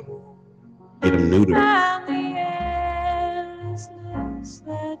did. Get them neutered.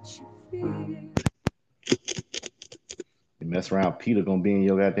 You mess around, Peter gonna be in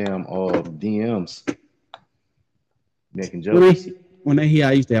your goddamn DMs making When jokes. they hear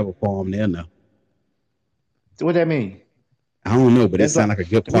I used to have a farm, they'll know. So what that mean? I don't know, but it That's like, sounds like a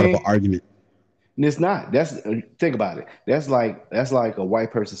good part of an man, argument. it's not. That's think about it. That's like a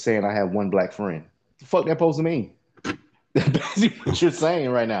white person saying I have one black friend. The fuck that supposed to mean? That's basically what you're saying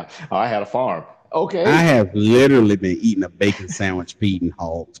right now. Oh, I had a farm. I Okay. have literally been eating a bacon sandwich feeding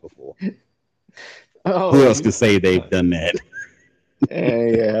hogs before. Who Oh, else could say they've done that?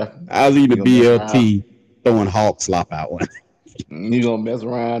 yeah. I was eating You a gonna mess around. BLT throwing hog slop out one. You gonna mess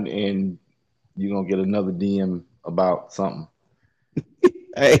around and you gonna get another DM about something.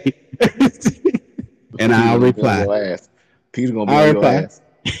 Hey. And Peter I'll gonna be on reply. your ass. Peter gonna be I'll on your reply. ass.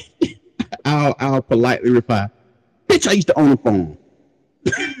 I'll politely reply. Bitch, I used to own a farm.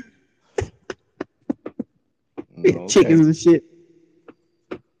 We had Okay. chickens and shit.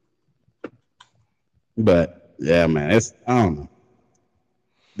 But yeah, man, it's I don't know.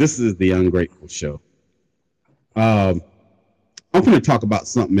 This is the ungrateful show. Um, I'm gonna talk about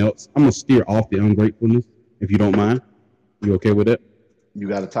something else. I'm gonna steer off the ungratefulness, if you don't mind. You okay with it? You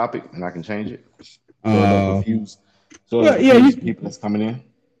got a topic and I can change it. So it don't Uh, confuse. So it don't well, yeah, confuse the people that's coming in.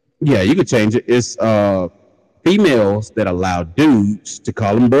 you could change it. It's females that allow dudes to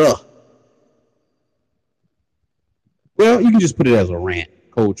call them bruh. Well, you can just put it as a rant,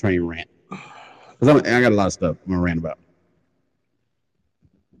 cold train rant. Because I got a lot of stuff I'm gonna rant about.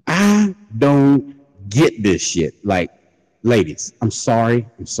 I don't get this shit. Like, ladies, I'm sorry.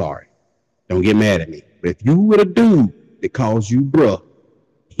 I'm sorry. Don't get mad at me. But if you with a dude that calls you bruh,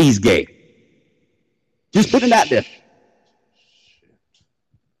 he's gay. Just put it out there.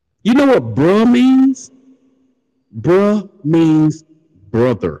 You know what bruh means? Bruh means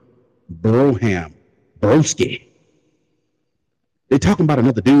brother, broham, broski. They talking about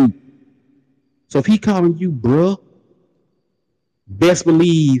another dude. So if he calling you bruh, best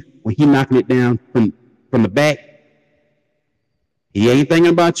believe when he knocking it down from the back, he ain't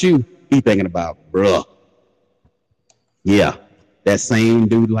thinking about you. He thinking about bruh. Yeah, that same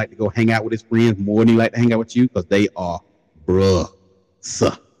dude like to go hang out with his friends more than he like to hang out with you because they are bruh.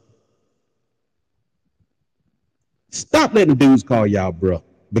 Suh. Stop letting dudes call y'all bruh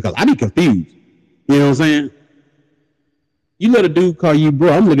because I be confused. You know what I'm saying? You let a dude call you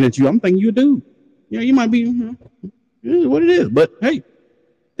bro, I'm looking at you. I'm thinking you a dude. Yeah, you might be. It is what it is. But hey,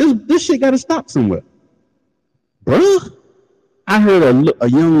 this shit got to stop somewhere, bruh. I heard a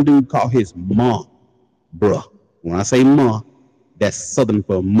young dude call his mom bruh. When I say ma, that's Southern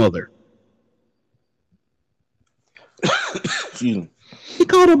for mother. Excuse me. He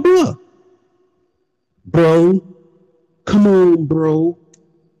called her bruh. Bro, come on, bro.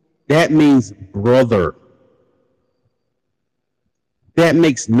 That means brother. That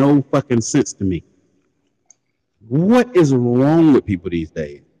makes no fucking sense to me. What is wrong with people these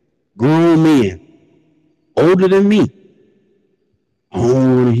days? Grown men, older than me. I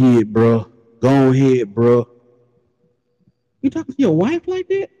don't want to hear it, bro. Go ahead, bro. You talking to your wife like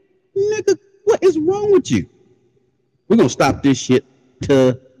that? Nigga, what is wrong with you? We're gonna stop this shit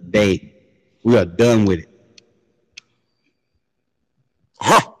today. We are done with it.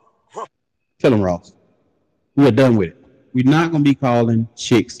 Tell him, Ross. We are done with it. We're not gonna be calling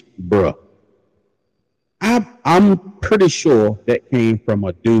chicks bruh. I'm pretty sure that came from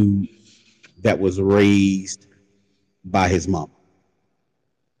a dude that was raised by his mom.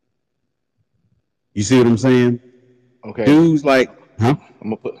 You see what I'm saying? Okay, Dudes like, huh?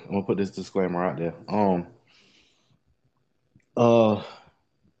 I'm gonna put this disclaimer out there. Uh,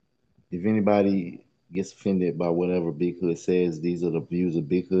 if anybody gets offended by whatever Big Hood says, these are the views of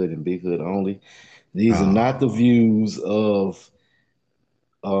Big Hood and Big Hood only. These are not the Oh, views of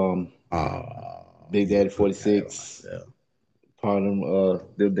um Big you Daddy gonna put me out of 46, myself. part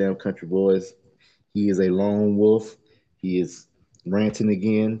of them damn country boys. He is a lone wolf. He is ranting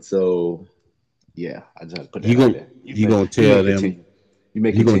again. So yeah, I just have to put that out there. You gonna You may tell them continue. You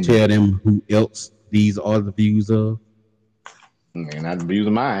may you gonna continue. tell them who else these are the views of? And I views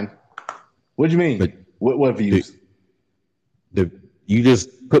of mine. What do you But mean? What the, views? the you just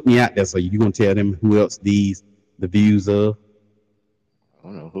put me out there, so you gonna tell them who else these the views of? I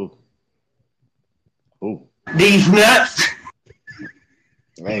don't know who. These nuts.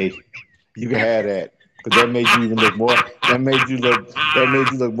 Hey, you can have that because that made you even look more. That made you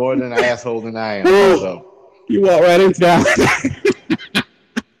look more than an asshole than I am. Oh, So you walk right into that.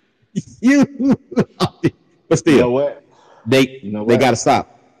 you, but you still, know what? You know they got what? to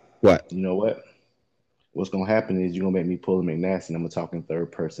stop. What? You know what? What's gonna happen is you're gonna make me pull a McNasty and I'm gonna talk in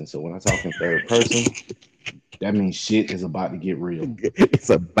third person. So when I talk in third person, that means shit is about to get real. It's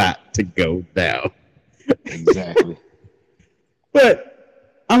about to go down. Exactly. But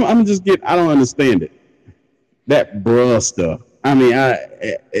I'm just getting. I don't understand it. That bruh stuff. I mean,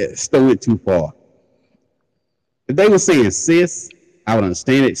 it still went too far. If they were saying sis, I would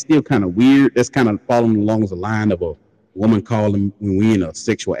understand it. It's still kind of weird. That's kind of following along the line of a woman calling when we in a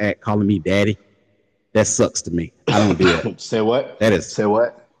sexual act calling me daddy. That sucks to me. I don't do that. Say what? That is Say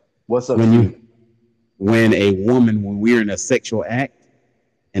what? What's up when to you? you when a woman when we're in a sexual act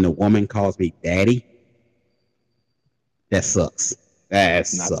and a woman calls me daddy. That sucks. That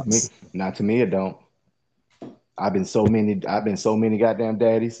Not to me. sucks. Not to me. It don't. I've been so many goddamn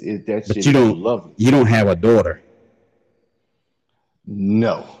daddies. That But shit is lovely. you don't have a daughter.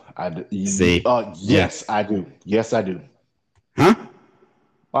 No, See? Yeah. yes, I do. Yes, I do. Huh?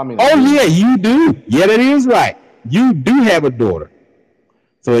 I mean, I Oh do, yeah, you do. Yeah, that is right. You do have a daughter.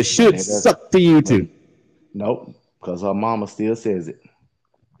 So it but should that does. suck to you But too. nope, because her mama still says it.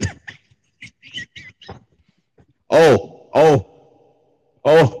 Oh, oh,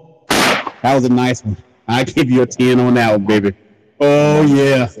 oh. That was a nice one. I give you a Yeah, 10 on that her one, mama. baby. Her Oh mama still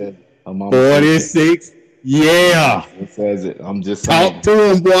yeah. says it. Her mama still says it. 46. Her mama Yeah. still says it. I'm just Talk saying.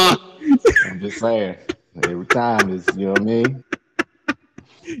 to him, boy. I'm just saying. Every time is, you know what I mean?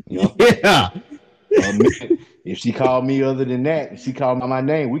 You know, Yeah. admit if she called me other than that, if she called me by my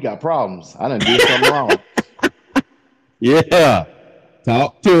name, we got problems. I done did something wrong. Yeah.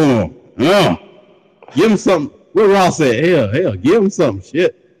 Talk to him. Oh. Give him something. Where Ross at? Hell, give him some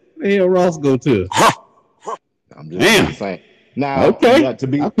shit. Where the hell Ross go to? I'm just Damn. saying. Now, Okay. I feel now to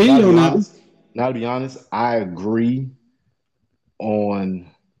you be on that one. honest, I agree on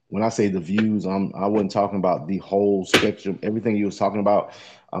when I say the views. I wasn't talking about the whole spectrum. Everything you was talking about,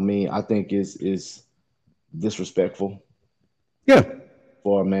 I mean, I think is disrespectful Yeah.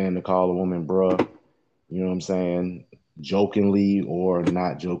 for a man to call a woman bruh. You know what I'm saying? Jokingly or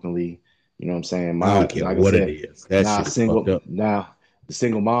not jokingly. You know what I'm saying? I don't My care like I what it said, is. That shit is fucked up. the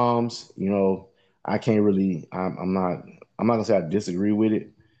single moms, I can't really I'm not gonna say I disagree with it,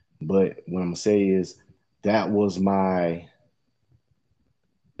 but what I'm gonna say is that was my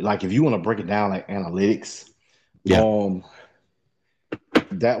like if you want to break it down like analytics, Yeah. um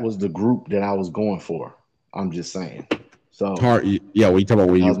that was the group that I was going for. I'm just saying. So Yeah, what you talking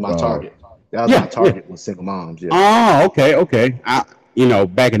about when that was you my target. That was my yeah, yeah. target was single moms, yeah. Oh, okay, okay.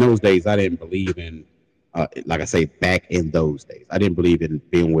 Back in those days, I didn't believe in, like I say, back in those days, I didn't believe in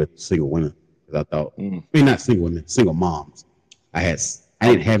being with single women because I thought, Mm. I mean, not single women, single moms. I I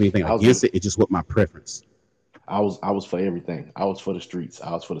didn't was have anything I was against it. It's just what my preference. I was for everything. I was for the streets.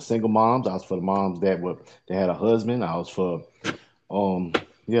 I was for the single moms. I was for the moms that had a husband. I was for um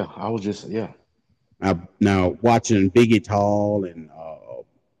yeah. I was just yeah. Now watching Biggie Tall and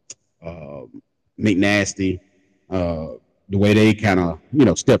uh, McNasty, the way they kind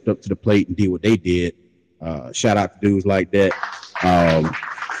of stepped up to the plate and did what they did. Shout out to dudes like that. Um,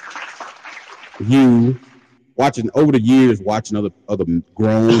 you watching over the years, watching other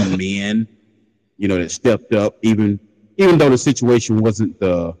grown men, that stepped up, even even though the situation wasn't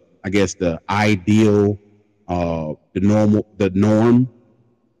I guess, the ideal, the norm,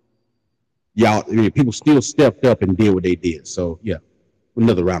 y'all, I mean, people still stepped up and did what they did. So yeah,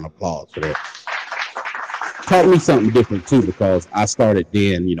 another round of applause for that. Taught me something different too, because I started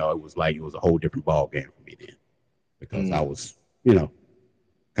then. It was a whole different ball game for me then, because I Mm. was,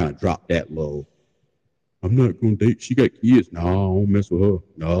 kind of dropped that low. I'm not gonna date. She got kids. No, I don't mess with her.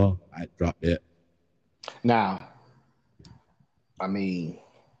 No, I dropped that. Now, I mean,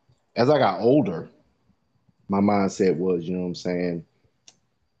 as I got older, my mindset was, you know what I'm saying,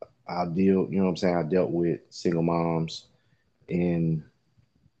 I dealt with single moms, and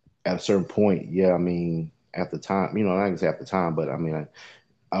at a certain point, yeah, I mean, at the time, I can say at the time, but I mean,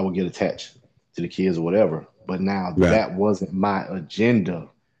 I would get attached to the kids or whatever. But now Right, that wasn't my agenda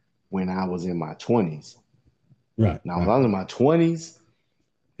when I was in my 20s. right, Now, when right. I was in my 20s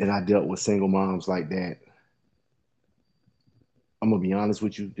and I dealt with single moms like that, I'm gonna be honest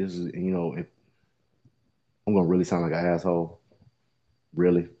with you. This is, if I'm gonna really sound like an asshole,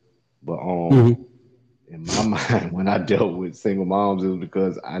 really. But Mm-hmm. in my mind, when I dealt with single moms, it was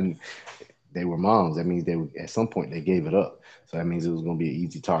because they were moms. That means at some point they gave it up. So that means it was gonna be an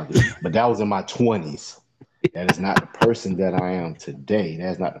easy target. But that was in my 20s. That is not the person that I am today.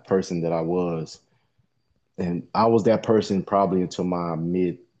 That's not the person that I was. And I was that person probably until my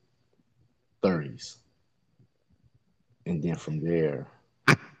mid 30s. And then from there,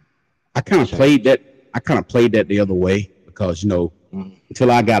 I, I kind it of played changed. that. I kind of played that the other way, because Mm.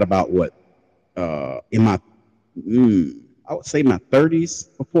 until I got about what, in my, I would say my 30s,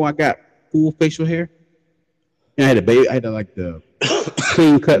 before I got full facial hair. And I had a baby. I had like the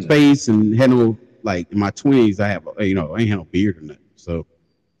clean cut Excuse me. face, and had no, like, in my 20s. I have, I ain't had no beard or nothing, so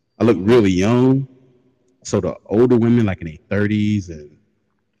I look Hmm. really young. So the older women, like in their 30s, and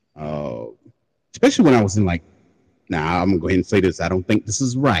uh, especially when I was in, like, now I'm gonna go ahead and say this. I don't think this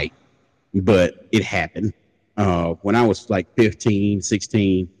is right, but it happened. When I was like 15,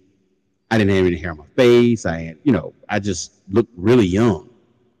 16, I didn't have any hair on my face. I just looked really young.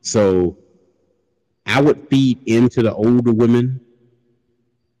 So I would feed into the older women.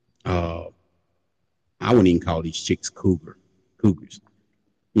 Uh, I wouldn't even call these chicks cougars.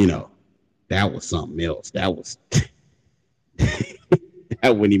 You know, that was something else. That was I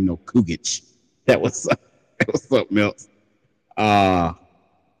wouldn't even know cougage. That was that was something else. Uh,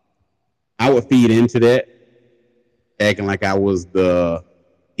 I would feed into that, acting like I was the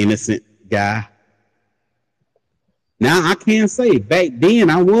innocent guy. Now I can say back then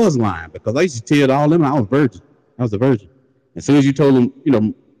I was lying, because I used to tell all them I was virgin. I was a virgin. As soon as you told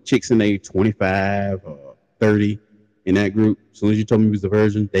them, chicks in their 25 or 30 in that group, as soon as you told me he was a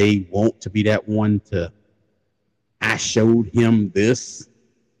virgin, they want to be that one to, I showed him this,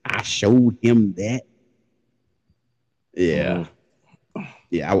 I showed him that. Yeah. Hmm.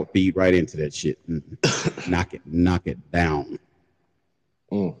 Yeah, I would feed right into that shit. Knock it down.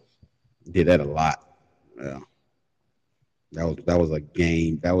 Mm. Did that a lot. Yeah. That was a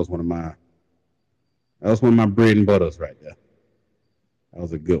game. That was one of my bread and butters right there. That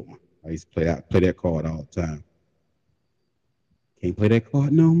was a good one. I used to play that card all the time. Can't play that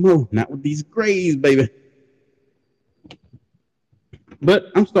card no more. Not with these grays, baby. But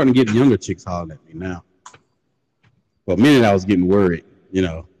I'm starting to get younger chicks hollering at me now. For a minute, I was getting worried. You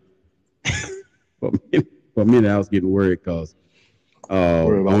know, for a minute, I was getting worried, because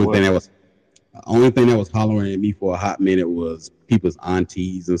Worry the about only thing what? that was the only thing that was hollering at me for a hot minute was people's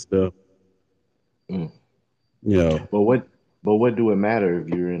aunties and stuff. Mm. You know, But what do it matter if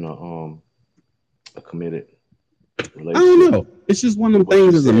you're in a committed I don't relationship know. It's just one of with them what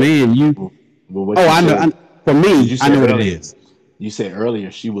you things as a said? man. With what Oh, you I know. said, For because me, you I said know what it earlier, is.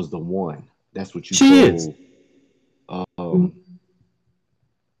 she was the one. That's what you She is. told um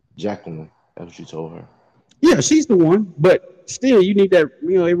Jacqueline. That's what you told her. Yeah, she's the one. But still, you need that.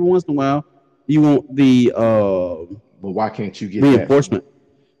 Every once in a while, you want the But why can't you get that from? reinforcement.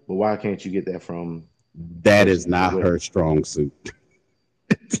 But why can't you get that from the That person is that you're not with? her strong suit.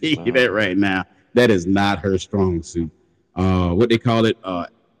 Tell you Uh, that right now. That is not her strong suit. What they call it,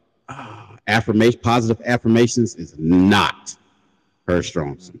 affirmation, positive affirmations, is not her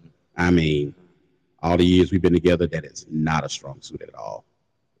strong suit. I mean, all the years we've been together, that is not a strong suit at all.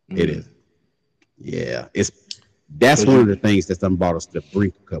 It mm. is. Yeah, that's Cause one of you the things that's done brought us to the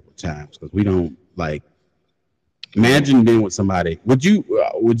brink a couple of times, because we don't like. mm, Imagine being with somebody. Would you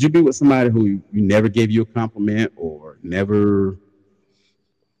be with somebody who you never gave you a compliment, or never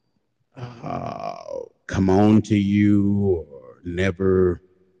come on to you, or never,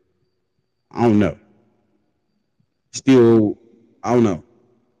 I don't know, still, I don't know,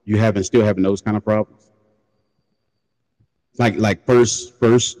 you having still having those kind of problems? Like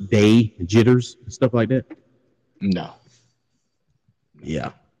first day jitters and stuff like that. No,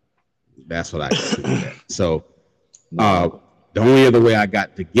 Yeah, that's what I got too with that. So uh, no. the only other way I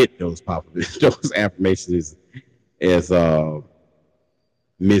got to get those those affirmations is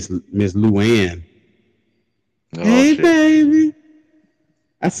Miss Luann. Oh Hey shit. baby,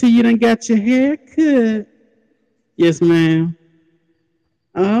 I see you done got your hair cut. Yes, ma'am.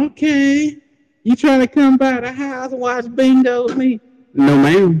 Okay. You trying to come by the house and watch bingo with me? No,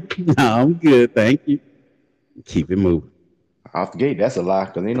 ma'am. No, I'm good. Thank you. Keep it moving. Off the gate, that's a lie.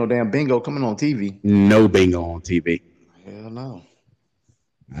 Cause ain't no damn bingo coming on TV. No bingo on TV. Hell no.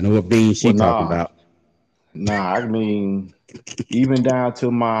 I know what bean she Well, talking nah, about. nah. I mean, even down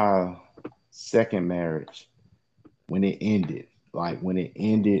to my second marriage, when it ended,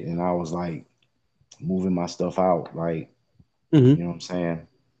 and I was like moving my stuff out, like you know Mm-hmm. what I'm saying,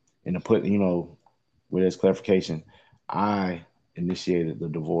 and to put, with this clarification, I initiated the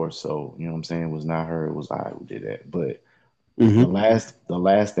divorce, so you know what I'm saying, it was not her, it was I who did that. But Mm-hmm. the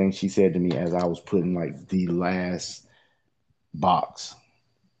last thing she said to me as I was putting like the last box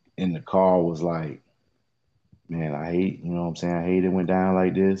in the car was like, "Man, I hate, you know what I'm saying, I hate it went down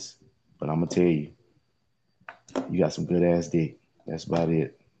like this, but I'm gonna tell you, you got some good ass dick. That's about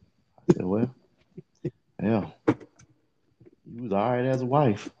it." I said, "Well, yeah, you was all right as a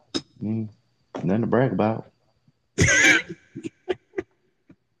wife. I mean, nothing to brag about."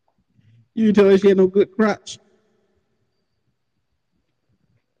 You ain't tell her she had no good crotch.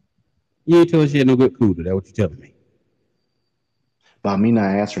 You ain't tell her she had no good cooter. That's what you telling me. By me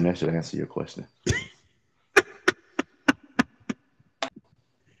not answering that should answer your question.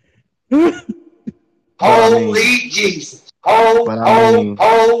 But I mean, Holy Jesus. but I mean,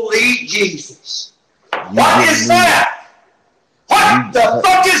 Holy Jesus. you What giving is me that? you What the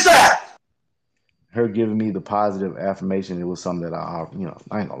fuck is that? her giving me the positive affirmation. It was something that I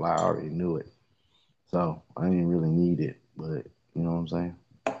ain't gonna lie, I already knew it, so I didn't really need it. But you know what I'm saying?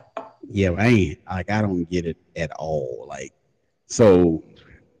 Yeah, I ain't like I don't get it at all. Like so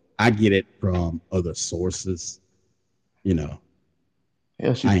I get it from other sources. You know,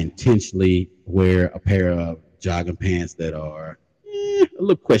 Yeah, I she. intentionally wear a pair of jogging pants that are a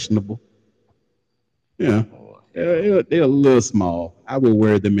little questionable. You know, Oh hell. they're a little small. I will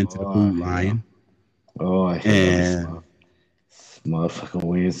wear them into the Oh food hell. line. Oh hell. And This motherfucker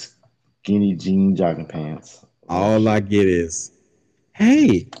wears skinny jean jogging pants. Oh all I shit. get is,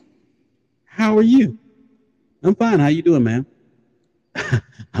 hey, how are you? I'm fine. How you doing, man?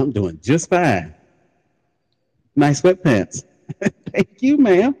 I'm doing just fine. Nice sweatpants. Thank you,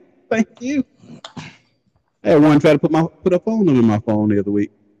 ma'am. Thank you. I had one try to put a phone number in my phone the other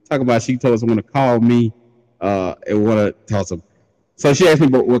week. Talk about she told someone to call me and want to tell some. So she asked me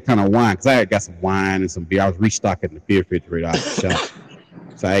about what kind of wine because I had got some wine and some beer. I was restocking the beer refrigerator out the shop,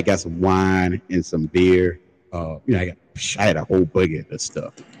 so I had got some wine and some beer. I had a whole buggy of this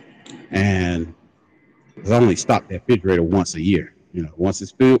stuff, and I only stock that refrigerator once a year. You know, once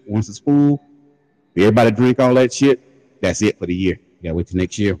it's full, everybody drink all that shit. That's it for the year. You gotta wait till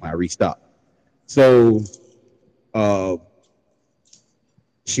next year when I restock. So uh,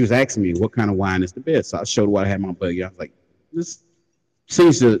 she was asking me what kind of wine is the best. So I showed her what I had in my buggy. I was like, this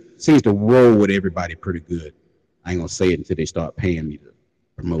seems to roll with everybody pretty good. I ain't gonna say it until they start paying me to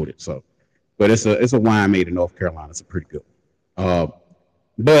promote it. So, but it's a wine made in North Carolina. It's a pretty good one.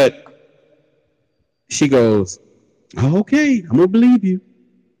 But she goes, oh, okay, I'm gonna believe you.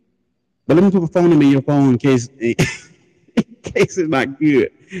 But let me put my phone number in your phone in case in case it's not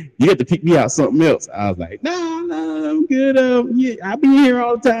good. You have to pick me out something else. I was like, no, I'm good. Yeah, I'll be here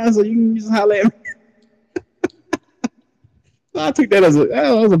all the time, so you can just holler at me. So I took that as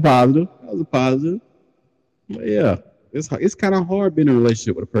a positive. That was a positive. But yeah, it's kind of hard being in a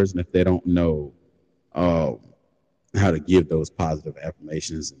relationship with a person if they don't know um, how to give those positive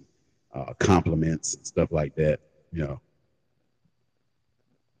affirmations and compliments and stuff like that. You know,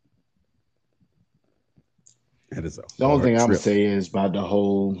 that is a The only hard thing I'm gonna trip. say is about the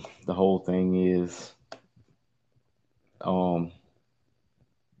whole thing is um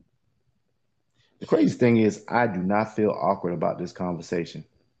the crazy thing is I do not feel awkward about this conversation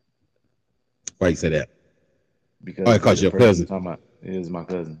Why you say that? Oh, because because the your person I'm cousin. talking about is my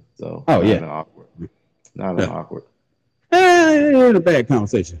cousin. So Oh not yeah, even awkward. Not even yeah. awkward. It ain't a bad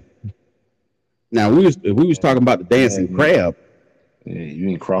conversation. Now we was talking about the Yeah, dancing crab. you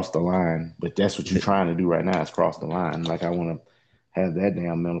ain't crossed the line, but that's what you're trying to do right now is cross the line. Like I want to have that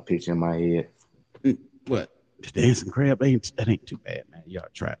damn mental picture in my head. What the dancing crab ain't too bad, man. You ought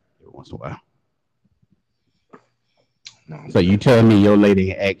to try it every once in a while. No, I'm So you good. telling me your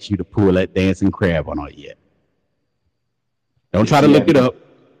lady asked you to pull that dancing crab on her yet? Don't If try to she look asked it me, up.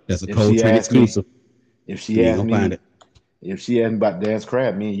 That's a if Cold she Trade asked me, exclusive. if You she ain't asked gonna find me, it. if she asked me about dance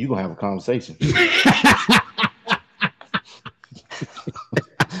crab, me and you gonna have a conversation.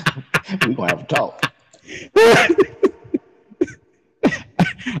 We gonna have a talk.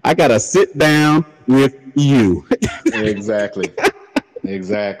 I gotta sit down with you. Exactly.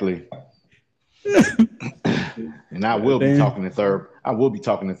 Exactly. And I will be Damn. talking in third. I will be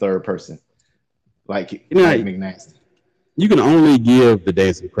talking in third person, You know, like McNasty. you can only give the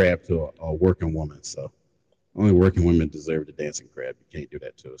dancing crab to a working woman. So only working women deserve the dancing crab. You can't do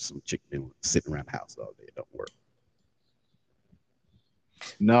that to some chick been sitting around the house all day. It don't work.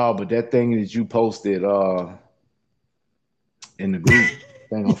 No, but that thing that you posted in the group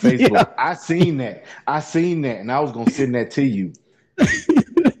thing on Yeah. Facebook, I seen that. I seen that, and I was gonna send that to you,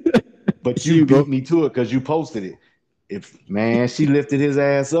 but you She beat go. me to it because you posted it. If man, she lifted his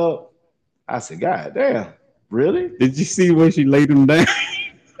ass up. I said, God damn, really? Did you see where she laid him down?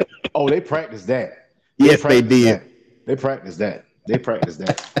 Oh, they practiced that. They Yes, they practiced did. that. They practiced that. They practiced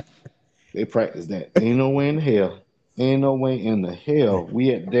that. They practiced that. Ain't no way in hell. Ain't no way in the hell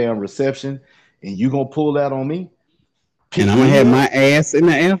we at the damn reception and you gonna pull that on me? And Pick I'm gonna me have my up? ass in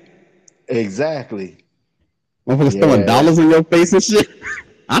the air. Exactly. Motherfuckers throwing Yeah. dollars in your face and shit.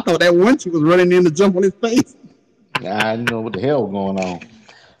 I thought that one chick was running in to jump on his face. I didn't know what the hell was going on.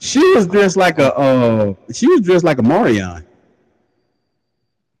 She was dressed like a she was dressed like a Marion.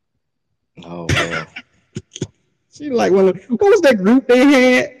 Oh well. She like one of, what was that group they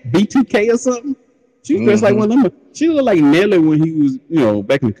had? B2K or something? She was dressed like Mm-hmm. one of them. She looked like Nelly when he was,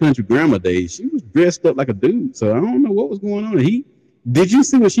 back in the country grandma days. She was dressed up like a dude. So I don't know what was going on. He did you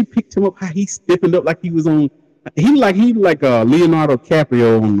see when she picked him up? How he stiffened up like he was on. He like Leonardo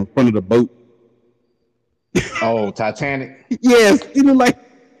DiCaprio on the front of the boat. Oh, Titanic. Yes, he looked like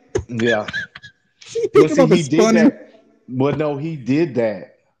Yeah. she Well, picked him see, up and he did spun him. that. Well, no, he did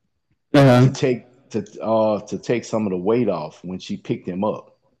that Uh to huh. take some of the weight off when she picked him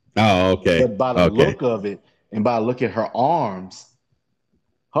up. Oh, okay, But by the okay. look of it, and by looking at her arms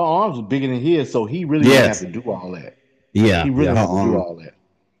were bigger than his, so he really didn't have Yes, to do all that. yeah, He really yeah. Her didn't have to do arm. all that.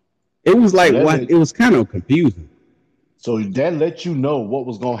 It was So like that what? let It was kind of confusing. let you know what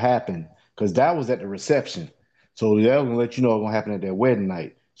was gonna happen because that was at the reception. So that was gonna let you know what was gonna happen at that wedding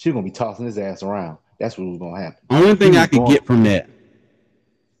night. She was gonna be tossing his ass around. That's what was gonna happen. Only He thing I was could going. get from that,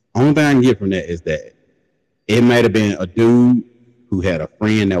 only thing I can get from that is that it might have been a dude who had a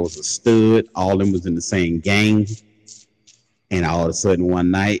friend that was a stud. All of them was in the same gang, and all of a sudden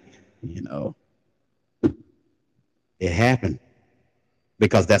one night, you know, it happened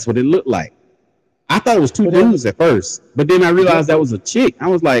because that's what it looked like. I thought it was two But that, dudes at first, but then I that realized that but was a chick. I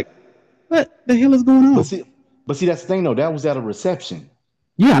was like, "What the hell is going but on?" see but see that's the thing though. That was at a reception.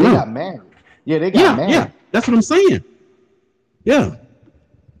 Yeah, I They know. got married. Yeah, they got Yeah, yeah, married. that's what I'm saying. Yeah,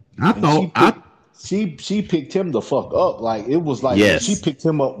 I And she thought I picked she picked him the fuck up. Like it was like when she yes, picked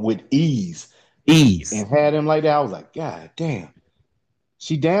him up with ease ease. and had him like that, I was like, God damn.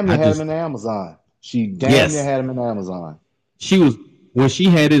 She damn near I had him just in Amazon. She damn near yes, had him in Amazon. she was when she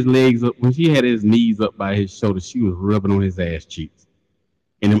had his legs up, when she had his knees up by his shoulders, she was rubbing on his ass cheeks,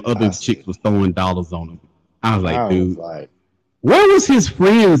 and them I other chicks see. was throwing dollars on him. I was like, I was dude, like, where was his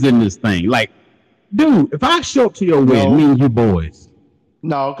friends in this thing? Like, dude, if I show up to your wedding, me no, and you boys,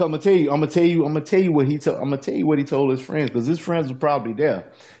 no, I'm gonna tell you, I'm gonna tell you what he told I'm gonna tell you what he told his friends, because his friends were probably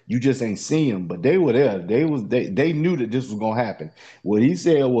there. You just ain't see them, but they were there. They knew that this was gonna happen. What he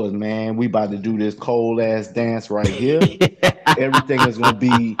said was, man, we about to do this cold ass dance right here. Everything is gonna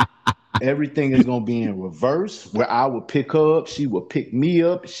be everything is gonna be in reverse, where I would pick her up, she would pick me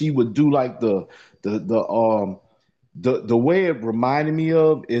up, she would do like the way it reminded me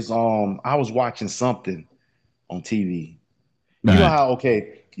of is I was watching something on TV. You know right? how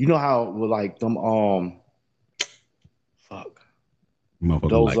you know how with like them fuck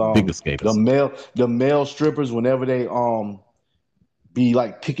Motherfucker those like figure skaters. the male strippers whenever they be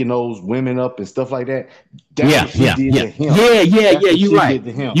like picking those women up and stuff like that. That's Yeah, what she yeah, did yeah, to him. yeah, yeah, That's yeah. what You she right. did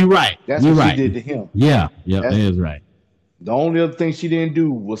to him. You right. That's You what she right. did to him. Yeah, yeah. That That's is right. the only other thing she didn't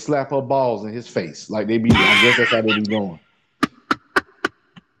do was slap her balls in his face. Like they be I guess that's how they be doing.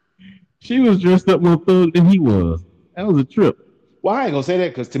 She was dressed up more thug than he was. That was a trip. Well, I ain't gonna say that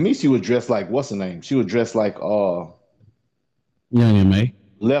because to me she was dressed like what's her name? She was dressed like Young and May.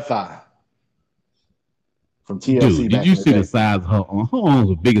 Left Eye from Dude, TLC did back you in the see the day. size of her arm? Her arms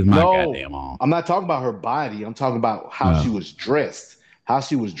were big as my No, goddamn arm. I'm not talking about her body. I'm talking about how Uh, she was dressed. How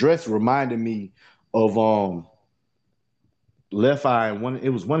she was dressed reminded me of Left Eye. One it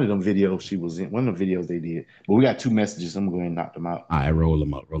was one of them videos she was in. One of the videos they did. But we got two messages. I'm going to knock them out all right, roll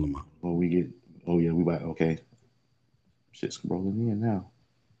them up, roll them up. when we get. Oh yeah, we about okay. Shit's rolling in now.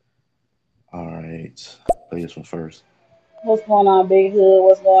 All right, play this one first. What's going on, Big Hood?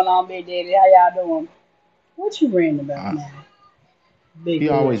 What's going on, Big Daddy? How y'all doing? What you ranting about Uh, now, Big he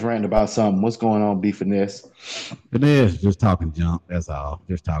Hood? always ranting about something. What's going on, B Finesse? It is just talking junk. That's all.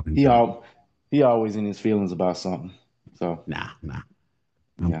 Just talking He junk. all he always in his feelings about something. So Nah, nah.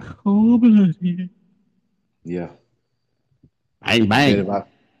 I'm yeah, cold blooded. yeah. Bang I bet bang. if I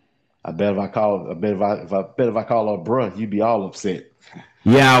I bet if I call I bet if I call her bruh, you'd be all upset.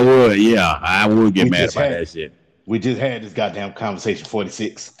 Yeah, I would. Yeah, I would get We mad just about had that shit. we just had this goddamn conversation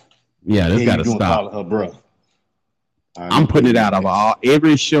 46. Yeah, The this hell got you to doing stop. calling her bruh? All right, let I'm me play putting it these out of next. all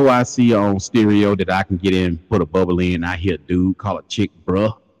every show I see on stereo that I can get in, put a bubble in. I hear a dude call a chick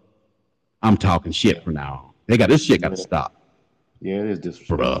bruh. I'm talking Yeah, shit from now on. They got this shit got to yeah, stop, yeah. It is bruh,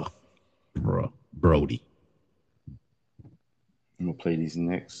 disrespectful. bruh, Brody. I'm gonna play these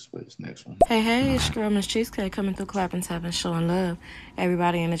next. Play this next one. Hey, hey, it's your girl Miss Cheesecake coming through clapping, tapping, showing love.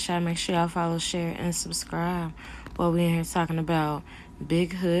 Everybody in the chat, make sure y'all follow, share, and subscribe. Well, we in here talking about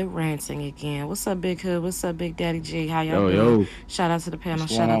Big Hood ranting again. What's up, Big Hood? What's up, Big Daddy G? How y'all Yo, doing? yo. Shout out to the What's panel.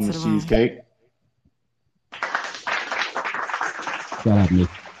 going Shout out on, to the Miss room. Cheesecake? Shout out Miss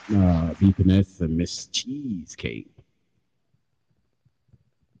Beefiness and Miss Cheesecake.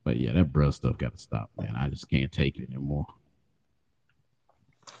 But yeah, that bruh stuff got to stop, man. I just can't take it anymore.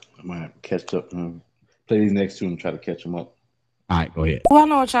 I might have to catch up. Play these next two and try to catch them up. All right, go ahead. Well, I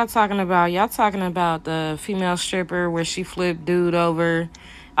know what y'all talking about. Y'all talking about the female stripper where she flipped dude over.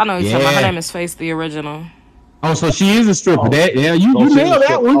 I know what you're talking about. Her Yeah. name is Face the Original. Oh, so she is a stripper. Oh, That yeah, you oh, you she's a nailed that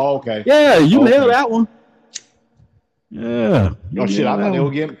stripper. one. Oh, okay, Yeah, you nailed okay. that one. Yeah, Oh you shit! I nailed thought that they were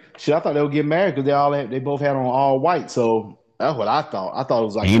one. getting shit. I thought they were getting married because they both had on all white. So that's what I thought. I thought it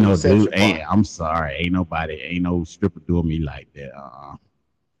was like the Ain't no dude. reception Ain't party. I'm sorry. Ain't no stripper doing me like that.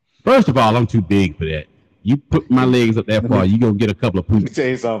 First of all, I'm too big for that. You put my Let me legs up that let far, me you gonna get a couple of let me tell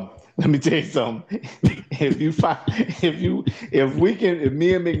poops. you something. Let me tell you something. If you find if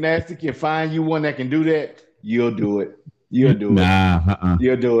me and McNasty can find you one that can do that, you'll do it. You'll do it. Nah.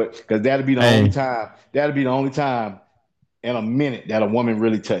 You'll do it because that'll be the only Hey. time. That'll be the only time in a minute that a woman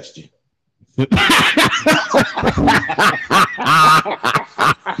really touched you.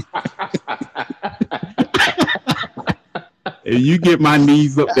 If you get my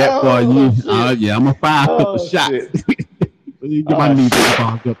knees up that far, Oh shit! yeah, I'm a fire a couple Oh shots. shit! You get my Oh knees up that shit!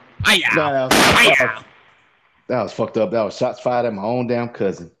 far, go, Nah, fire, that fire. was fucked up. That was shots fired at my own damn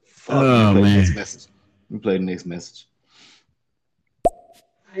cousin. Fuck. Let me Oh play the next man. message. Let me play the next message.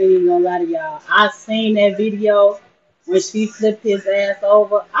 I ain't even gonna lie to y'all. I seen that video when she flipped his ass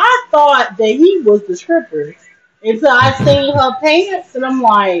over. I thought that he was the stripper until I seen her pants, and I'm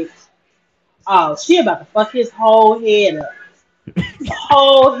like, oh, she about to fuck his whole head up.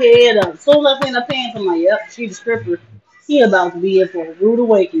 Whole head up. As soon as I seen her pants, I'm like, yep, she the stripper. He about to be in for a rude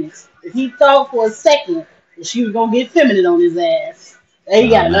awakening. If he thought for a second that she was gonna get feminine on his ass, then he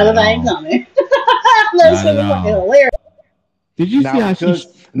No, got not another at thing all. coming. That Not shit at was fucking all. hilarious. Did you see how she?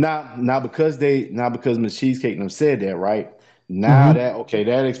 Now because Miss Cheesecake and them said that, right? Now Uh-huh. that okay,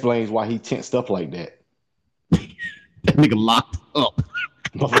 that explains why he tensed up like that. That nigga locked up.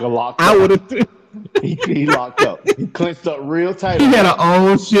 Motherfucker locked I would up. have. He locked up. He clenched up real tight He on had an that one.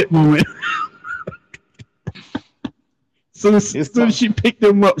 old shit moment. His Soon as tongue. she picked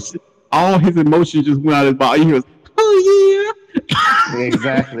him up, all his emotions just went out of his body. He was, oh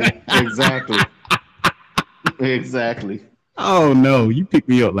Exactly. Exactly. Exactly. oh no, you pick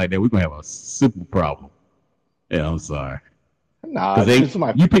me up like that, we're gonna have a super problem. Yeah, I'm sorry. Nah, Cause they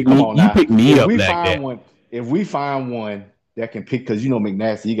somebody come on you now. pick me If up we like find that. one, if we find one that can pick, because you know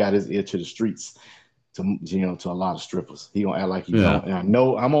McNasty, he got his ear to the streets to a lot of strippers. He gonna act like he Yeah. don't. And I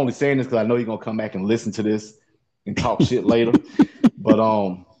know I'm only saying this because I know you're gonna come back and listen to this and talk shit later. But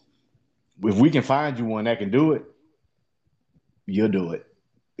if we can find you one that can do it, you'll do it.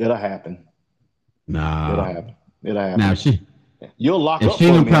 It'll happen. It'll Nah. happen. It'll Now happen. she You'll lock if up she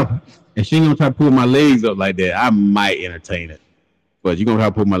for a ain't gonna minute. try if she ain't gonna try to pull my legs up like that, I might entertain it. But you gonna try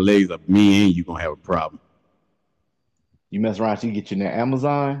to pull my legs up, me and you gonna have a problem. You mess around, she get you in that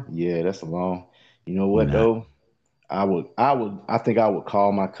Amazon. Yeah, that's a long. You know what Nah. though? I think I would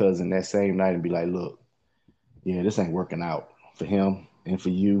call my cousin that same night and be like, look, yeah, this ain't working out for him and for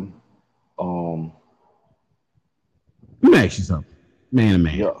you. Um, Let me ask you something. Man to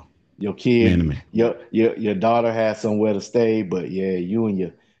man. your Man to kid, man. your daughter has somewhere to stay, but yeah, you and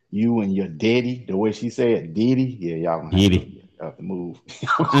your daddy, the way she said, daddy, yeah, Get it. y'all have to move.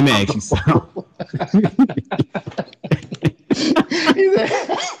 Let me ask you something. he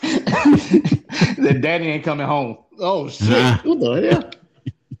said, daddy ain't coming home. Oh shit, what the hell?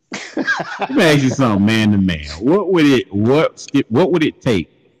 Let me me ask you something, man to man. What would it take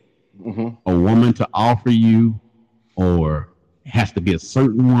Hmm. a woman to offer you, or it has to be a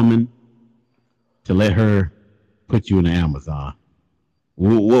certain woman to let her put you in the Amazon?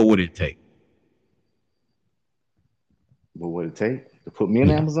 What would it take? What would it take to put me in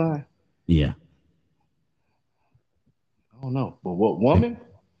Yeah, Amazon? yeah. I don't know. But what If woman?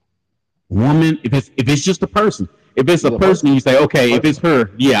 woman, if it's just a person, if it's a Yeah, person, you say, okay, if it's person.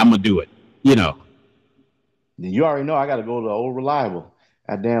 her, yeah, I'm gonna do it. You know, Then you already know I got to go to the old reliable.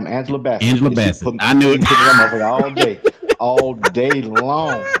 Goddamn Angela Bassett. Angela Bassett. I knew She it. can put me that motherfucker all day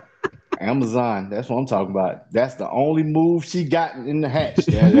long. Amazon. That's what I'm talking about. That's the only move she got in the hatch.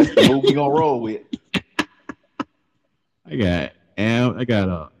 That's the move we gonna roll with. I got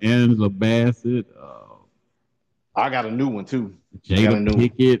Angela Bassett, I got a new one too. I got Jada a new one.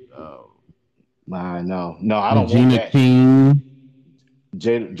 Pickett, Nah, no, I don't want Regina that. King.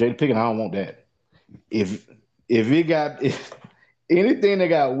 Jada Pickett, I don't want that. If if anything that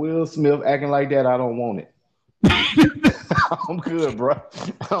got Will Smith acting like that, I don't want it. I'm good, bro.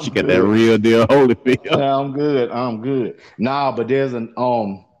 She I'm got that good. real deal Holyfield. I'm good. I'm good. Nah, but there's an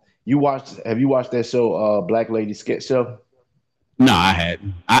have you watched that show Black Lady Sketch Show? No, I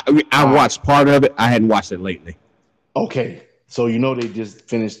hadn't. I All right. watched part of it. I hadn't watched it lately. Okay. So you know they just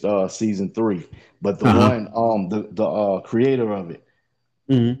finished season 3. But the Uh huh. one the creator of it,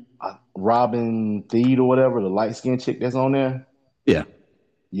 Hmm. Robin Thede or whatever, the light skinned chick that's on there, Yeah.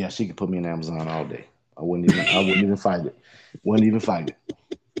 yeah, she could put me in Amazon all day. I wouldn't even fight it. Wouldn't even fight it.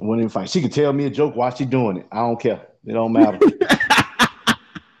 Wouldn't even fight. She could tell me a joke while she doing it. I don't care. It don't matter.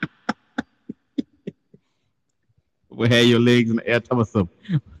 We had your legs in the air. Tell us some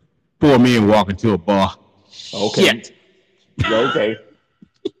poor men walking to a bar. Okay. Shit. Okay.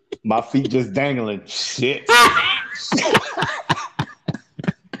 My feet just dangling. Shit.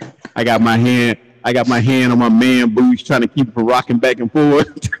 I got my hand. I got my hand on my man boots, trying to keep it from rocking back and forth.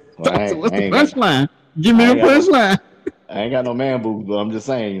 Well, I So ain't, what's I the ain't got punchline? Give me I the ain't got no punchline. I ain't got no man boobs, but I'm just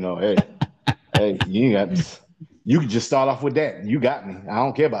saying, hey, you ain't got you can just start off with that. You got me. I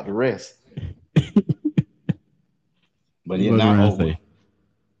don't care about the rest. But She you're fuck not around and over. say,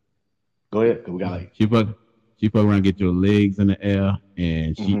 Go ahead, 'cause we got like she fuck, she fuck around, get your legs in the air,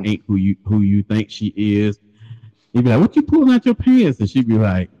 and she mhm. ain't who you think she is. You be like, what you pulling out your pants? And she be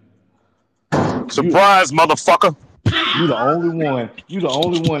like, you Surprise, motherfucker. you the only one. You the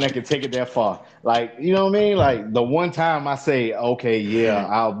only one that can take it that far. Like, you know what I mean? Like the one time I say, okay, yeah,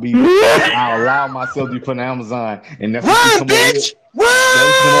 I'll allow myself to be put on Amazon, and that's what you Run, come up with. bitch! That's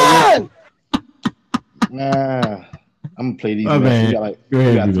what you come up with. Run! Nah, I'm gonna play these my messages. man, go We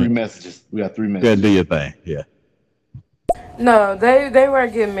ahead and got do three that. messages. We got three Go ahead and do messages. your thing. Yeah. No, they were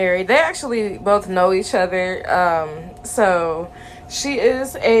getting married. They actually both know each other. So she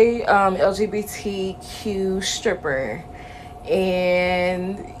is a LGBTQ stripper,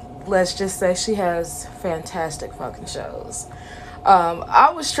 and let's just say she has fantastic fucking shows.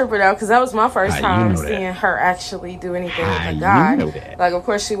 I was tripping out because that was my How first you time know that? seeing her actually do anything with How a you guy. know that? Like, of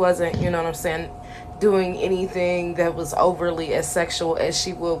course, she wasn't, you know what I'm saying, doing anything that was overly as sexual as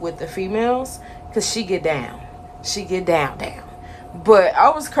she would with the females, because she get down. She get down, down. But I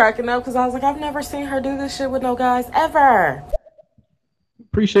was cracking up because I was like, I've never seen her do this shit with no guys ever.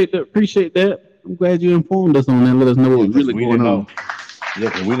 Appreciate that. Appreciate that. I'm glad you informed us on that. Let us know Yeah, what's because really we going didn't on. know. Yeah,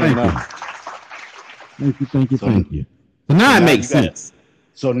 because we didn't Thank know. you. Thank you. Thank you. So Thank you. So so now it now makes you got sense.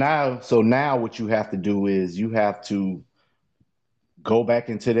 so now what you have to do is you have to go back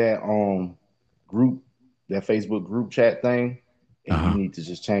into that group, that Facebook group chat thing, Uh and you huh. need to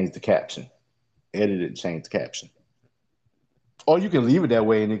just change the caption. Edit it and change the caption. Or you can leave it that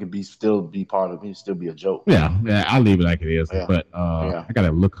way and it can be still be part of it, still be a joke. Yeah. Yeah. I'll leave it like it is. Yeah. But Yeah. I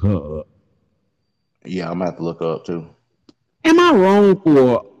gotta look her up. Yeah, I'm gonna have to look her up too. Am I wrong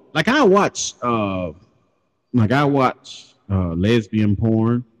for like I watch lesbian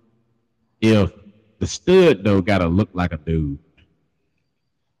porn? If the stud though gotta look like a dude.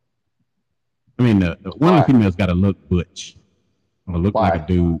 I mean, one of the Why? females gotta look butch or look like a Why?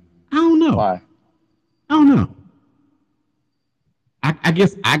 dude. I don't know. Why? I don't know. I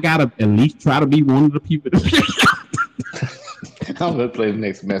guess I gotta at least try to be one of the people. I'm gonna play the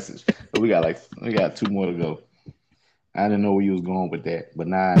next message. We got two more to go. I didn't know where you was going with that, but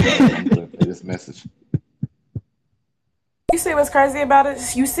now I know. So I'm gonna play this message. You see what's crazy about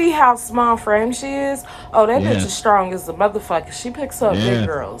it? You see how small frame she is? Oh, that bitch is Yes. strong as a motherfucker. She picks up big Yes.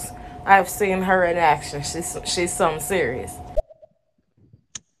 girls. I've seen her in action. She's something serious.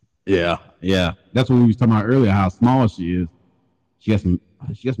 Yeah. Yeah. That's what we was talking about earlier. How small she is. She got some.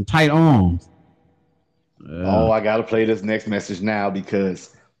 She got some tight arms. Oh, Yeah. I gotta play this next message now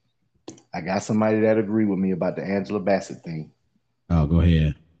because I got somebody that agree with me about the Angela Bassett thing. Oh, go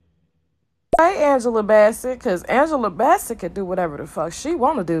ahead. Hey, Angela Bassett, because Angela Bassett could do whatever the fuck she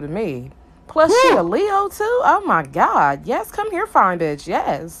want to do to me. Plus, she a Woo! Leo too. Oh my god, yes, come here, fine bitch,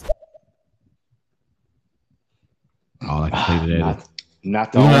 yes. All I can say to that is, Not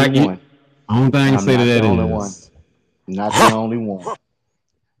not the you know, only like you, one. only thing I can I'm say to not the that only one. is, Not the only one.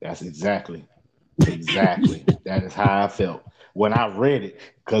 That's exactly. That is how I felt when I read it.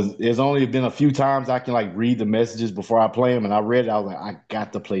 Because there's only been a few times I can like read the messages before I play them, and I read it. I was like, I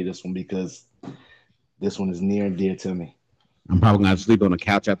got to play this one because this one is near and dear to me. I'm probably gonna sleep on the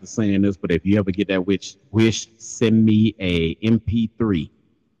couch after saying this, but if you ever get that wish, send me a MP3.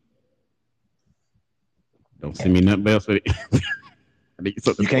 Don't send me nothing else. I need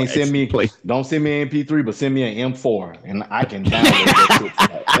something You for can't send actually me. play. Don't send me an MP3, but send me an M4, and I can download that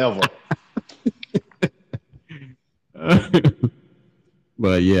shit forever.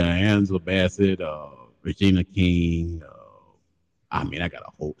 But yeah, Angela Bassett, Regina King. I mean, I got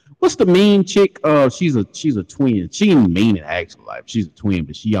a whole. What's the mean chick? She's a twin. She ain't mean in actual life. She's a twin,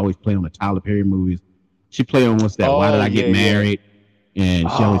 but she always play on the Tyler Perry movies. She play on what's that? Why did Oh I get yeah, yeah. married?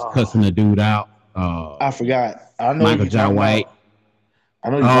 And she always Oh, cussing the dude out. I forgot. I know Michael you John talking White. about. I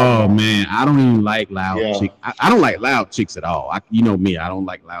know you talking Oh about. man, I don't even like loud Yeah. chicks. I don't like loud chicks at all. You know me, I don't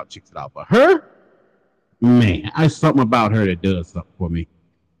like loud chicks at all. But her, man, there's something about her that does something for me.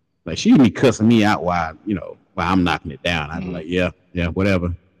 Like she be cussing me out while I'm knocking it down. I'd be Mhm. like, yeah, yeah,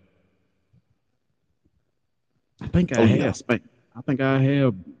 whatever. I think I Oh yeah. have spanked. I think I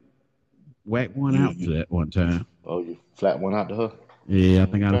have whacked one You, out to you. that one time. Oh, you flat one out to her. Yeah, I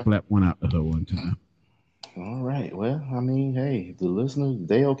think I Okay. flapped one out to her one time. All right. Well, I mean, hey, the listeners,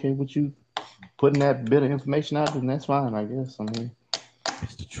 they okay with you putting that bit of information out, then that's fine, I guess. I mean,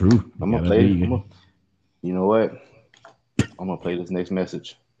 It's the truth. You I'm gonna gotta play. be. You know what? I'm gonna play this next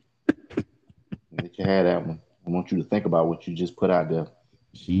message. Let you have that one. I want you to think about what you just put out there,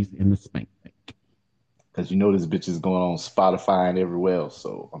 She's in the spank bank. because you know this bitch is going on Spotify and everywhere else.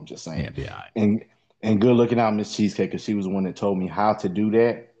 So I'm just Yeah, saying, be all right. and good looking out, Miss Cheesecake, because she was the one that told me how to do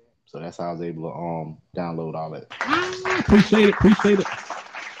that. So that's how I was able to download all that. Ah, appreciate it. Appreciate it.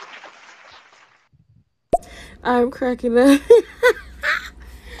 I'm cracking up.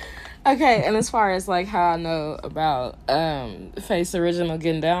 Okay, and as far as like how I know about Face Original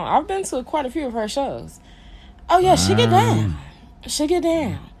getting down, I've been to quite a few of her shows. Oh yeah, she get down. Ah, She get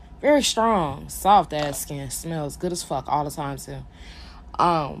down. Very strong, soft ass skin, smells good as fuck all the time too.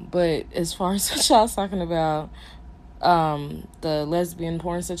 But as far as what y'all talking about, the lesbian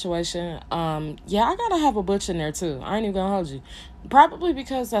porn situation, yeah, I gotta have a butch in there too. I ain't even gonna hold you. Probably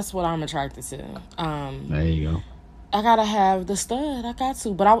because that's what I'm attracted to. there you go. I gotta have the stud. I got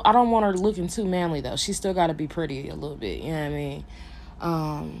to, but I don't want her looking too manly though. She still gotta be pretty a little bit. You know what I mean?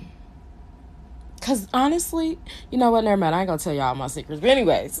 Cause honestly, you know what? Never mind. I ain't gonna tell y'all my secrets. But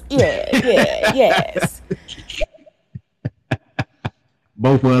anyways, yes.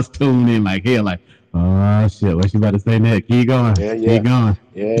 Both of us tune in like hell, like, oh shit, what you about to say next? Keep going, Yeah, keep yeah, going.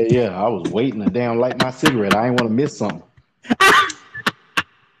 yeah. I was waiting to damn light my cigarette. I ain't want to miss something.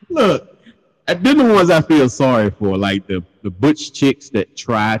 Look, they're the ones I feel sorry for, like the butch chicks that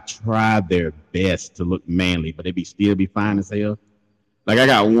try their best to look manly, but they still be fine as hell. Like I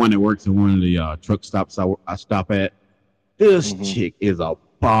got one that works in one of the truck stops I stop at. This Hmm. chick is a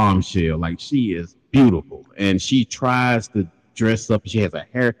bombshell. Like she is beautiful, and she tries to dress up. She has a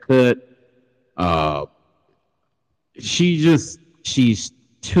haircut. Uh, she's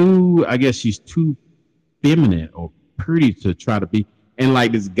too. I guess she's too feminine or pretty to try to be. And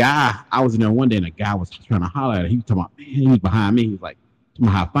like this guy, I was in there one day, and a guy was trying to holler at her. He was talking about, man, he was behind me. He was like, talking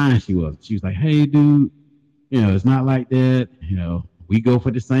about how fine she was. She was like, hey, dude, it's not like that. We go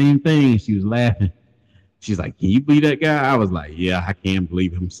for the same thing. She was laughing. She's like, can you believe that guy? I was like, yeah, I can't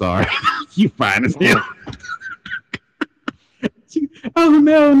believe him. Sorry. You fine as hell. Mm. Oh,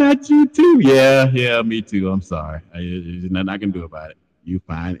 no, not you too. Yeah, yeah, me too. I'm sorry. There's nothing I can do about it. You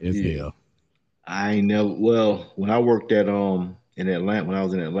fine as Yeah, hell. I ain't never. Well, when I worked at in Atlanta, when I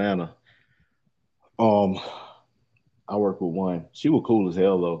was in Atlanta, um, I worked with one. She was cool as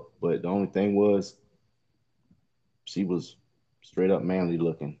hell though, but the only thing was she was straight up manly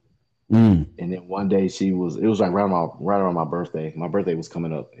looking. Mm. And then one day she was. It was like right around my birthday. My birthday was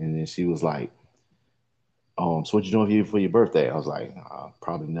coming up, and then she was like, so what you doing here for your birthday?" I was like,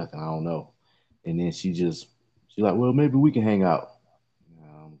 "Probably nothing. I don't know." And then she's like, "Well, maybe we can hang out."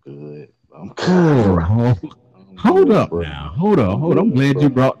 "Nah, I'm good. I'm good, Oh, bro. I'm hold good, up bro. now. Hold on, I'm hold on. I'm good, glad you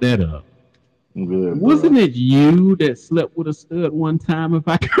bro. brought that up. I'm good, Wasn't bro." it you that slept with a stud one time? If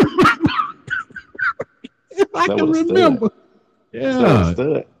I can remember. If I Slept can with a stud. remember. Slept with a Yeah.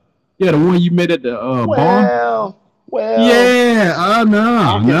 stud. Yeah, the one you met at the bar. Well, Yeah. Oh I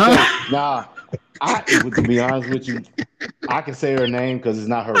no, can no. say nah. To be honest with you, I can say her name because it's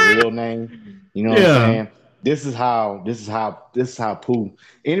not her real name. You know what I'm Yeah. saying? This is how Pooh.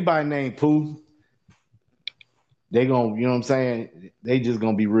 Anybody named Pooh, they gonna, you know what I'm saying? They just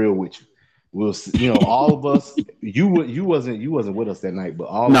gonna be real with you. All of us. You wasn't with us that night, but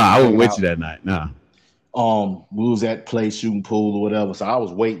all No, of us was I wasn't hanging with you out. that night. No. We was at play shooting pool or whatever. So I was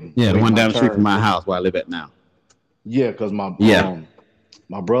Yeah, the waiting one my down the street from turn. my house where I live at now. Yeah, because Yeah.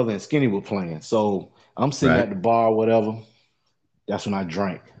 my brother and Skinny were playing. So I'm sitting Right. at the bar, or whatever. That's when I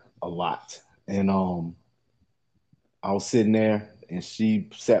drank a lot. And I was sitting there and she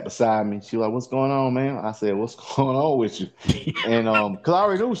sat beside me. She was like, "What's going on, man?" I said, "What's going on with you?" And because I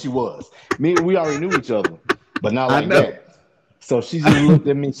already knew who she was. We already knew each other, but not I like know. that. So she just looked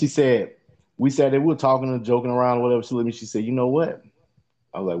at me. She said, we sat there, we were talking and joking around or whatever. She looked at me, she said, "You know what?"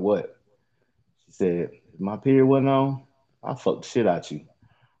 I was like, "What?" She said, "If my period wasn't on, I fucked the shit out you."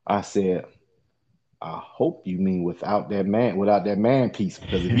 I said, "I hope you mean without that man piece,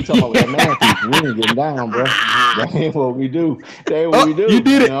 because if you talking about with that man piece, we ain't getting down, bro. That ain't what we do. That ain't what we Oh, you do.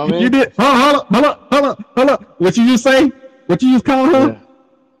 did You it. know what I You mean?" did. Hold up. What you just say? What you just call her? Yeah,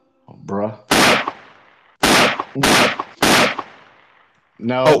 bruh. Mm, Oh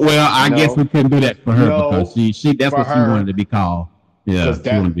no, well, I guess we no, couldn't do that for her because no. she that's For what she wanted her, to be called. Yeah, cause she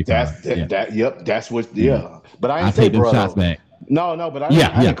wanted to that be called. that's Yeah, that. Yep, that's what. yeah. Yeah, but I I ain't say take them bruh shots though. back. No, but I didn't. Yeah,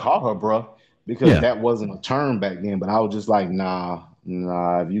 I yeah, didn't call her bruh because yeah. that wasn't a term back then. But I was just like, nah.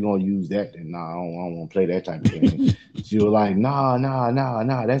 If you gonna use that, then nah. I don't want to play that type of game. She was like, nah.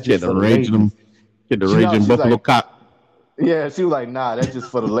 That's Get just the for the raging them. ladies. Get the She know. raging She's buffalo like, cock. yeah. She was like, nah. That's just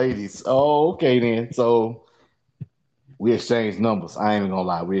for the ladies. Oh, okay then. So we exchanged numbers. I ain't even gonna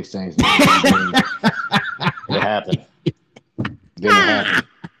lie. We exchanged numbers, and then it happened. Then it happened.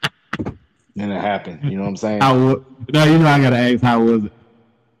 Then it happened. You know what I'm saying? How was? No, you know I gotta ask. How was it?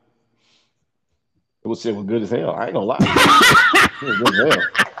 It was good as hell. I ain't gonna lie. It was good as hell.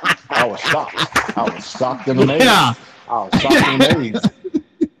 I was shocked. I was shocked and Yeah. amazed. I was shocked and amazed.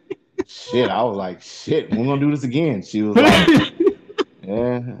 Shit, I was like, shit, we're gonna do this again. She was like,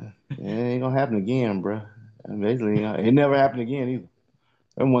 yeah, it ain't gonna happen again, bro. And basically, it never happened again either.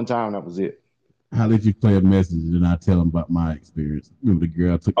 And one time, that was it. How did you play a message and I tell them about my experience? Remember the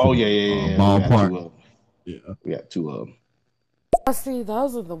girl I took to Oh the yeah, yeah, yeah. We got ballpark? two of them. Yeah. We got two of them. Oh, see,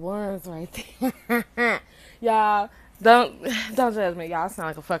 those are the ones right there. Y'all, don't don't judge me. Y'all sound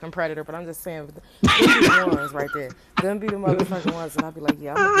like a fucking predator, but I'm just saying, them be the ones right there. Them be the motherfucking ones, and I be like,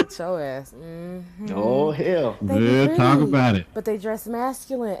 yeah, I'm gonna get your ass. Oh hell. They be Well, talk pretty, about it. but they dress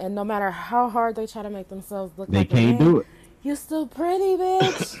masculine, and no matter how hard they try to make themselves look They like a can't man, do it. you still pretty,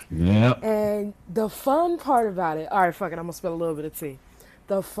 bitch. Yep. And the fun part about it, all right, fuck it, I'm gonna spill a little bit of tea.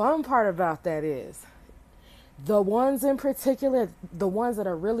 The fun part about that is the ones in particular, the ones that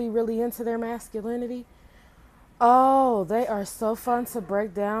are really, really into their masculinity, oh, they are so fun to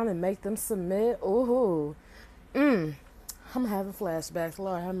break down and make them submit. Ooh, I'm having flashbacks.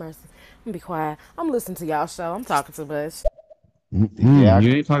 Lord have mercy. I'm gonna be quiet. I'm listening to y'all show. I'm talking too much. See, there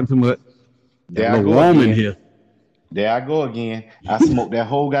You I, ain't talking too much. Got a there I little go warm in again. here. There I go again. I smoked that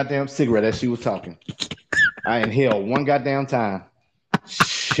whole goddamn cigarette as she was talking. I inhaled one goddamn time.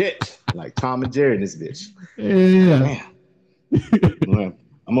 Shit, like Tom and Jerry in this bitch. Yeah. Damn. Man,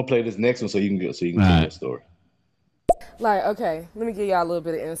 I'm gonna play this next one so you can get so you can All tell your right. story. Like, okay, let me give y'all a little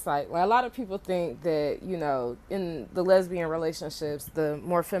bit of insight. Like, a lot of people think that, in the lesbian relationships, the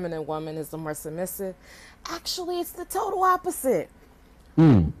more feminine woman is the more submissive. Actually, it's the total opposite.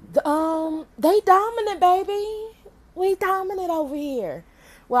 Mm. They dominant, baby. We dominant over here.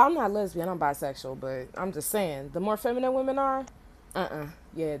 Well, I'm not lesbian, I'm bisexual, but I'm just saying, the more feminine women are,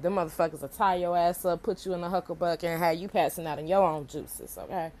 yeah, them motherfuckers will tie your ass up, put you in the hucklebuck, and have you passing out in your own juices,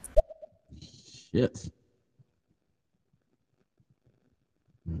 okay? Shit.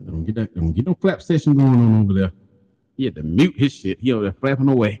 Don't get that. Don't get no flap session going on over there. He had to mute his shit. He over there flapping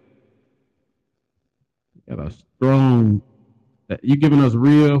away. Got a strong. You giving us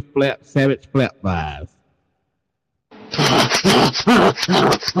real flap, savage flap vibes.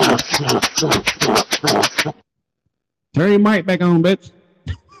 Turn your mic back on, bitch.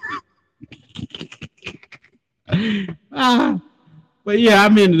 ah, but yeah, I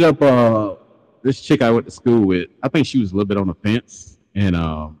ended up this chick I went to school with. I think she was a little bit on the fence, and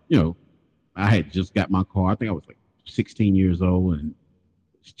I had just got my car. I think I was like 16 years old, and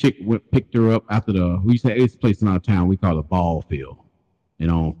this chick picked her up after we used to it's a place in our town we call the ball field.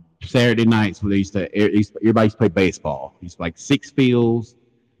 And on Saturday nights, where everybody used to play baseball. It's like six fields,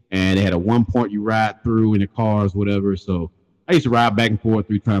 and they had a one point you ride through in the cars, whatever. So I used to ride back and forth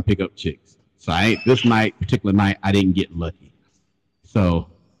through trying to pick up chicks. So I ain't this particular night, I didn't get lucky. So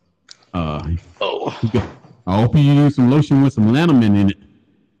uh, Oh I hope you use some lotion with some liniment in it.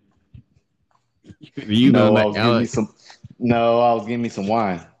 You know, no, I like was getting me some. No, I was getting me some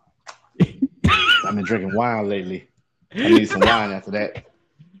wine. I've been drinking wine lately. I need some wine after that.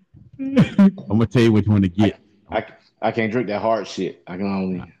 I'm gonna tell you which one to I get. I, I can't drink that hard shit. I can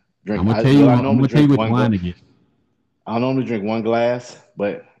only drink. I'm gonna tell Well, you. I I'm normally gonna tell you drink which one wine glass. to get. I normally drink one glass,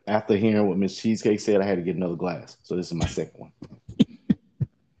 but after hearing what Miss Cheesecake said, I had to get another glass. So this is my second one.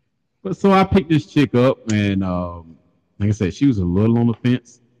 But so I picked this chick up, and like I said, she was a little on the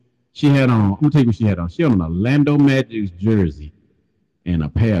fence. She had on. I'm gonna tell you what she had on. She had on a Orlando Magic's jersey and a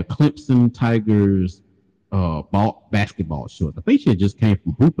pair of Clemson Tigers basketball shorts. I think she had just came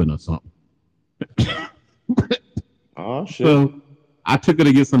from hooping or something. Oh shit. So I took her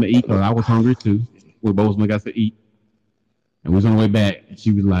to get something to eat because I was hungry too. We both went got to eat, and we was on the way back. And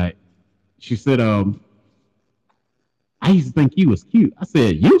she was like, she said, I used to think you was cute. I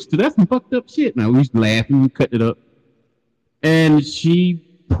said, used to? That's some fucked up shit. Now we used to laugh and we cut it up. And she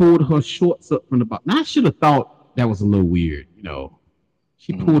pulled her shorts up from the bottom. Now I should have thought that was a little weird, you know.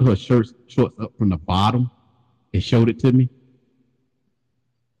 She Mm-hmm. pulled her shorts up from the bottom and showed it to me.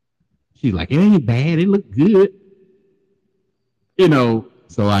 She's like, it ain't bad. It looked good. You know,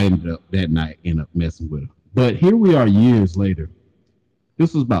 so I ended up messing with her. But here we are years later.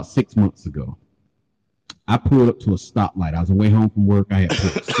 This was about 6 months ago. I pulled up to a stoplight. I was on the way home from work. I had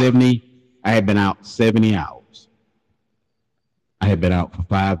put 70. I had been out 70 hours. I had been out for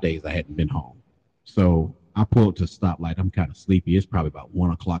 5 days. I hadn't been home. So I pulled up to a stoplight. I'm kind of sleepy. It's probably about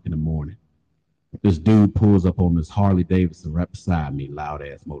 1 o'clock in the morning. This dude pulls up on this Harley Davidson right beside me, loud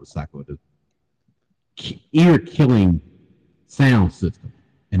ass motorcycle with a ear killing sound system.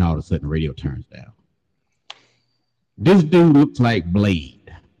 And all of a sudden, the radio turns down. This dude looks like Blade.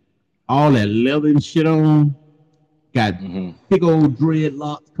 All that leather and shit on. Got Mm-hmm. big old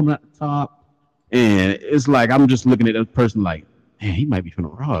dreadlocks coming out the top. And it's like I'm just looking at this person like, man, he might be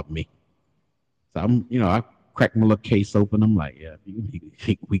finna rob me. So I crack my little case open. I'm like, yeah,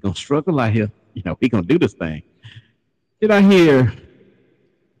 we gonna struggle out here. We gonna do this thing. Did I hear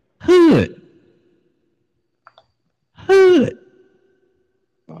hood? Hood.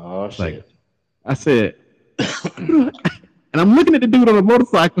 Oh Like shit. I said, and I'm looking at the dude on the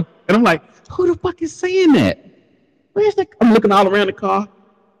motorcycle, and I'm like, who the fuck is saying that? Where's the? I'm looking all around the car,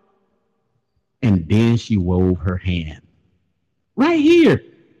 and then she wove her hand right here.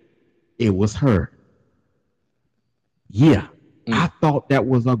 It was her. Yeah, I Mm. thought that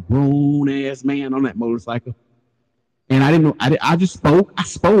was a grown ass man on that motorcycle, and I didn't know. I just spoke. I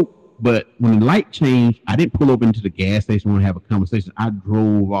spoke, but when the light changed, I didn't pull over into the gas station and have a conversation. I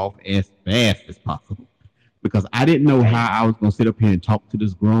drove off as fast as possible because I didn't know how Damn. I was gonna sit up here and talk to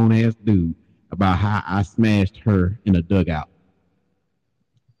this grown ass dude about how I smashed her in a dugout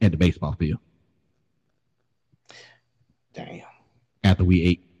at the baseball field Damn. after we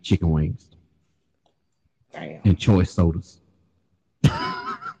ate chicken wings Damn. and choice sodas.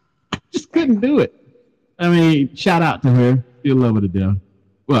 Just couldn't do it. I mean, shout out to her. Still love her to death.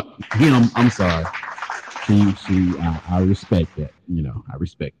 Well, him, I'm sorry. I respect that. I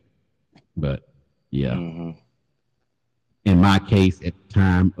respect it. But yeah, Mm-hmm. in my case, at the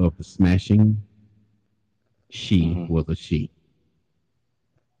time of the smashing, she Mm-hmm. was a she.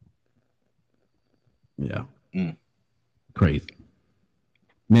 Yeah, Mm. crazy.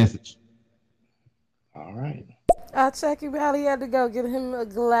 Message. All right. I'll check him out. He had to go get him a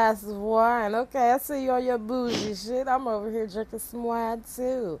glass of wine. Okay, I see you on your bougie shit. I'm over here drinking some wine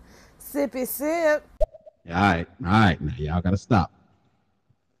too. Sippy sip. All right, all right. Now y'all gotta stop.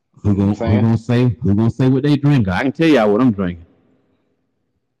 You know what I'm saying? Who gonna say what they drink? I can tell y'all what I'm drinking.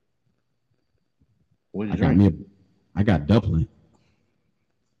 What you I got me drink? a, I got dumpling,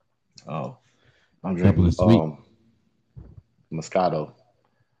 Oh, I'm dumpling drinking sweet. Moscato.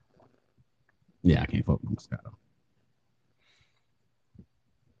 Yeah, I can't fuck with Moscato.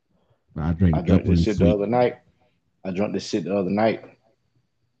 But I I drink drank this dumpling shit the sweet. other night. I drank this shit the other night.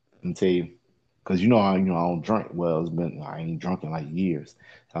 And tell you, cause I don't drink. Well, I ain't drunk in like years.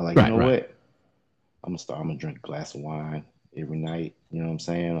 So I'm like, you Right, know right. what? I'm gonna start. I'm gonna drink a glass of wine every night. You know what I'm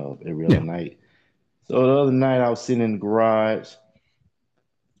saying? Or every other Yeah. night. So the other night I was sitting in the garage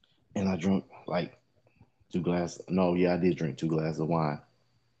and I drank like two glasses. No, yeah, I did drink two glasses of wine.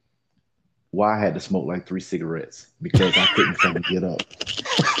 Why I had to smoke like three cigarettes because I couldn't fucking get up.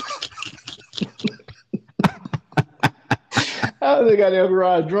 I was in the goddamn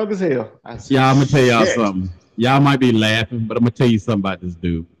garage drunk as hell. I said, Y'all, I'm gonna tell y'all shit. something. Y'all might be laughing, but I'm gonna tell you something about this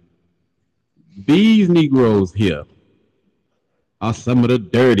dude. These Negroes here are some of the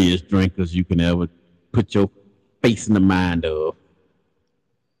dirtiest drinkers you can ever put your face in the mind of.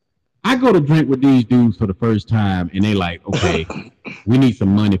 I go to drink with these dudes for the first time, and they like, okay, we need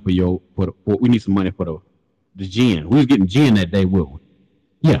some money for your we need some money for the gin. We was getting gin that day, will we?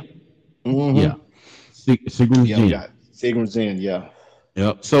 Yeah, yeah. Mm-hmm. Seagram's Yeah, we gin. got Seagram's in. Yeah.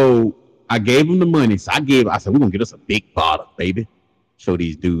 Yep. So I gave them the money. So I said, we're gonna get us a big bottle, baby. Show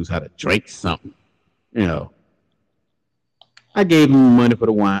these dudes how to drink something. You know. I gave them money for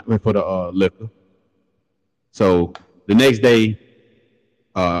the wine, for the liquor. So the next day,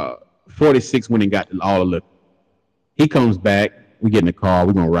 uh, 46 went and got all the liquor. He comes back. We get in the car.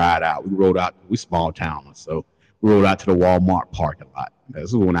 We're gonna ride out. We rode out. We small town, so we rode out to the Walmart parking lot.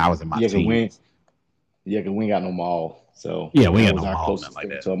 This was when I was in my Yeah, cause we ain't, teens. yeah, cause we ain't got no mall. So Yeah, we that ain't got was no our mall, nothing closest like thing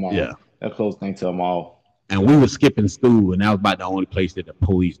that. to a mall. Yeah, That close thing to a mall. and we were skipping school, and that was about the only place that the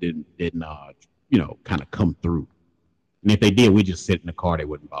police didn't kind of come through. And if they did, we just sit in the car. They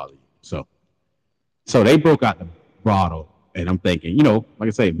wouldn't bother you. So they broke out the bottle, and I'm thinking, like I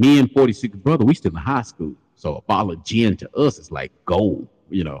say, me and 46 brother, we still in high school. So a bottle of gin to us is like gold.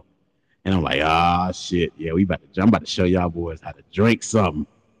 And I'm like, shit, yeah, I'm about to show y'all boys how to drink something.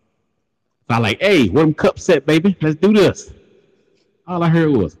 So I like, hey, where them cups at, baby? Let's do this. All I heard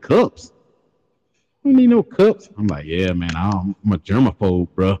was cups. We need no cups. I'm like, yeah, man, I'm a germaphobe,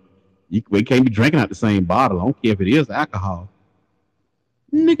 bro. We can't be drinking out the same bottle. I don't care if it is alcohol.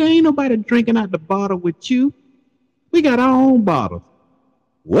 Nigga, ain't nobody drinking out the bottle with you. We got our own bottles.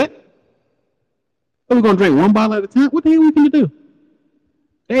 What? Are we gonna drink one bottle at a time? What the hell are we gonna do?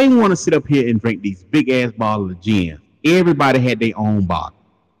 They want to sit up here and drink these big ass bottles of gin. Everybody had their own bottle.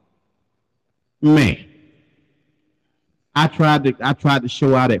 Man, I tried to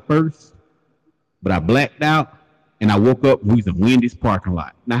show out at first, but I blacked out and I woke up and we was in Wendy's parking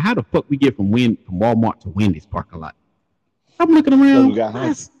lot. Now, how the fuck we get from Walmart to Wendy's parking lot? I'm looking Cause we around. got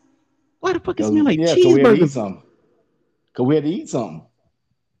hungry. Why the fuck it smell Cause like yeah, cause we had to eat cheeseburgers? something. Cause we had to eat something.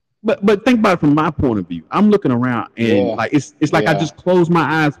 But think about it from my point of view. I'm looking around and Yeah, like it's like I yeah. just closed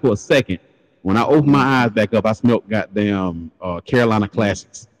my eyes for a second. When I opened my Mm-hmm. eyes back up, I smelled goddamn Carolina Mm-hmm.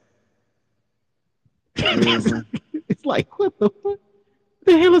 classics. Mm-hmm. It's like what the fuck?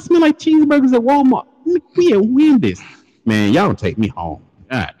 The hell it smell like cheeseburgers at Walmart? We at Wendy's. Man, y'all don't take me home.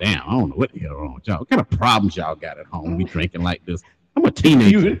 God damn, I don't know what the hell wrong with y'all. What kind of problems y'all got at home? We drinking like this. I'm a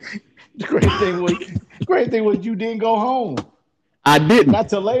teenager. You the great thing was you didn't go home. I didn't. Not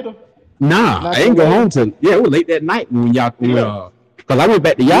till later. Nah, Not I till ain't go home later. till it was late that night when y'all Yeah. cause I went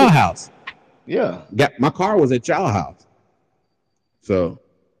back to y'all You house. yeah. Got my car was at y'all house. So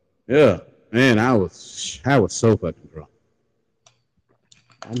yeah, man, I was so fucking drunk.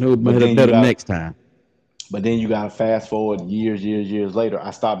 I know But then you better got next time. but then you gotta fast forward years later.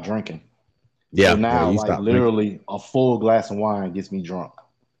 I stopped drinking. So Yeah, yeah, now you like stopped drinking. literally a full glass of wine gets me drunk.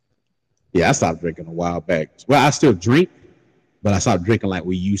 Yeah, I stopped drinking a while back. Well, I still drink, but I stopped drinking like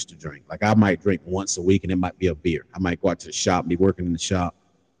we used to drink. Like I might drink once a week, and it might be a beer. I might go out to the shop, be working in the shop,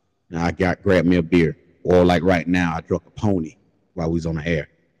 and I got grab me a beer. Or like right now, I drunk a pony while we was on the air.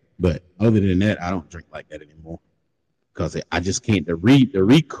 But other than that, I don't drink like that anymore because I just can't. The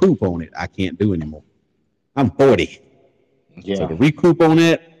recoup on it, I can't do anymore. I'm 40, so Yeah. the recoup on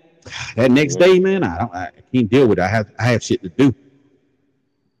that next Yeah. day, man, I can't deal with it. I have shit to do.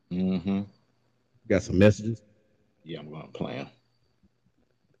 Mm-hmm. Got some messages. Yeah, I'm going to plan.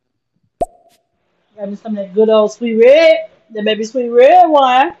 Got me some of that good old sweet red, the baby sweet red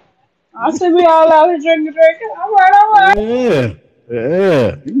wine. I see we all out here drinking. All right, all right. Yeah,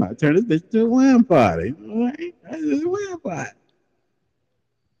 yeah. You might turn this bitch to a wine party. All right, that's just a wine party.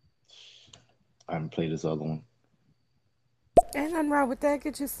 I haven't played this other one. Ain't nothing wrong with that.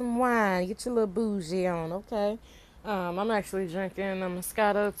 Get you some wine. Get your little bougie on, okay? I'm actually drinking a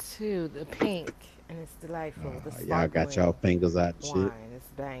Moscato too, the pink, and it's delightful. The Y'all got y'all sparkling fingers out and shit. wine, it's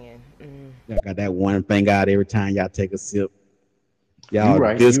banging. Y'all got that one thing out every time y'all take a sip. You Y'all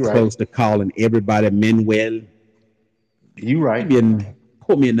right. this You right. close to calling everybody Manuel. You Give right. me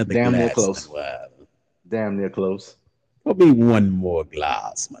pour me another Damn near glass, close. Manuel. Damn near close. Pour me one more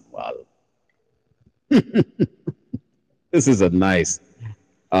glass, Manuel. This is a nice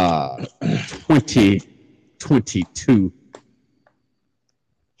 2022.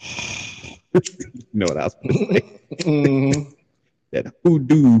 You know what I was going to say? Mhm. That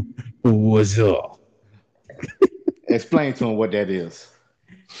hoodoo was Explain to him what that is.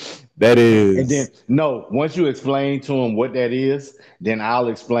 that And then, is no, once you explain to him what that is, then I'll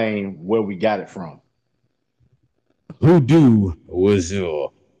explain where we got it from. hoodoo was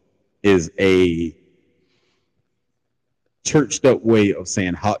is a churched up way of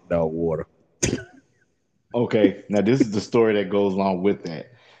saying hot dog water. Okay, now this is the story that goes along with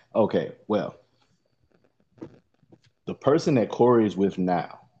that. Okay, well, the person that Corey is with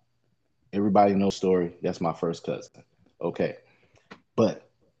now, everybody knows the story. That's my first cousin. Okay, but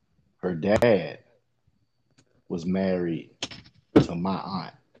her dad was married to my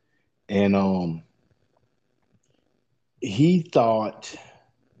aunt, and he thought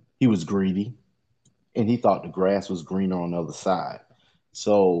he was greedy, and he thought the grass was greener on the other side.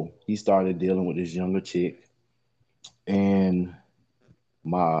 So he started dealing with this younger chick, and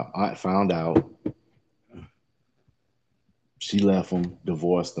my aunt found out. She left him,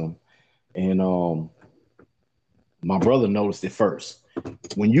 divorced him, and my brother noticed it first.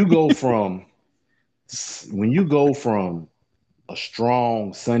 When you go from when you go from a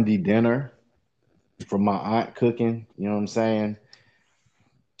strong Sunday dinner from my aunt cooking, you know what I'm saying,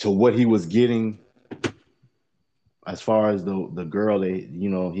 to what he was getting as far as the girl they, he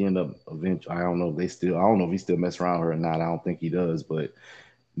ended up eventually. I don't know if he still mess around with her or not. I don't think he does, but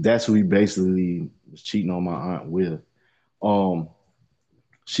that's who he basically was cheating on my aunt with. Um,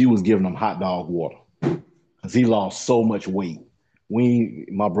 she was giving him hot dog water because he lost so much weight.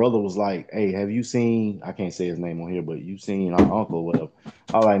 My brother was like, "Hey, have you seen? I can't say his name on here, but you seen our uncle, or whatever?"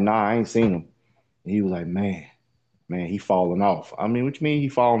 I was like, "Nah, I ain't seen him." And he was like, "Man, he falling off." I mean, what you mean he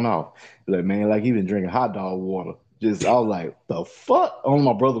falling off? He's like, "Man, like he been drinking hot dog water." Just I was like, "The fuck?" Only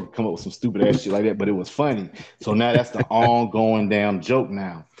my brother would come up with some stupid ass shit like that, but it was funny. So now that's the ongoing damn joke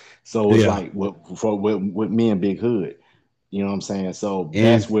now. So it's Yeah. like with me and Big Hood. You know what I'm saying? So And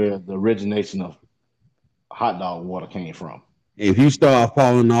that's where the origination of hot dog water came from. if you start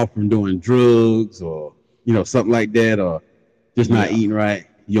falling off from doing drugs or something like that, or just not Yeah, eating right,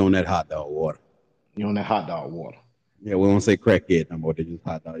 you on that hot dog water. you on that hot dog water. Yeah, we don't say crackhead no more. They just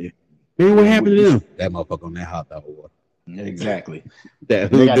hot dog. Yeah. Man, what Yeah, happened to them? That motherfucker on that hot dog water. exactly. That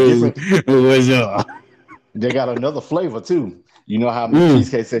And they got hoodoo different. was y'all. They got another flavor too. You know how Miss Mm,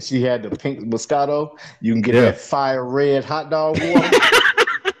 Cheesecake said she had the pink Moscato? You can get yeah. that fire red hot dog water.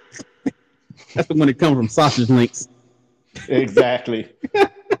 That's the one that comes from sausage links. Exactly.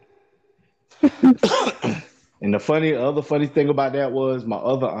 And other funny thing about that was my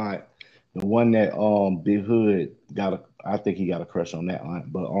other aunt, the one that Big Hood got a, I think he got a crush on that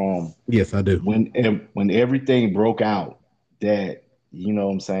aunt. But Yes, I do. when everything broke out that, what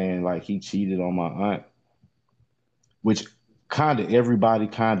I'm saying, like he cheated on my aunt, which kind of everybody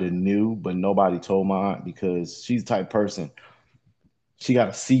kind of knew, but nobody told my aunt because she's the type of person, she got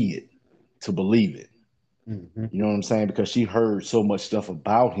to see it to believe it. Hmm. You know what I'm saying? Because she heard so much stuff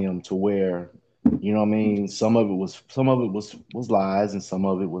about him to where, you know what I mean, some of it was lies and some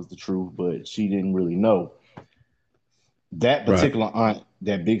of it was the truth, but she didn't really know. That Right. particular aunt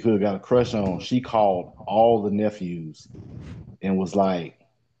that Big Hood got a crush on, she called all the nephews and was like,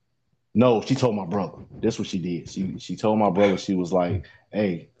 no, she told my brother. That's what she did. She told my brother, she was like,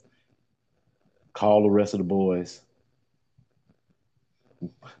 hey, call the rest of the boys.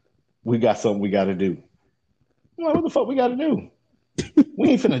 We got something we gotta do. I'm like, what the fuck we gotta do? We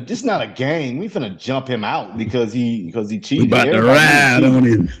ain't finna. This not a game. We ain't finna jump him out because he We cheated. about to Everybody knew he ride on cheated.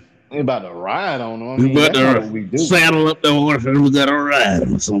 him. We ain't about to ride on him. I We mean, about that's not to what we do. saddle up the horse and we got to ride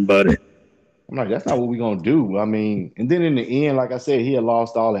on somebody. I'm like, that's not what we gonna do. I mean, and then in the end, like I said, he had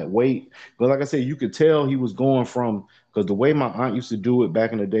lost all that weight. But like I said, you could tell he was going from because the way my aunt used to do it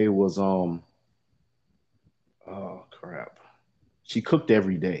back in the day was oh crap. She cooked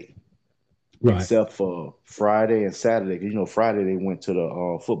every day Right. except for Friday and Saturday. Because Friday they went to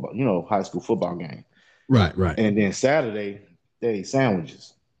the football, high school football game. Right. Right. And then Saturday, they ate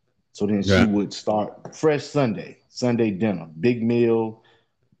sandwiches. So then she Right. would start fresh Sunday dinner, big meal,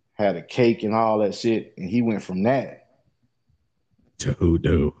 had a cake and all that shit. And he went from that To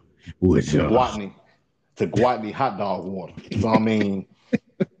hoodoo with to y'all. Guatney hot dog water. So I mean,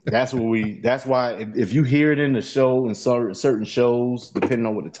 that's why if you hear it in the show and certain shows, depending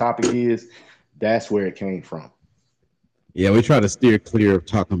on what the topic is, that's where it came from. Yeah, we try to steer clear of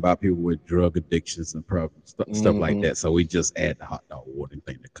talking about people with drug addictions and problems, stuff like Hmm. that. So we just add the hot dog water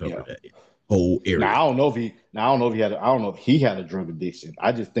thing to cover Yeah. that whole area. Now I don't know if he had. I don't know if he had a drug addiction.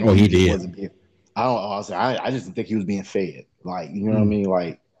 I just think Oh, he he just did. wasn't being. I don't. Honestly, I just didn't think he was being fed. Like you know what I Mm. mean.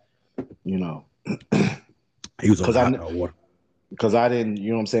 Like you know, He was on because the hot I dog water. because I didn't. You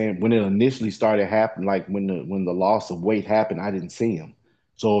know what I'm saying. When it initially started happening, like when the loss of weight happened, I didn't see him.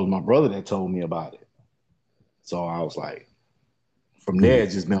 So it was my brother that told me about it. So I was like, from there, Mm.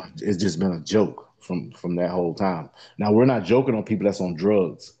 it's just been a joke from that whole time. Now we're not joking on people that's on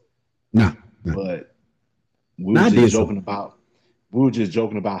drugs, Nah, nah. but we were Nah, I just did some. joking about we were just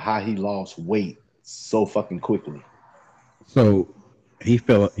joking about how he lost weight so fucking quickly. So he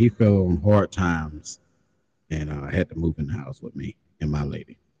fell on hard times and I had to move in the house with me and my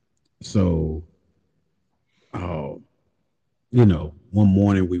lady. So, uh, one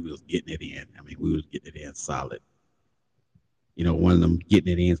morning we was getting it in. I mean, we was getting it in solid. One of them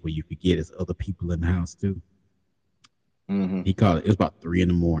getting it in where you forget there's other people in the house too. Mm-hmm. He called it. It was about 3 in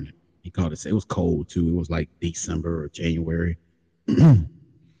the morning. He called it. It was cold too. It was like December or January.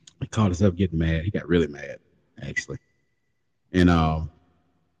 He called us up getting mad. He got really mad actually, and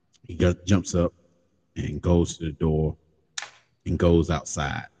jumps up and goes to the door and goes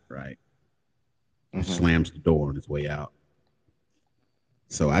outside. Right, and Mm-hmm. slams the door on his way out.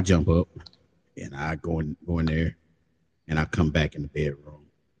 So I jump up and I go in there and I come back in the bedroom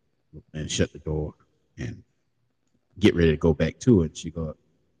and shut the door and get ready to go back to it. She go,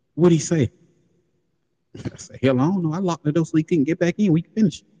 "What'd he say?" I say, "Hell, I don't know. I locked the door so he couldn't get back in. We can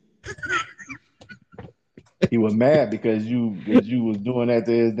finish." He was mad because you was doing that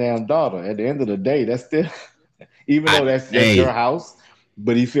to his damn daughter. At the end of the day, that's still even though that's your Hey, house,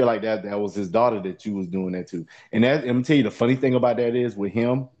 but he feel like that was his daughter that you was doing that to. And that, let me tell you, the funny thing about that is with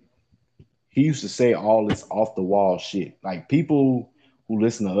him, he used to say all this off the wall shit. Like people who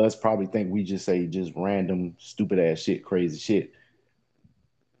listen to us probably think we just say just random stupid ass shit, crazy shit.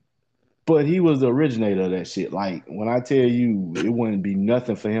 But he was the originator of that shit. Like when I tell you, it wouldn't be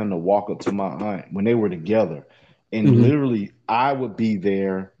nothing for him to walk up to my aunt when they were together, and mm-hmm, literally I would be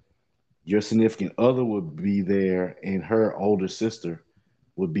there, your significant other would be there, and her older sister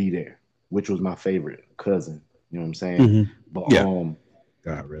would be there, which was my favorite cousin. You know what I'm saying? mm-hmm. But Yeah,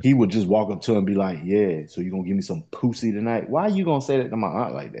 God he rest her. would just walk up to her and be like, "Yeah, so you gonna give me some pussy tonight? Why you gonna say that to my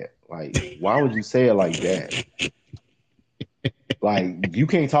aunt like that? Like, why would you say it like that? Like, you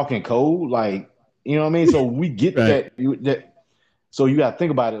can't talk in code, like, you know what I mean? So we get Right, that. So you gotta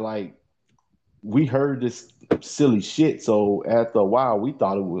think about it. Like, we heard this silly shit. So after a while, we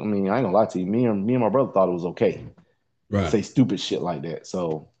thought it was. I mean, I ain't gonna lie to you. Me and my brother thought it was okay to right. say stupid shit like that.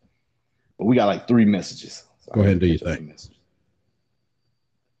 So, but we got like three messages. So I Go ahead got and to do your catch up thing. some messages.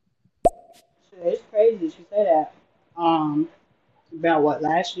 Shit, it's crazy that you say that. About what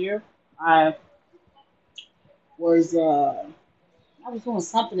last year, I was I was doing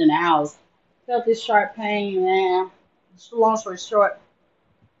something in the house. Felt this sharp pain, man. Long story short,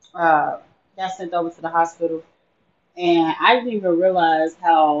 uh, got sent over to the hospital, and I didn't even realize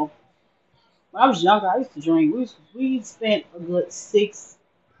how. When I was younger, I used to drink. We spent a good six,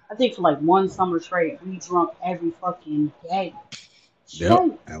 I think for like one summer straight. We drunk every fucking day Yep,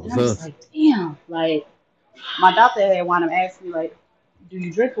 straight, that and was I'm just us. like, damn. Like my doctor had wound up asking me like, "Do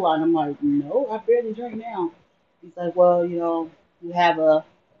you drink a lot?" And I'm like, "No, I barely drink now." He's like, "Well, you have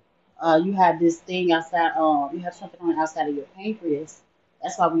you have this thing outside, you have something on the outside of your pancreas.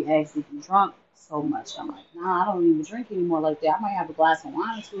 That's why we asked if you drunk so much." I'm like, "Nah, I don't even drink anymore like that. I might have a glass of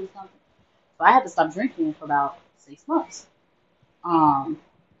wine or two or something." So I had to stop drinking for about 6 months. Um,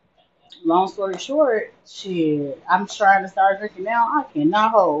 Long story short, shit, I'm trying to start drinking now. I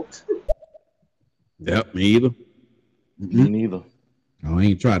cannot hold. Yep, me either. Me Mm-mm. neither. I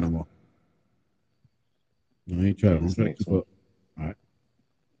ain't trying no more. I ain't trying. Yeah, I'm this trying to next keep one. up. All right.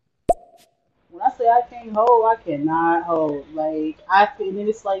 When I say I can't hold, I cannot hold. Like I feel, and then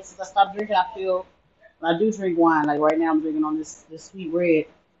it's like since I stopped drinking, I feel when I do drink wine. Like right now, I'm drinking on this sweet red.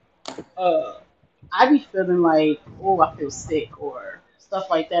 Uh, I be feeling like, oh, I feel sick or stuff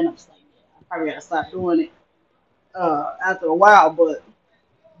like that. And I'm just like, yeah, I probably gotta stop doing it after a while. But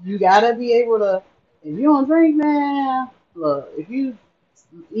you gotta be able to. If you don't drink, man, look, if you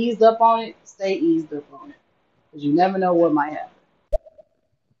eased up on it, stay eased up on it, cause you never know what might happen.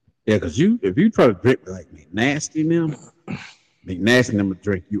 Yeah, because if you try to drink like McNasty them, McNasty them will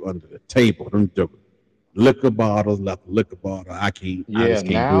drink you under the table. Them liquor bottles, like a liquor bottle. I Yeah, just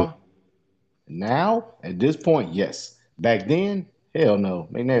can't do it. now at this point, yes. Back then, hell no.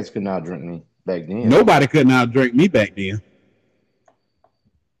 McNads could not drink me back then. Nobody could not drink me back then.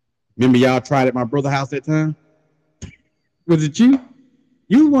 Remember y'all tried at my brother's house that time? Was it you?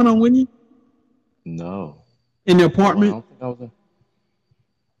 You was one on, when you No, in the I apartment? don't think I was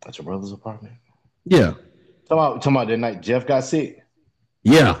at your brother's apartment. Yeah, Talking about that night Jeff got sick.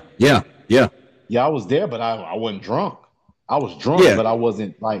 yeah, yeah, yeah, Yeah, I was there, but I wasn't drunk. I was drunk, yeah. but I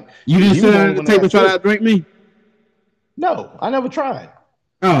wasn't like You didn't he sit was the down only at the one that table got and try to sick. outdrink me. No, I never tried.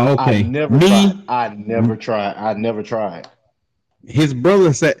 Oh, I okay. never tried. Me, I never tried. I never tried. his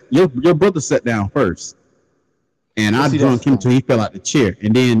brother sat. Your brother sat down first, and But I see, that's drunk the him thing. till he fell out the chair,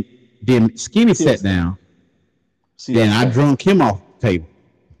 and then Skinny See, that's sat the thing. down. See, Then that's I the thing. drunk him off the table.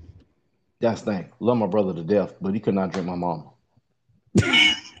 That's the thing. Love my brother to death, but he could not drink my mama.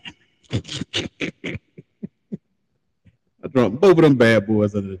 I drunk both of them bad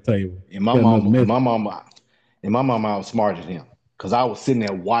boys under the table. And my Got another mama, mess. my mama, In my mind, I was smarter than him because I was sitting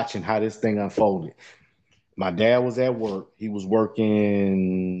there watching how this thing unfolded. My dad was at work. He was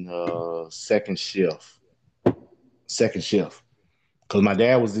working second shift. Second shift. Because my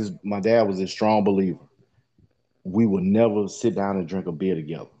dad was this strong believer. We would never sit down and drink a beer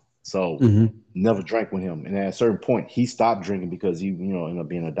together. So Mm-hmm. never drank with him. And at a certain point, he stopped drinking because he, ended up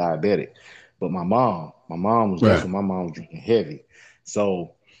being a diabetic. But my mom was that's Right. when my mom was drinking heavy.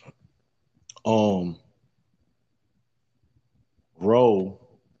 So um Roe,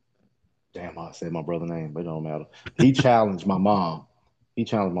 damn, I said my brother's name, but it don't matter. He challenged my mom. He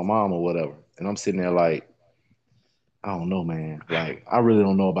challenged my mom or whatever. And I'm sitting there like, I don't know, man. Like, I really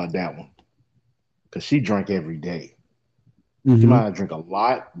don't know about that one. Cause she drank every day. She Mm-hmm. might not drink a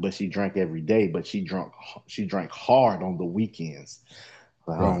lot, but she drank every day. But she drank hard on the weekends.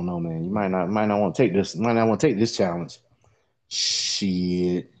 Like, I Right. don't know, man. You might not want to take this. Might not want to take this challenge.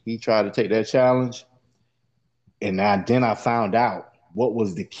 Shit, he tried to take that challenge, and then I found out what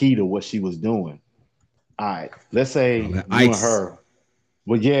was the key to what she was doing. All right, let's All say that you and ice. her,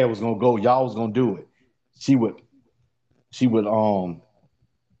 well, yeah, it was gonna go. Y'all was gonna do it. She would, she would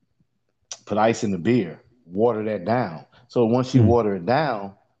put ice in the beer, water that down. So once she Mm. water it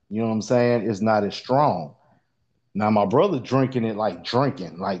down, you know what I'm saying? It's not as strong. Now my brother drinking, like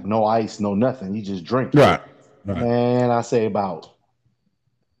no ice, no nothing. He just drinking. Right. Right. Man, I say about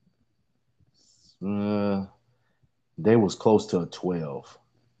uh, they was close to a 12.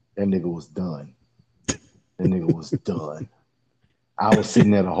 That nigga was done. That nigga was done. I was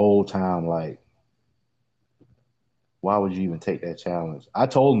sitting there the whole time like, why would you even take that challenge? I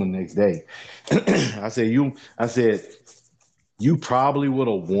told him the next day. I said, you probably would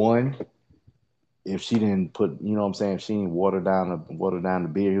have won if she didn't put, you know what I'm saying, if she didn't water down the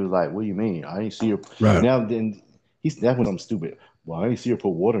beer. He was like, what do you mean? I ain't see her. Right. Now then he's that's when I'm stupid. Well, I ain't see her put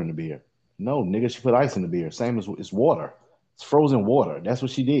water in the beer. No, nigga, she put ice in the beer. Same as it's water. It's frozen water. That's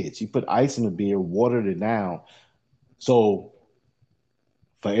what she did. She put ice in the beer, watered it down. So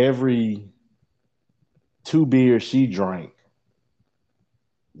for every two beers she drank,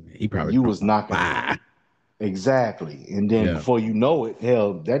 He probably you drunk was about knocking five. exactly. And then Yeah. before you know it,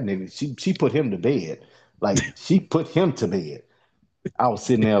 hell, that nigga, she put him to bed. Like she put him to bed. I was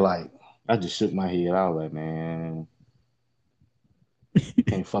sitting there like, I just shook my head. I was like, man,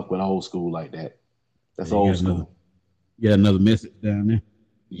 can't fuck with old school like that. That's Yeah, you old got another. school. You got another message down there.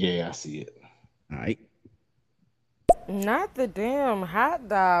 Yeah, I see it. All right. Not the damn hot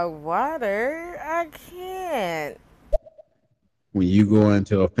dog water. I can't. When you go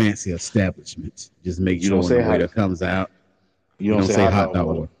into a fancy establishment, just make You don't sure when the say waiter hot. comes out, You you don't don't say say hot hot dog dog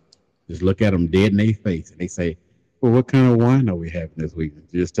water. water. Just look at them dead in their face and they say, well, what kind of wine are we having this week?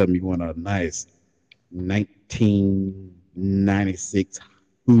 Just tell me you want a nice 1996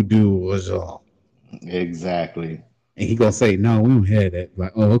 Hoodoo was all. Exactly. And he gonna say, no, we don't have that.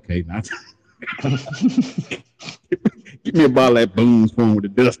 Like, oh, okay. Now give me a bottle of that Boone's phone with the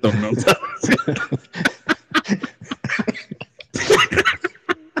dust on them.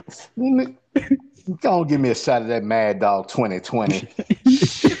 Don't give me a shot of that Mad Dog 2020.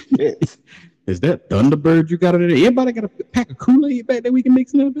 Shit. Is that Thunderbird you got over there? Everybody got a pack of Kool-Aid back there we can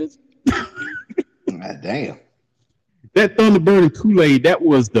mix in that bitch? God damn. That Thunderbird and Kool-Aid, that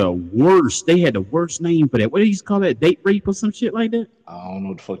was the worst. They had the worst name for that. What do you call that? Date rape or some shit like that? I don't know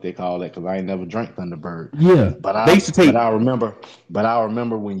what the fuck they call that because I ain't never drank Thunderbird. Yeah. But They I used to but take I remember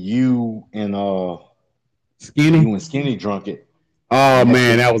when Skinny. you and Skinny drunk it, Oh and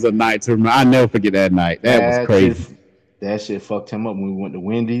man, that was a night to remember. I never forget that night. That was that shit crazy. that shit fucked him up when we went to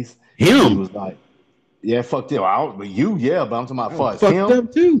Wendy's, and he Him, was like, "Yeah, fucked him out." But you, yeah, but I'm talking about I far was as fucked him,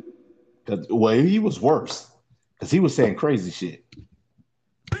 up too. because well, he was worse because he was saying crazy shit.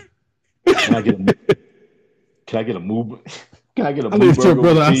 Can I get a can I get a move? Can I get a I blue looked at your burger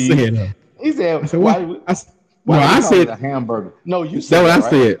brother. with I cheese? said, He I said, said what? No, why do we I call it said a hamburger? No, you that. said What that, I right?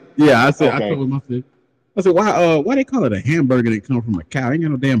 said. Yeah, I said. I Okay. told him. I said, why they call it a hamburger that come from a cow? Ain't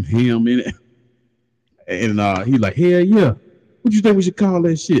got no damn ham in it. And he like, hell yeah. What you think we should call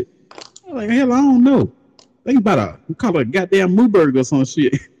that shit? I'm like, hell, I don't know. Think about we call it a goddamn moo burger or some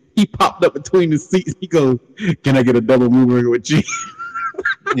shit. He popped up between the seats. He goes, can I get a double moo burger with cheese?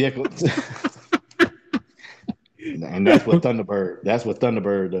 Yeah, and that's what Thunderbird. That's what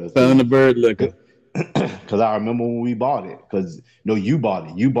Thunderbird does too. Thunderbird liquor. Because I remember when we bought it. Because no, you bought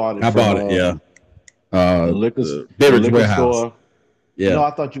it. You bought it I from bought it, yeah. the liquor The the beverage liquor warehouse. store. No, Yeah.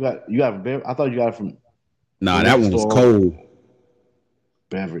 I thought I thought you got it from the Nah, that liquor one was store cold.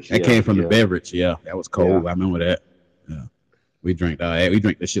 beverage. That Yeah, came from the yeah, beverage. Yeah, that was yeah. cold. I remember that. Yeah. We drank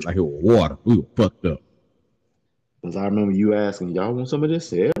that shit like it was water. We were fucked up. Because I remember you asking, y'all want some of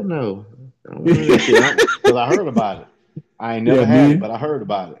this? Hell no. I don't know that shit. Because I heard about it. I ain't Yeah, never had it, man. but I heard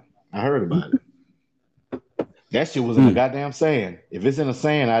about it. I heard about it. That shit was in the Mm. goddamn sand. If it's in the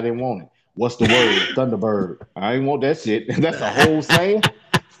sand, I didn't want it. What's the word? Thunderbird. I ain't want that shit. That's a whole sand.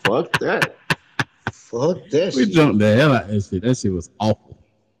 Fuck that. Fuck that We shit. jumped the hell out of that shit. That shit was awful.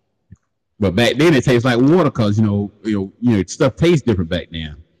 But back then it tastes like water because stuff tastes different back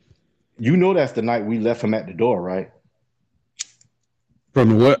then. You know that's the night we left him at the door, right? From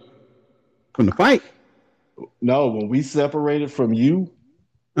the what? From the fight? No, when we separated from you,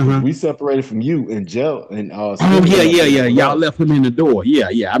 Uh because huh. we separated from you and Joe and Oh Skinny yeah, ended up yeah, getting yeah. up and Y'all left. left him in the door. Yeah,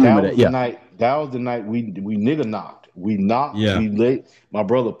 yeah. I remember That that. was the Yeah, night. That was the night we nigga knocked. We knocked. yeah. We laid. My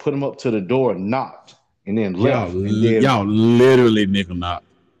brother put him up to the door, knocked, and then Y'all, left. And then y'all literally nickel knocked.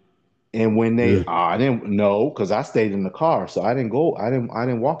 and when Yeah. they, I didn't know because I stayed in the car, so I didn't go. I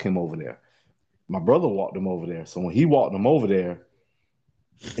didn't walk him over there. My brother walked him over there. So when he walked him over there,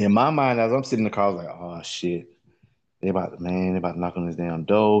 in my mind, as I'm sitting in the car, I was like, oh shit, they about to knock on this damn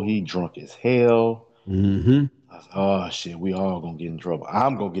door. He drunk as hell. Mm-hmm. I was like, oh shit, we all gonna get in trouble.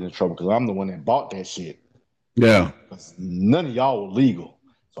 I'm gonna get in trouble because I'm the one that bought that shit. Yeah. 'Cause none of y'all were legal.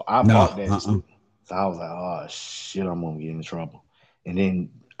 So I No. bought that Uh-uh. shit. So I was like, oh shit, I'm gonna get in trouble. And then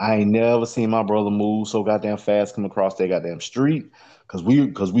I ain't never seen my brother move so goddamn fast come across that goddamn street. Cause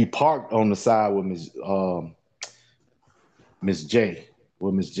we parked on the side with Miss J,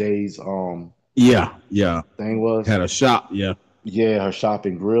 where Miss J's Yeah. Yeah. thing was. Had a shop. Yeah. Yeah, her shop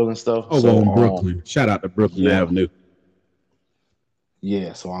and grill and stuff. Over So on Brooklyn. Shout out to Brooklyn yeah, Avenue.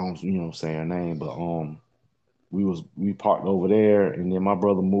 yeah. So I don't say her name, but we parked over there, and then my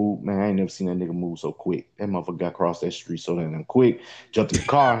brother moved. Man, I ain't never seen that nigga move so quick. That motherfucker got across that street so damn quick. Jumped in the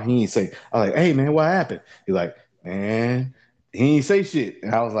car. He ain't say. I was like, "Hey man, what happened?" He's like, "Man." He ain't say shit,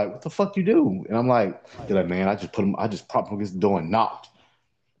 and I was like, "What the fuck you do?" And I'm like, "He's like, man, I just put him. I just propped him against the door and knocked,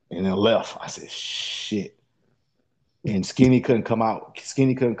 and then left." I said, "Shit." And Skinny couldn't come out.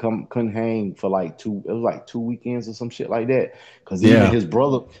 Skinny couldn't hang for like two. It was like 2 weekends or some shit like that. Because even Yeah. his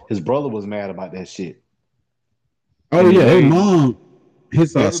brother was mad about that shit, Oh and yeah. it His made mom,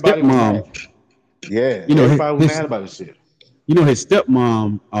 his everybody was stepmom. mad. Yeah, You know everybody was his mad about this shit. his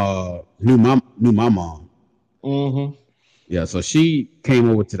stepmom knew my mom. Mm-hmm. Yeah. So she came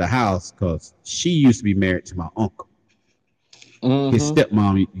over to the house because she used to be married to my uncle. His Mm-hmm.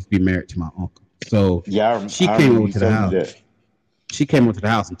 stepmom used to be married to my uncle. So Yeah, she I came remember over you to the telling me house. that. She came over to the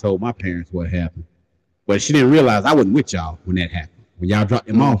house and told my parents what happened. But she didn't realize I wasn't with y'all when that happened. When y'all dropped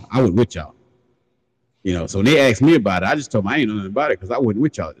him Mm. off, I wasn't with y'all. So when they asked me about it, I just told them I ain't know nothing about it because I wasn't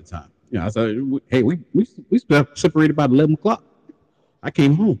with y'all at the time. I said, hey, we separated about 11 o'clock. I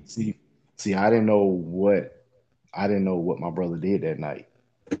came home. See, see, I didn't know what my brother did that night.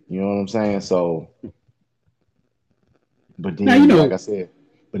 You know what I'm saying? So, but Now then, like I said,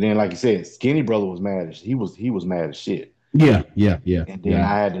 like you said, Skinny brother was mad as he was mad as shit. yeah, yeah, yeah, And then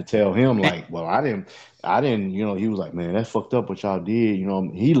yeah. I had to tell him like, well, I didn't. He was like, man, that's fucked up what y'all did.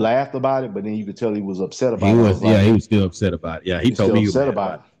 He laughed about it, but then you could tell he was upset He about it. I was, was yeah, like, he was still upset about it. Yeah, he he's told still me he was upset mad about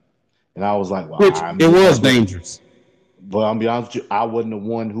about it. it, And I was like, well, which it was dangerous. but I'm be honest with you, I wasn't the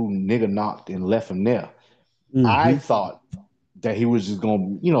one who nigga knocked and left him there. I Mm-hmm. thought that he was just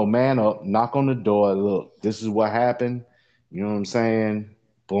gonna, man up, knock on the door. Look, this is what happened. You know what I'm saying?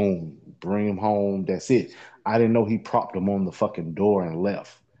 Boom, bring him home. That's it. I didn't know he propped him on the fucking door and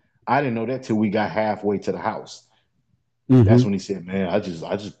left. I didn't know that till we got halfway to the house. That's Mm-hmm. when he said, "Man, I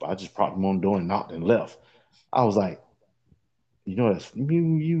just propped him on the door and knocked and left." I was like, you know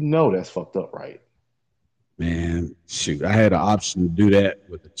that's fucked up, right? Man, shoot, I had an option to do that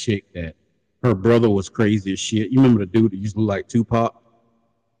with a chick that her brother was crazy as shit. You remember the dude that used to look like Tupac?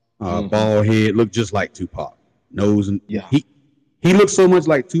 Mm-hmm. Bald head, looked just like Tupac. Nose and Yeah, he looked so much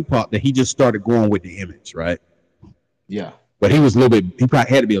like Tupac that he just started going with the image, right? yeah. But he was a little bit. He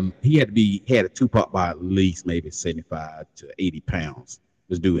probably had to be. He had a Tupac by at least maybe 75 to 80 pounds.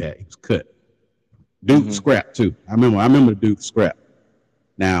 This dude he was cut. Dude Mm-hmm. scrap too. I remember the dude scrap.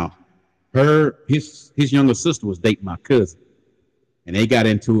 Now, his younger sister was dating my cousin, and they got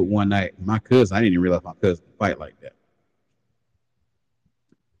into it one night. My cousin, I didn't even realize my cousin could fight like that.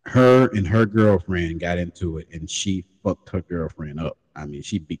 Her and her girlfriend got into it, and she fucked her girlfriend up. I mean,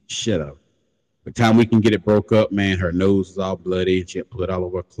 she beat the shit out of her. By the time we can get it broke up, man, her nose was all bloody, and she had blood all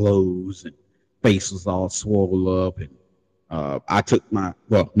over her clothes, and face was all swollen up. And I took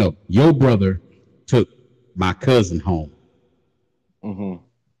no, your brother took my cousin home, Mm-hmm.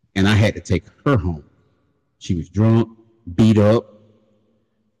 and I had to take her home. She was drunk, beat up.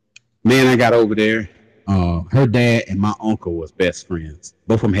 Man, I got over there. Her dad and my uncle was best friends.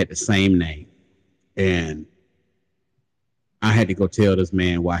 Both of them had the same name, and I had to go tell this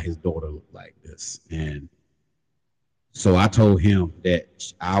man why his daughter looked like this. And so I told him that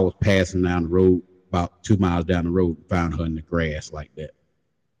I was passing down the road, about 2 miles down the road, and found her in the grass like that.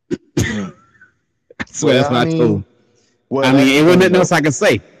 Mm. So that's Well, what I I told. mean, well, I that's mean, the it wasn't thing nothing though. else I could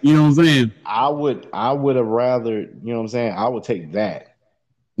say. You know what I'm saying? I would have rather, you know what I'm saying? I would take that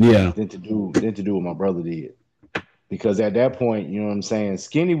Yeah. than to do what my brother did. Because at that point, you know what I'm saying,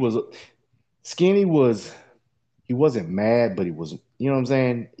 Skinny was he wasn't mad, but he was, you know what I'm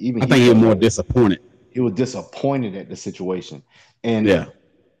saying? Even I he think you're felt more like disappointed. he was disappointed at the situation. And Yeah.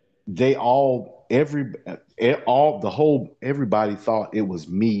 they all all the whole everybody thought it was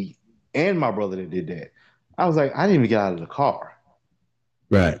me and my brother that did that. I was like, I didn't even get out of the car.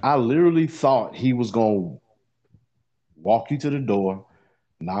 Right. I literally thought he was gonna walk you to the door,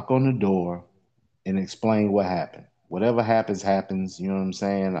 knock on the door, and explain what happened. Whatever happens, happens. You know what I'm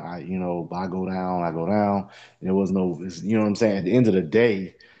saying? I go down, I go down. There was no, you know what I'm saying? At the end of the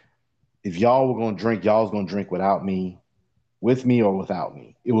day, if y'all were gonna drink, y'all was gonna drink without me, with me or without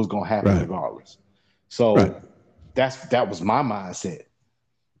me. It was gonna happen Right. regardless. Right. So that was my mindset.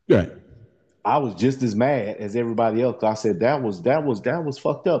 Right. I was just as mad as everybody else. I said that was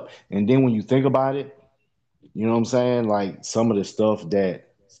fucked up. And then when you think about it, you know what I'm saying? Like some of the stuff that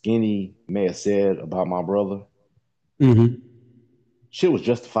Skinny may have said about my brother, Hmm. shit was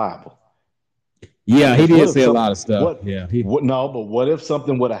justifiable. Yeah, he Because what did if say a some lot of stuff. what Yeah. He. what no, but what if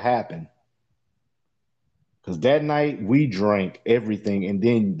something would have happened? Because that night we drank everything, and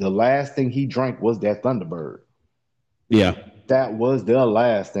then the last thing he drank was that Thunderbird. Yeah. That was the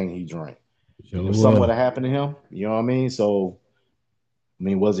last thing he drank. And Sure if something would was. have happened to him, you know what I mean? So I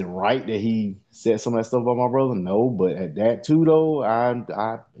mean, was it right that he said some of that stuff about my brother? No, but at that too, though,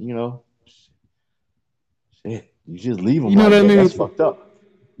 shit, you just leave him You know like that that. That's made me. fucked up.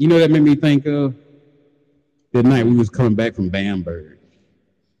 You know that made me think of the night we was coming back from Bamberg.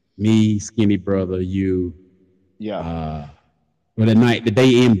 Me, skinny brother, you. Yeah, Uh, well, the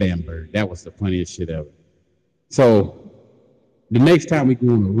day in Bamberg, that was the funniest shit ever. So the next time we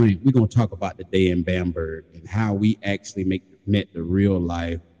go on a rink, we're gonna talk about the day in Bamberg and how we actually met the real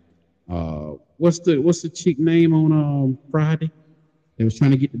life. What's the chick name on Friday? They was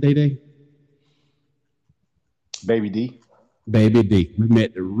trying to get the day. baby D. Baby D. We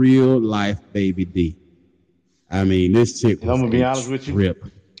met the real life Baby D. I mean, this chick And I'm was gonna be a honest with you. trip.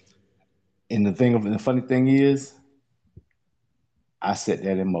 And the funny thing is, I set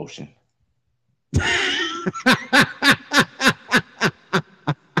that in motion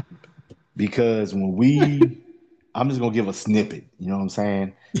because I'm just gonna give a snippet. You know what I'm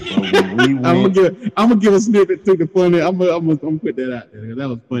saying? But when we went, I'm gonna give a snippet to the funny. I'm gonna put that out there. That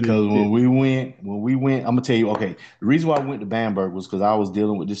was funny as because shit. I'm gonna tell you. Okay, the reason why I went to Bamberg was because I was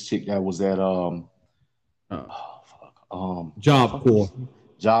dealing with this chick that was at Uh, oh fuck what the Job fuck was Corps.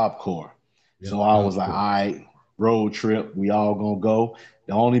 it? Job Corps. Yep, So I was Job like, all Corps. right, road trip, we all gonna go.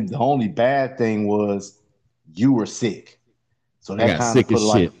 The only bad thing was you were sick, so I that got kind of sick as put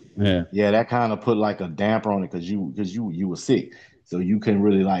like shit. Yeah, that kind of put like a damper on it because you were sick, so you couldn't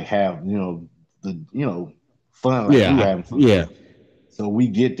really like have the fun like we were yeah, having fun. yeah. So we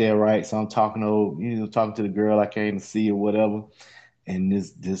get there, right? So I'm talking to the girl I came to see or whatever, and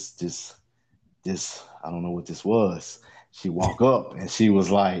this I don't know what this was. She walked up and she was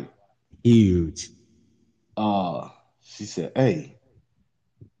like, Huge. uh, she said, "Hey,"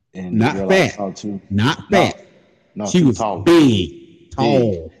 and the Not girl I was fat. talking to, Not fat. no, no, She she was was taller, big, big,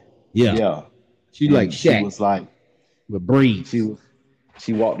 tall. Yeah. yeah, She like and she Shaq was like, with she braids. was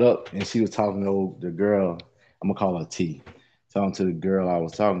she walked up and she was talking to the girl. I'm gonna call her T. Talking to the girl I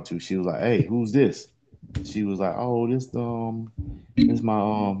was talking to. She was like, "Hey, who's this?" She was like, "Oh, this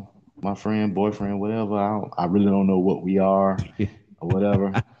my friend, boyfriend, whatever. I really don't know what we are or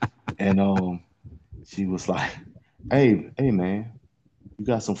whatever." And she was like, "Hey, man, you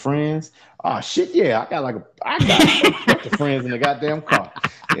got some friends?" Oh shit, yeah, I got a bunch of friends in the goddamn car.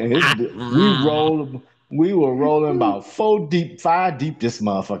 And we were rolling about 4 deep, 5 deep this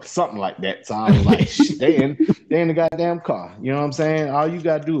motherfucker, something like that. So I was like, shit, they in the goddamn car. You know what I'm saying? All you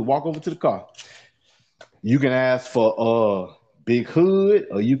gotta do is walk over to the car. You can ask for Big Hood,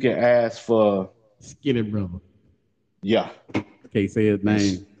 or you can ask for Skinny brother. yeah. Can't say his And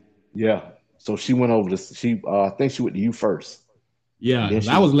she, name. yeah. So she went over to she I think she went to you first. And Yeah, then because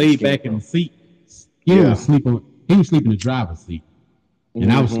she I was went to the laid skinny back in the bro. seat. Skinny was Yeah. sleeping. He was sleeping in the driver's seat,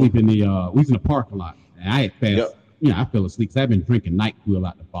 and I was Mm-hmm. sleeping in the. We was in the parking lot, and I had passed. Yep. I fell asleep because I've been drinking NyQuil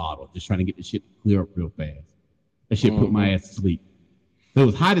out the bottle, just trying to get the shit to clear up real fast. That shit put my Mm-hmm. ass to sleep. So it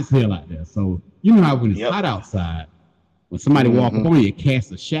was hot as hell out there. So you know how when it's hot Yep. outside, when somebody walk up Mm-hmm. on you, it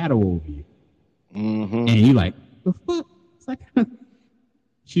casts a shadow over you, Mm-hmm. and you like the fuck. It's like,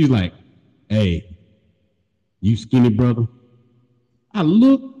 she's like, hey, you skinny brother. I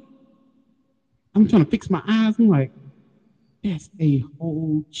look, I'm trying to fix my eyes. I'm like, that's a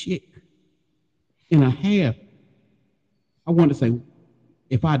whole chick and a half. I want to say,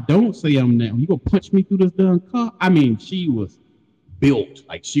 if I don't say I'm that, you gonna punch me through this damn car? I mean, she was built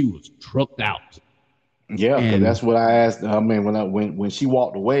like she was trucked out, Yeah, because and that's what I asked. I mean, when she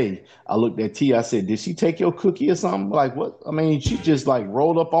walked away, I looked at T. I said, "Did she take your cookie or something?" Like what? I mean, she just like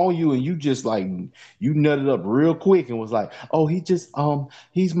rolled up on you, and you just like you nutted up real quick and was like, "Oh, he's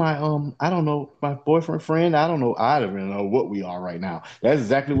my I don't know, my boyfriend friend. I don't know. I don't even know what we are right now." That's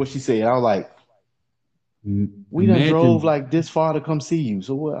exactly what she said. I was like, "We done drove imagine, like this far to come see you.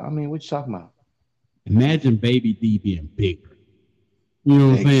 So what? I mean, what you talking about?" imagine Baby D being bigger. You know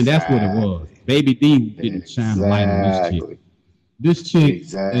what I'm saying? That's what it was. Exactly. Baby D didn't shine a light on this chick. Exactly. This chick,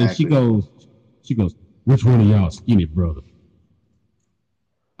 and Exactly. she goes, which one of y'all skinny brother?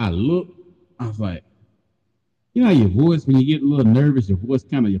 I looked, I was like, you know how your voice, when you get a little nervous, your voice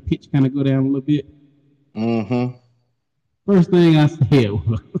kind of, your pitch kind of go down a little bit. Mm-hmm. First thing I said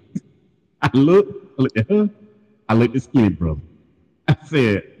was, I looked at her, I looked at skinny brother. I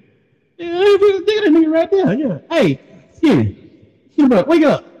said, yeah, look at that nigga right there. Yeah. Hey, skinny brother, wake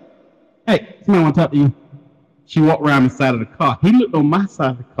up. Hey, somebody want to talk to you. She walked around the side of the car. He looked on my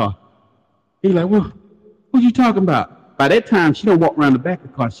side of the car. He like, well, what you talking about? By that time, she don't walk around the back of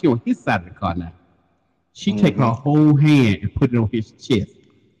the car. She on his side of the car now. She take her Mm-hmm. whole hand and put it on his chest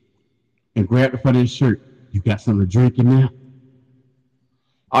and grabbed the front of his shirt. You got something to drink in there?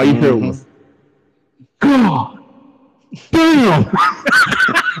 All you heard Mm-hmm. was, God damn.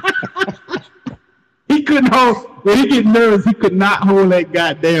 He couldn't hold, when he get nervous, he could not hold that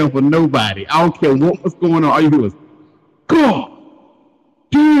goddamn for nobody. I don't care what was going on. All you heard was, God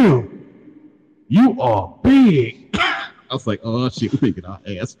damn, you are big. I was like, oh shit, we get our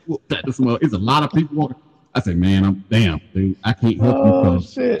ass whooped at this moment. It's a lot of people walking. I said, man, I'm damn, dude. I can't help you Oh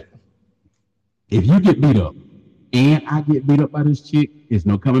because shit. if you get beat up and I get beat up by this chick, there's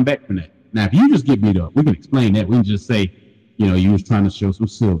no coming back from that. Now, if you just get beat up, we can explain that. We can just say, you know, you was trying to show some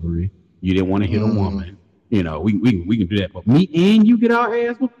silvery. You didn't want to hit a Mm-hmm. woman. You know, we can do that. But me and you get our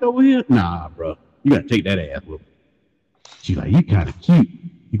ass whooped over here? Nah, bro. You got to take that ass whooping. She's like, you kind of cute.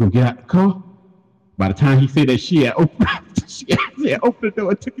 You gonna get out the car? By the time he said that, she had opened the door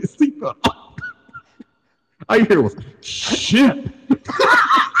and took his seatbelt off. All you hear was, shit.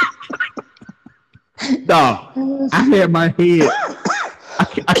 Dog, I had my head.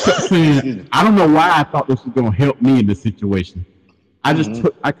 I kept saying, Excuse me. I don't know why I thought this was gonna help me in this situation. Mm-hmm.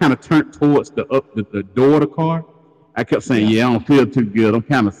 I kind of turned towards the door of the car. I kept saying, Yeah. yeah, I don't feel too good. I'm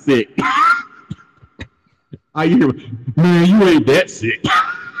kind of sick. I hear, man, you ain't that sick.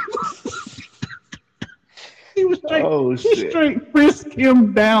 he was straight, Oh he shit. straight frisked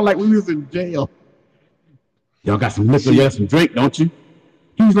him down like we was in jail. Y'all got some liquor, you got She. some drink, don't you?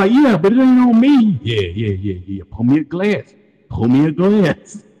 He was like, yeah, but it ain't on me. Yeah. Pull me a glass. Pull me a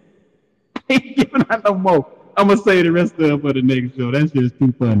glass. I ain't giving out no more. I'm gonna say the rest of it for the next show. That shit is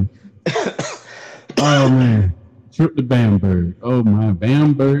too funny. Oh man, trip to Bamberg. Oh my,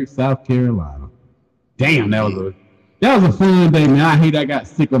 Bamberg, South Carolina. Damn, Yeah. that was a fun day, man. I hate I got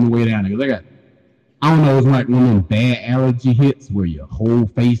sick on the way down there because I don't know, it's like one of them bad allergy hits where your whole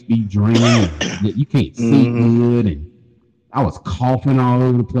face be drained and you can't see Mm-hmm. good, and I was coughing all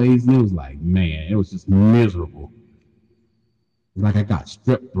over the place, and it was like, man, it was just miserable. Like I got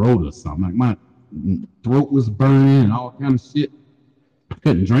strep throat or something. Like my throat was burning and all kind of shit. I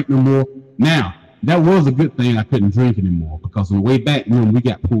couldn't drink no more. Now that was a good thing. I couldn't drink anymore because on the way back, you know, we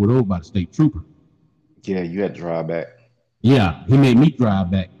got pulled over by the state trooper. Yeah, you had to drive back. Yeah, he made me drive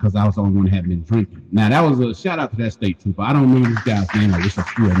back because I was the only one that hadn't been drinking. Now that was a shout out to that state trooper. I don't remember this guy's name. I wish I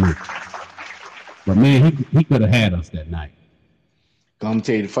still knew. But man, he could have had us that night. I'm gonna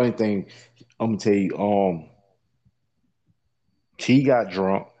tell you the funny thing. I'm gonna tell you. T got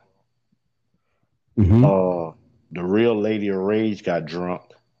drunk. Mm-hmm. Uh, the real Lady of Rage got drunk,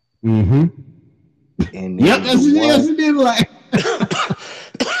 Mm-hmm. and Yep, then the that's yes, one, he did like.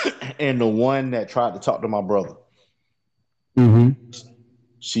 and the one that tried to talk to my brother, Mm-hmm.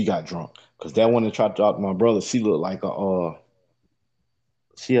 she got drunk. Cause that one that tried to talk to my brother, she looked like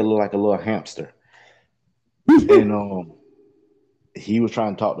she looked like a little hamster, and he was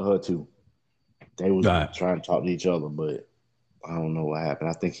trying to talk to her too. They was God, trying to talk to each other, but I don't know what happened.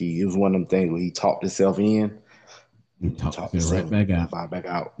 I think it was one of them things where he talked himself in he and then talked talked himself right himself back out. back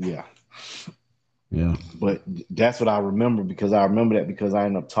out. Yeah. Yeah. But that's what I remember because I remember that because I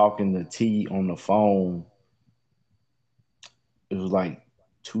ended up talking to T on the phone. It was like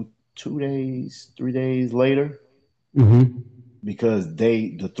two 2 days, 3 days later. Mm-hmm. because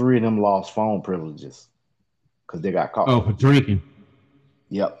the three of them lost phone privileges because they got Oh, caught. for drinking.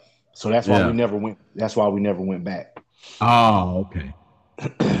 Yep. So that's why we Yeah. never went. That's why we never went back. Oh, okay. Yeah,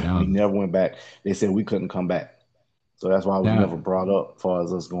 that We was never went back. They said we couldn't come back. So that's why it was that. never brought up as far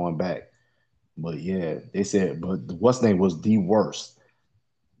as us going back. But yeah, they said, but what's name was the worst.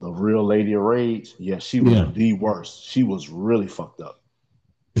 The real Lady of Rage, yeah, she was Yeah. the worst. She was really fucked up.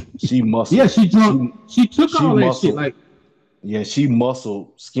 She Yeah, muscled. she drunk. She took She all that shit. muscled. Like Yeah, she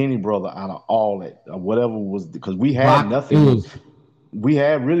muscled Skinny Brother out of all that, whatever was, because we had vodka. It nothing when was we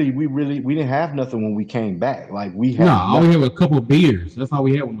didn't have nothing when we came back. Like we no. had All we had was nothing. a couple of beers. That's all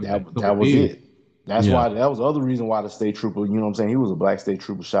we had when we back. A couple That of was beers. it. That's Yeah. why that was the other reason why the state trooper, you know what I'm saying? He was a black state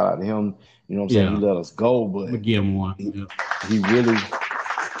trooper. Shout out to him. You know what I'm saying? He Yeah. let us go, I'm gonna but give him one. he, Yeah. he really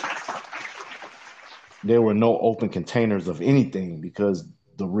there were no open containers of anything because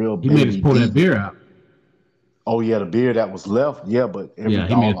the real He made us baby pull that D. beer out. Oh yeah, the beer that was left. Yeah, but Yeah, every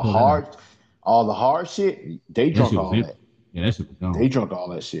he made us pull that out. all the hard shit, they That drunk shit was all empty. that. Yeah, that shit was They gone. drunk all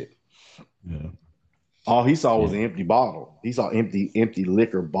that shit. Yeah. All he saw was Yeah. an empty bottle. He saw empty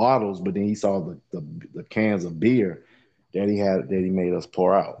liquor bottles, but then he saw the cans of beer that he made us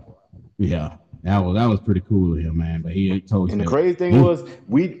pour out. Yeah. That was pretty cool of him, man. But he told us And the that crazy thing he was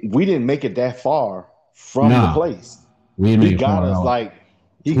we didn't make it that far from the nah, place. we didn't He make it got far at us all. like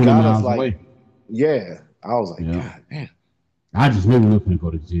he 20 got us miles like away. yeah. I was like, Yeah. God damn. I just knew we were gonna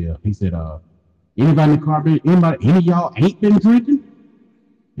go to jail. He said, anybody in the car been any of y'all ain't been drinking?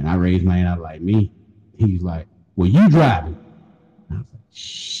 And I raised my hand out like me. He's like, well, you driving. And I was like,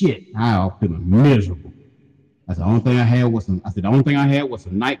 shit, I was feeling miserable. I said, the only thing I had was some. I said, the only thing I had was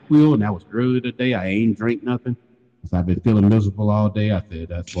some NyQuil, and that was early today. I ain't drink nothing. I said, I've been feeling miserable all day. I said,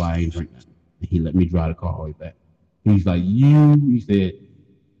 that's why I ain't drink nothing. And he let me drive the car all the way back. He's like, he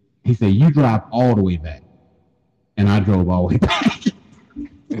said, you drive all the way back, and I drove all the way back.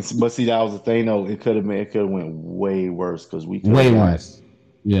 But see, that was the thing though. It could have went way worse because Way worse.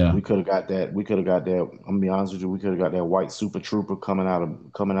 Yeah, we could have got that. I'm gonna be honest with you, we could have got that white super trooper coming out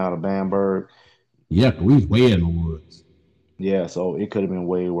of Bamberg. yeah, 'cause we was way in the woods. Yeah, so it could have been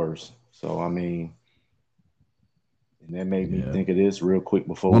way worse. So I mean, and that made me Yeah. think of this real quick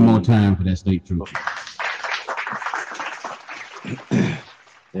One more time for that state trooper.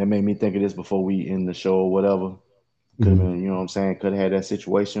 that made me think of this before we end the show or whatever. Could have Mm-hmm. been, you know what I'm saying? Could have had that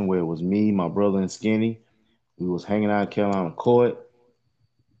situation where it was me, my brother, and Skinny. We was hanging out in Carolina Court,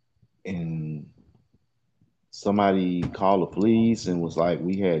 and somebody called the police and was like,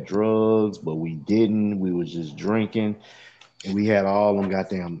 we had drugs, but we didn't. We was just drinking, and we had all them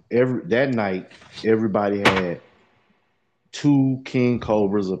goddamn every that night. Everybody had two King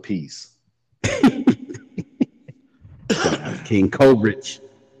Cobras apiece. Shout out to King Cobrich.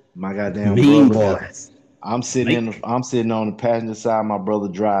 My goddamn Mean brother got. boys. I'm I'm sitting on the passenger side. My brother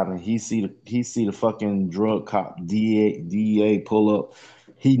driving. He see the fucking drug cop DEA pull up.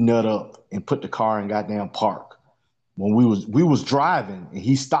 He nut up and put the car in goddamn park. When we was driving, and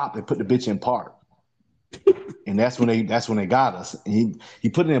he stopped and put the bitch in park. And that's when they got us. And he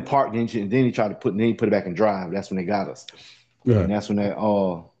put it in park, then he tried to then he put it back in drive. That's when they got us. And Right. that's when that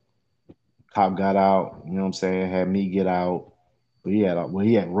cop got out. You know what I'm saying? Had me get out. But he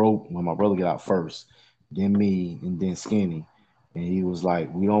had rope when my brother get out first, then me, and then Skinny. And he was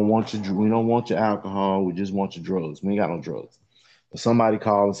like, we don't want your alcohol. We just want your drugs. We ain't got no drugs." But somebody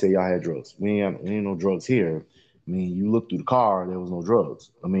called and said y'all had drugs. We ain't no drugs here. I mean, you looked through the car, there was no drugs.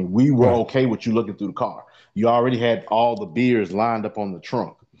 I mean, we were Right. okay with you looking through the car. You already had all the beers lined up on the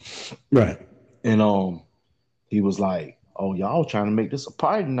trunk. Right. And he was like, "Oh, y'all trying to make this a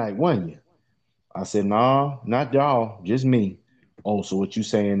party tonight, wasn't you?" I said, "Nah, not y'all, just me." "Oh, so what you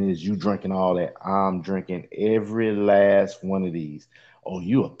saying is you drinking all that? I'm drinking every last one of these." "Oh,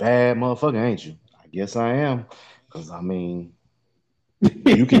 you a bad motherfucker, ain't you?" "I guess I am. Cause I mean,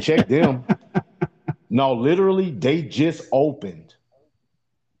 you can check them." No, literally, they just opened.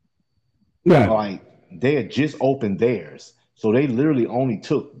 Right. Like they had just opened theirs. So they literally only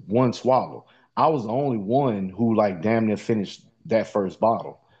took one swallow. I was the only one who like damn near finished that first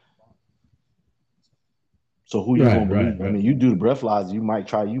bottle. So who you Right. gonna Right. believe? I Right. mean, you do the breathalyzer, you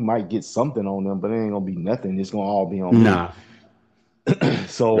might get something on them, but it ain't gonna be nothing. It's gonna all be on me. Nah.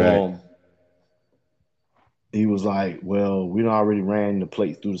 So Right. he was like, "Well, we done already ran the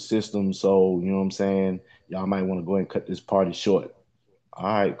plate through the system, so you know what I'm saying. Y'all might want to go ahead and cut this party short." All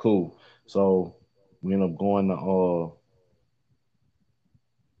right, cool. So we end up going to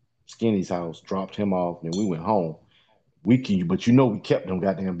Skinny's house, dropped him off, and we went home. But we kept them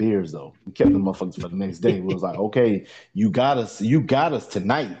goddamn beers though. We kept them motherfuckers for the next day. We was like, okay, you got us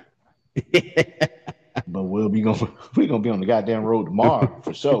tonight. But we'll be going we gonna be on the goddamn road tomorrow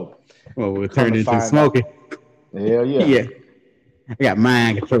for sure. Well, we'll Come turn to into find out. Smokey. Hell yeah. Yeah, I got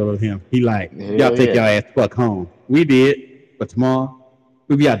mind control of him. He like, y'all Hell take yeah. y'all ass fuck home. We did, but tomorrow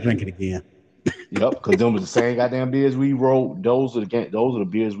we'll be out drinking again. Yep, because them was the same goddamn beers we wrote. Those are the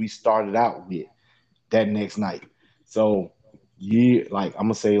beers we started out with that next night. So like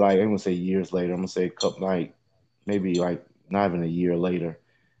I'm gonna say years later. I'm gonna say a couple like maybe like not even a year later.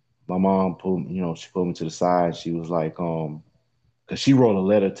 My mom she pulled me to the side. She was like, because she wrote a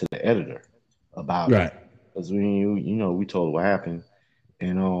letter to the editor about it. Right. Because we told her what happened,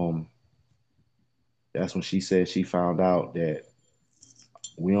 and that's when she said she found out that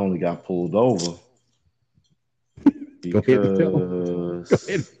we only got pulled over Go ahead and tell him. Go ahead because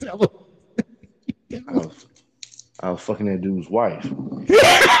and tell him. I was I was fucking that dude's wife.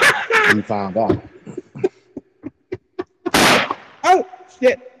 We found out. Oh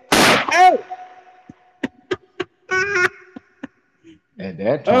shit! Oh, At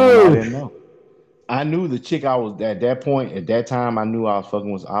that time, I oh! didn't know. I knew the chick I was at that point. At that time, I knew I was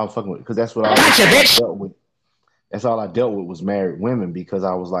fucking with because that's what Gotcha, all I bitch. dealt with. That's all I dealt with was married women because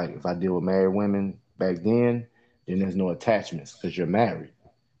I was like, if I deal with married women back then there's no attachments because you're married.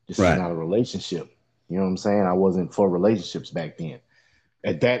 This is Right, not a relationship. You know what I'm saying? I wasn't for relationships back then.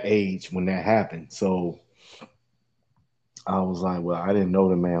 At that age when that happened, so I was like, well, I didn't know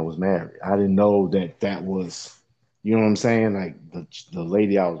the man was married. I didn't know that was, you know what I'm saying? Like the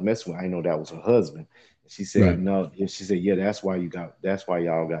lady I was messing with, I didn't know that was her husband. She said right. no. She said, yeah, that's why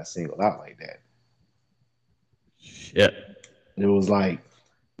y'all got singled out like that. Shit. It was like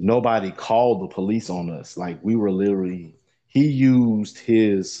nobody called the police on us. Like we were literally, he used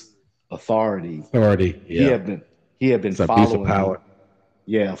his authority. Authority. He Yeah. had been he had been It's abuse of following me, power.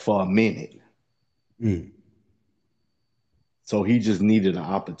 yeah, for a minute. Mm. So he just needed an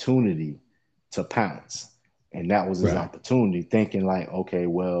opportunity to pounce. And that was his Right. opportunity, thinking like, okay,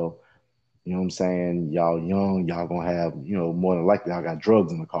 well, you know what I'm saying? Y'all young, y'all gonna have, more than likely y'all got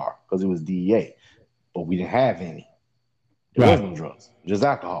drugs in the car because it was DEA. But we didn't have any. There was Right. no drugs, just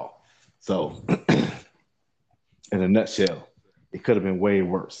alcohol. So in a nutshell, it could have been way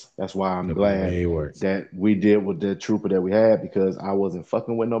worse. That's why I'm Could have been glad way worse. that we did with the trooper that we had because I wasn't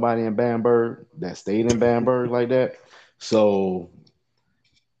fucking with nobody in Bamberg that stayed in Bamberg like that. So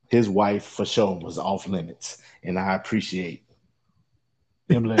his wife for sure was off limits, and I appreciate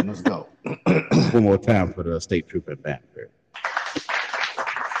him letting us go. One more time for the state trooper in Bamberg.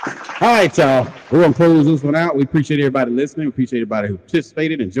 All right, y'all. We're gonna close this one out. We appreciate everybody listening. We appreciate everybody who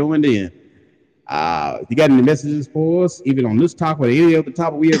participated and joined in. If you got any messages for us, even on this topic or any other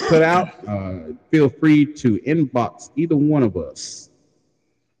topic we have put out, feel free to inbox either one of us.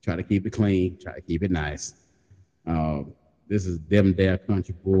 Try to keep it clean. Try to keep it nice. This is Them Dare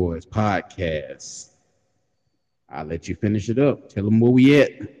Country Boys podcast. I'll let you finish it up. Tell them where we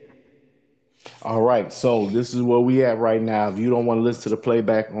at. All right, so this is where we at right now. If you don't want to listen to the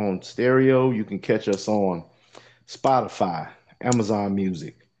playback on stereo, you can catch us on Spotify, Amazon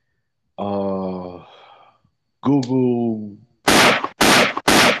Music, uh, Google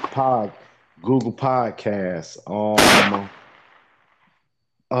Pod, Google Podcasts,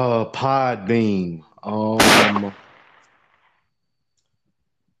 Podbean,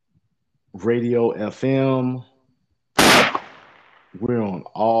 Radio FM. We're on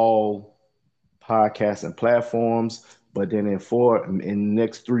all podcasting platforms. But then in the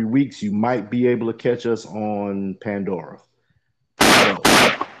next 3 weeks, you might be able to catch us on Pandora. So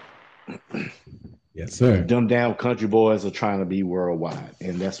Yes, sir. them down country boys are trying to be worldwide,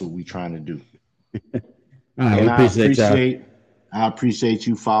 and that's what we're trying to do. All right, we And appreciate y'all. I appreciate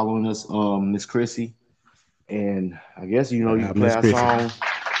you following us, Miss Chrissy. And I guess you can play Miss our Chrissy. song.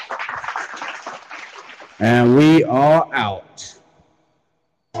 And we are out.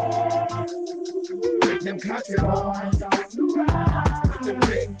 Them country boys on the ride. With them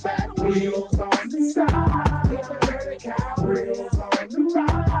big fat wheels on the side. With the dirty cow wheels on the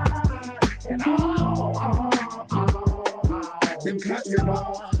ride. And them country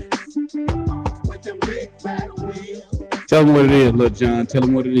boys. With them big fat wheels. Tell them what it is, Lil John. Tell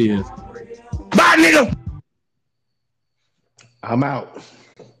them what it is. Bye, nigga. I'm out.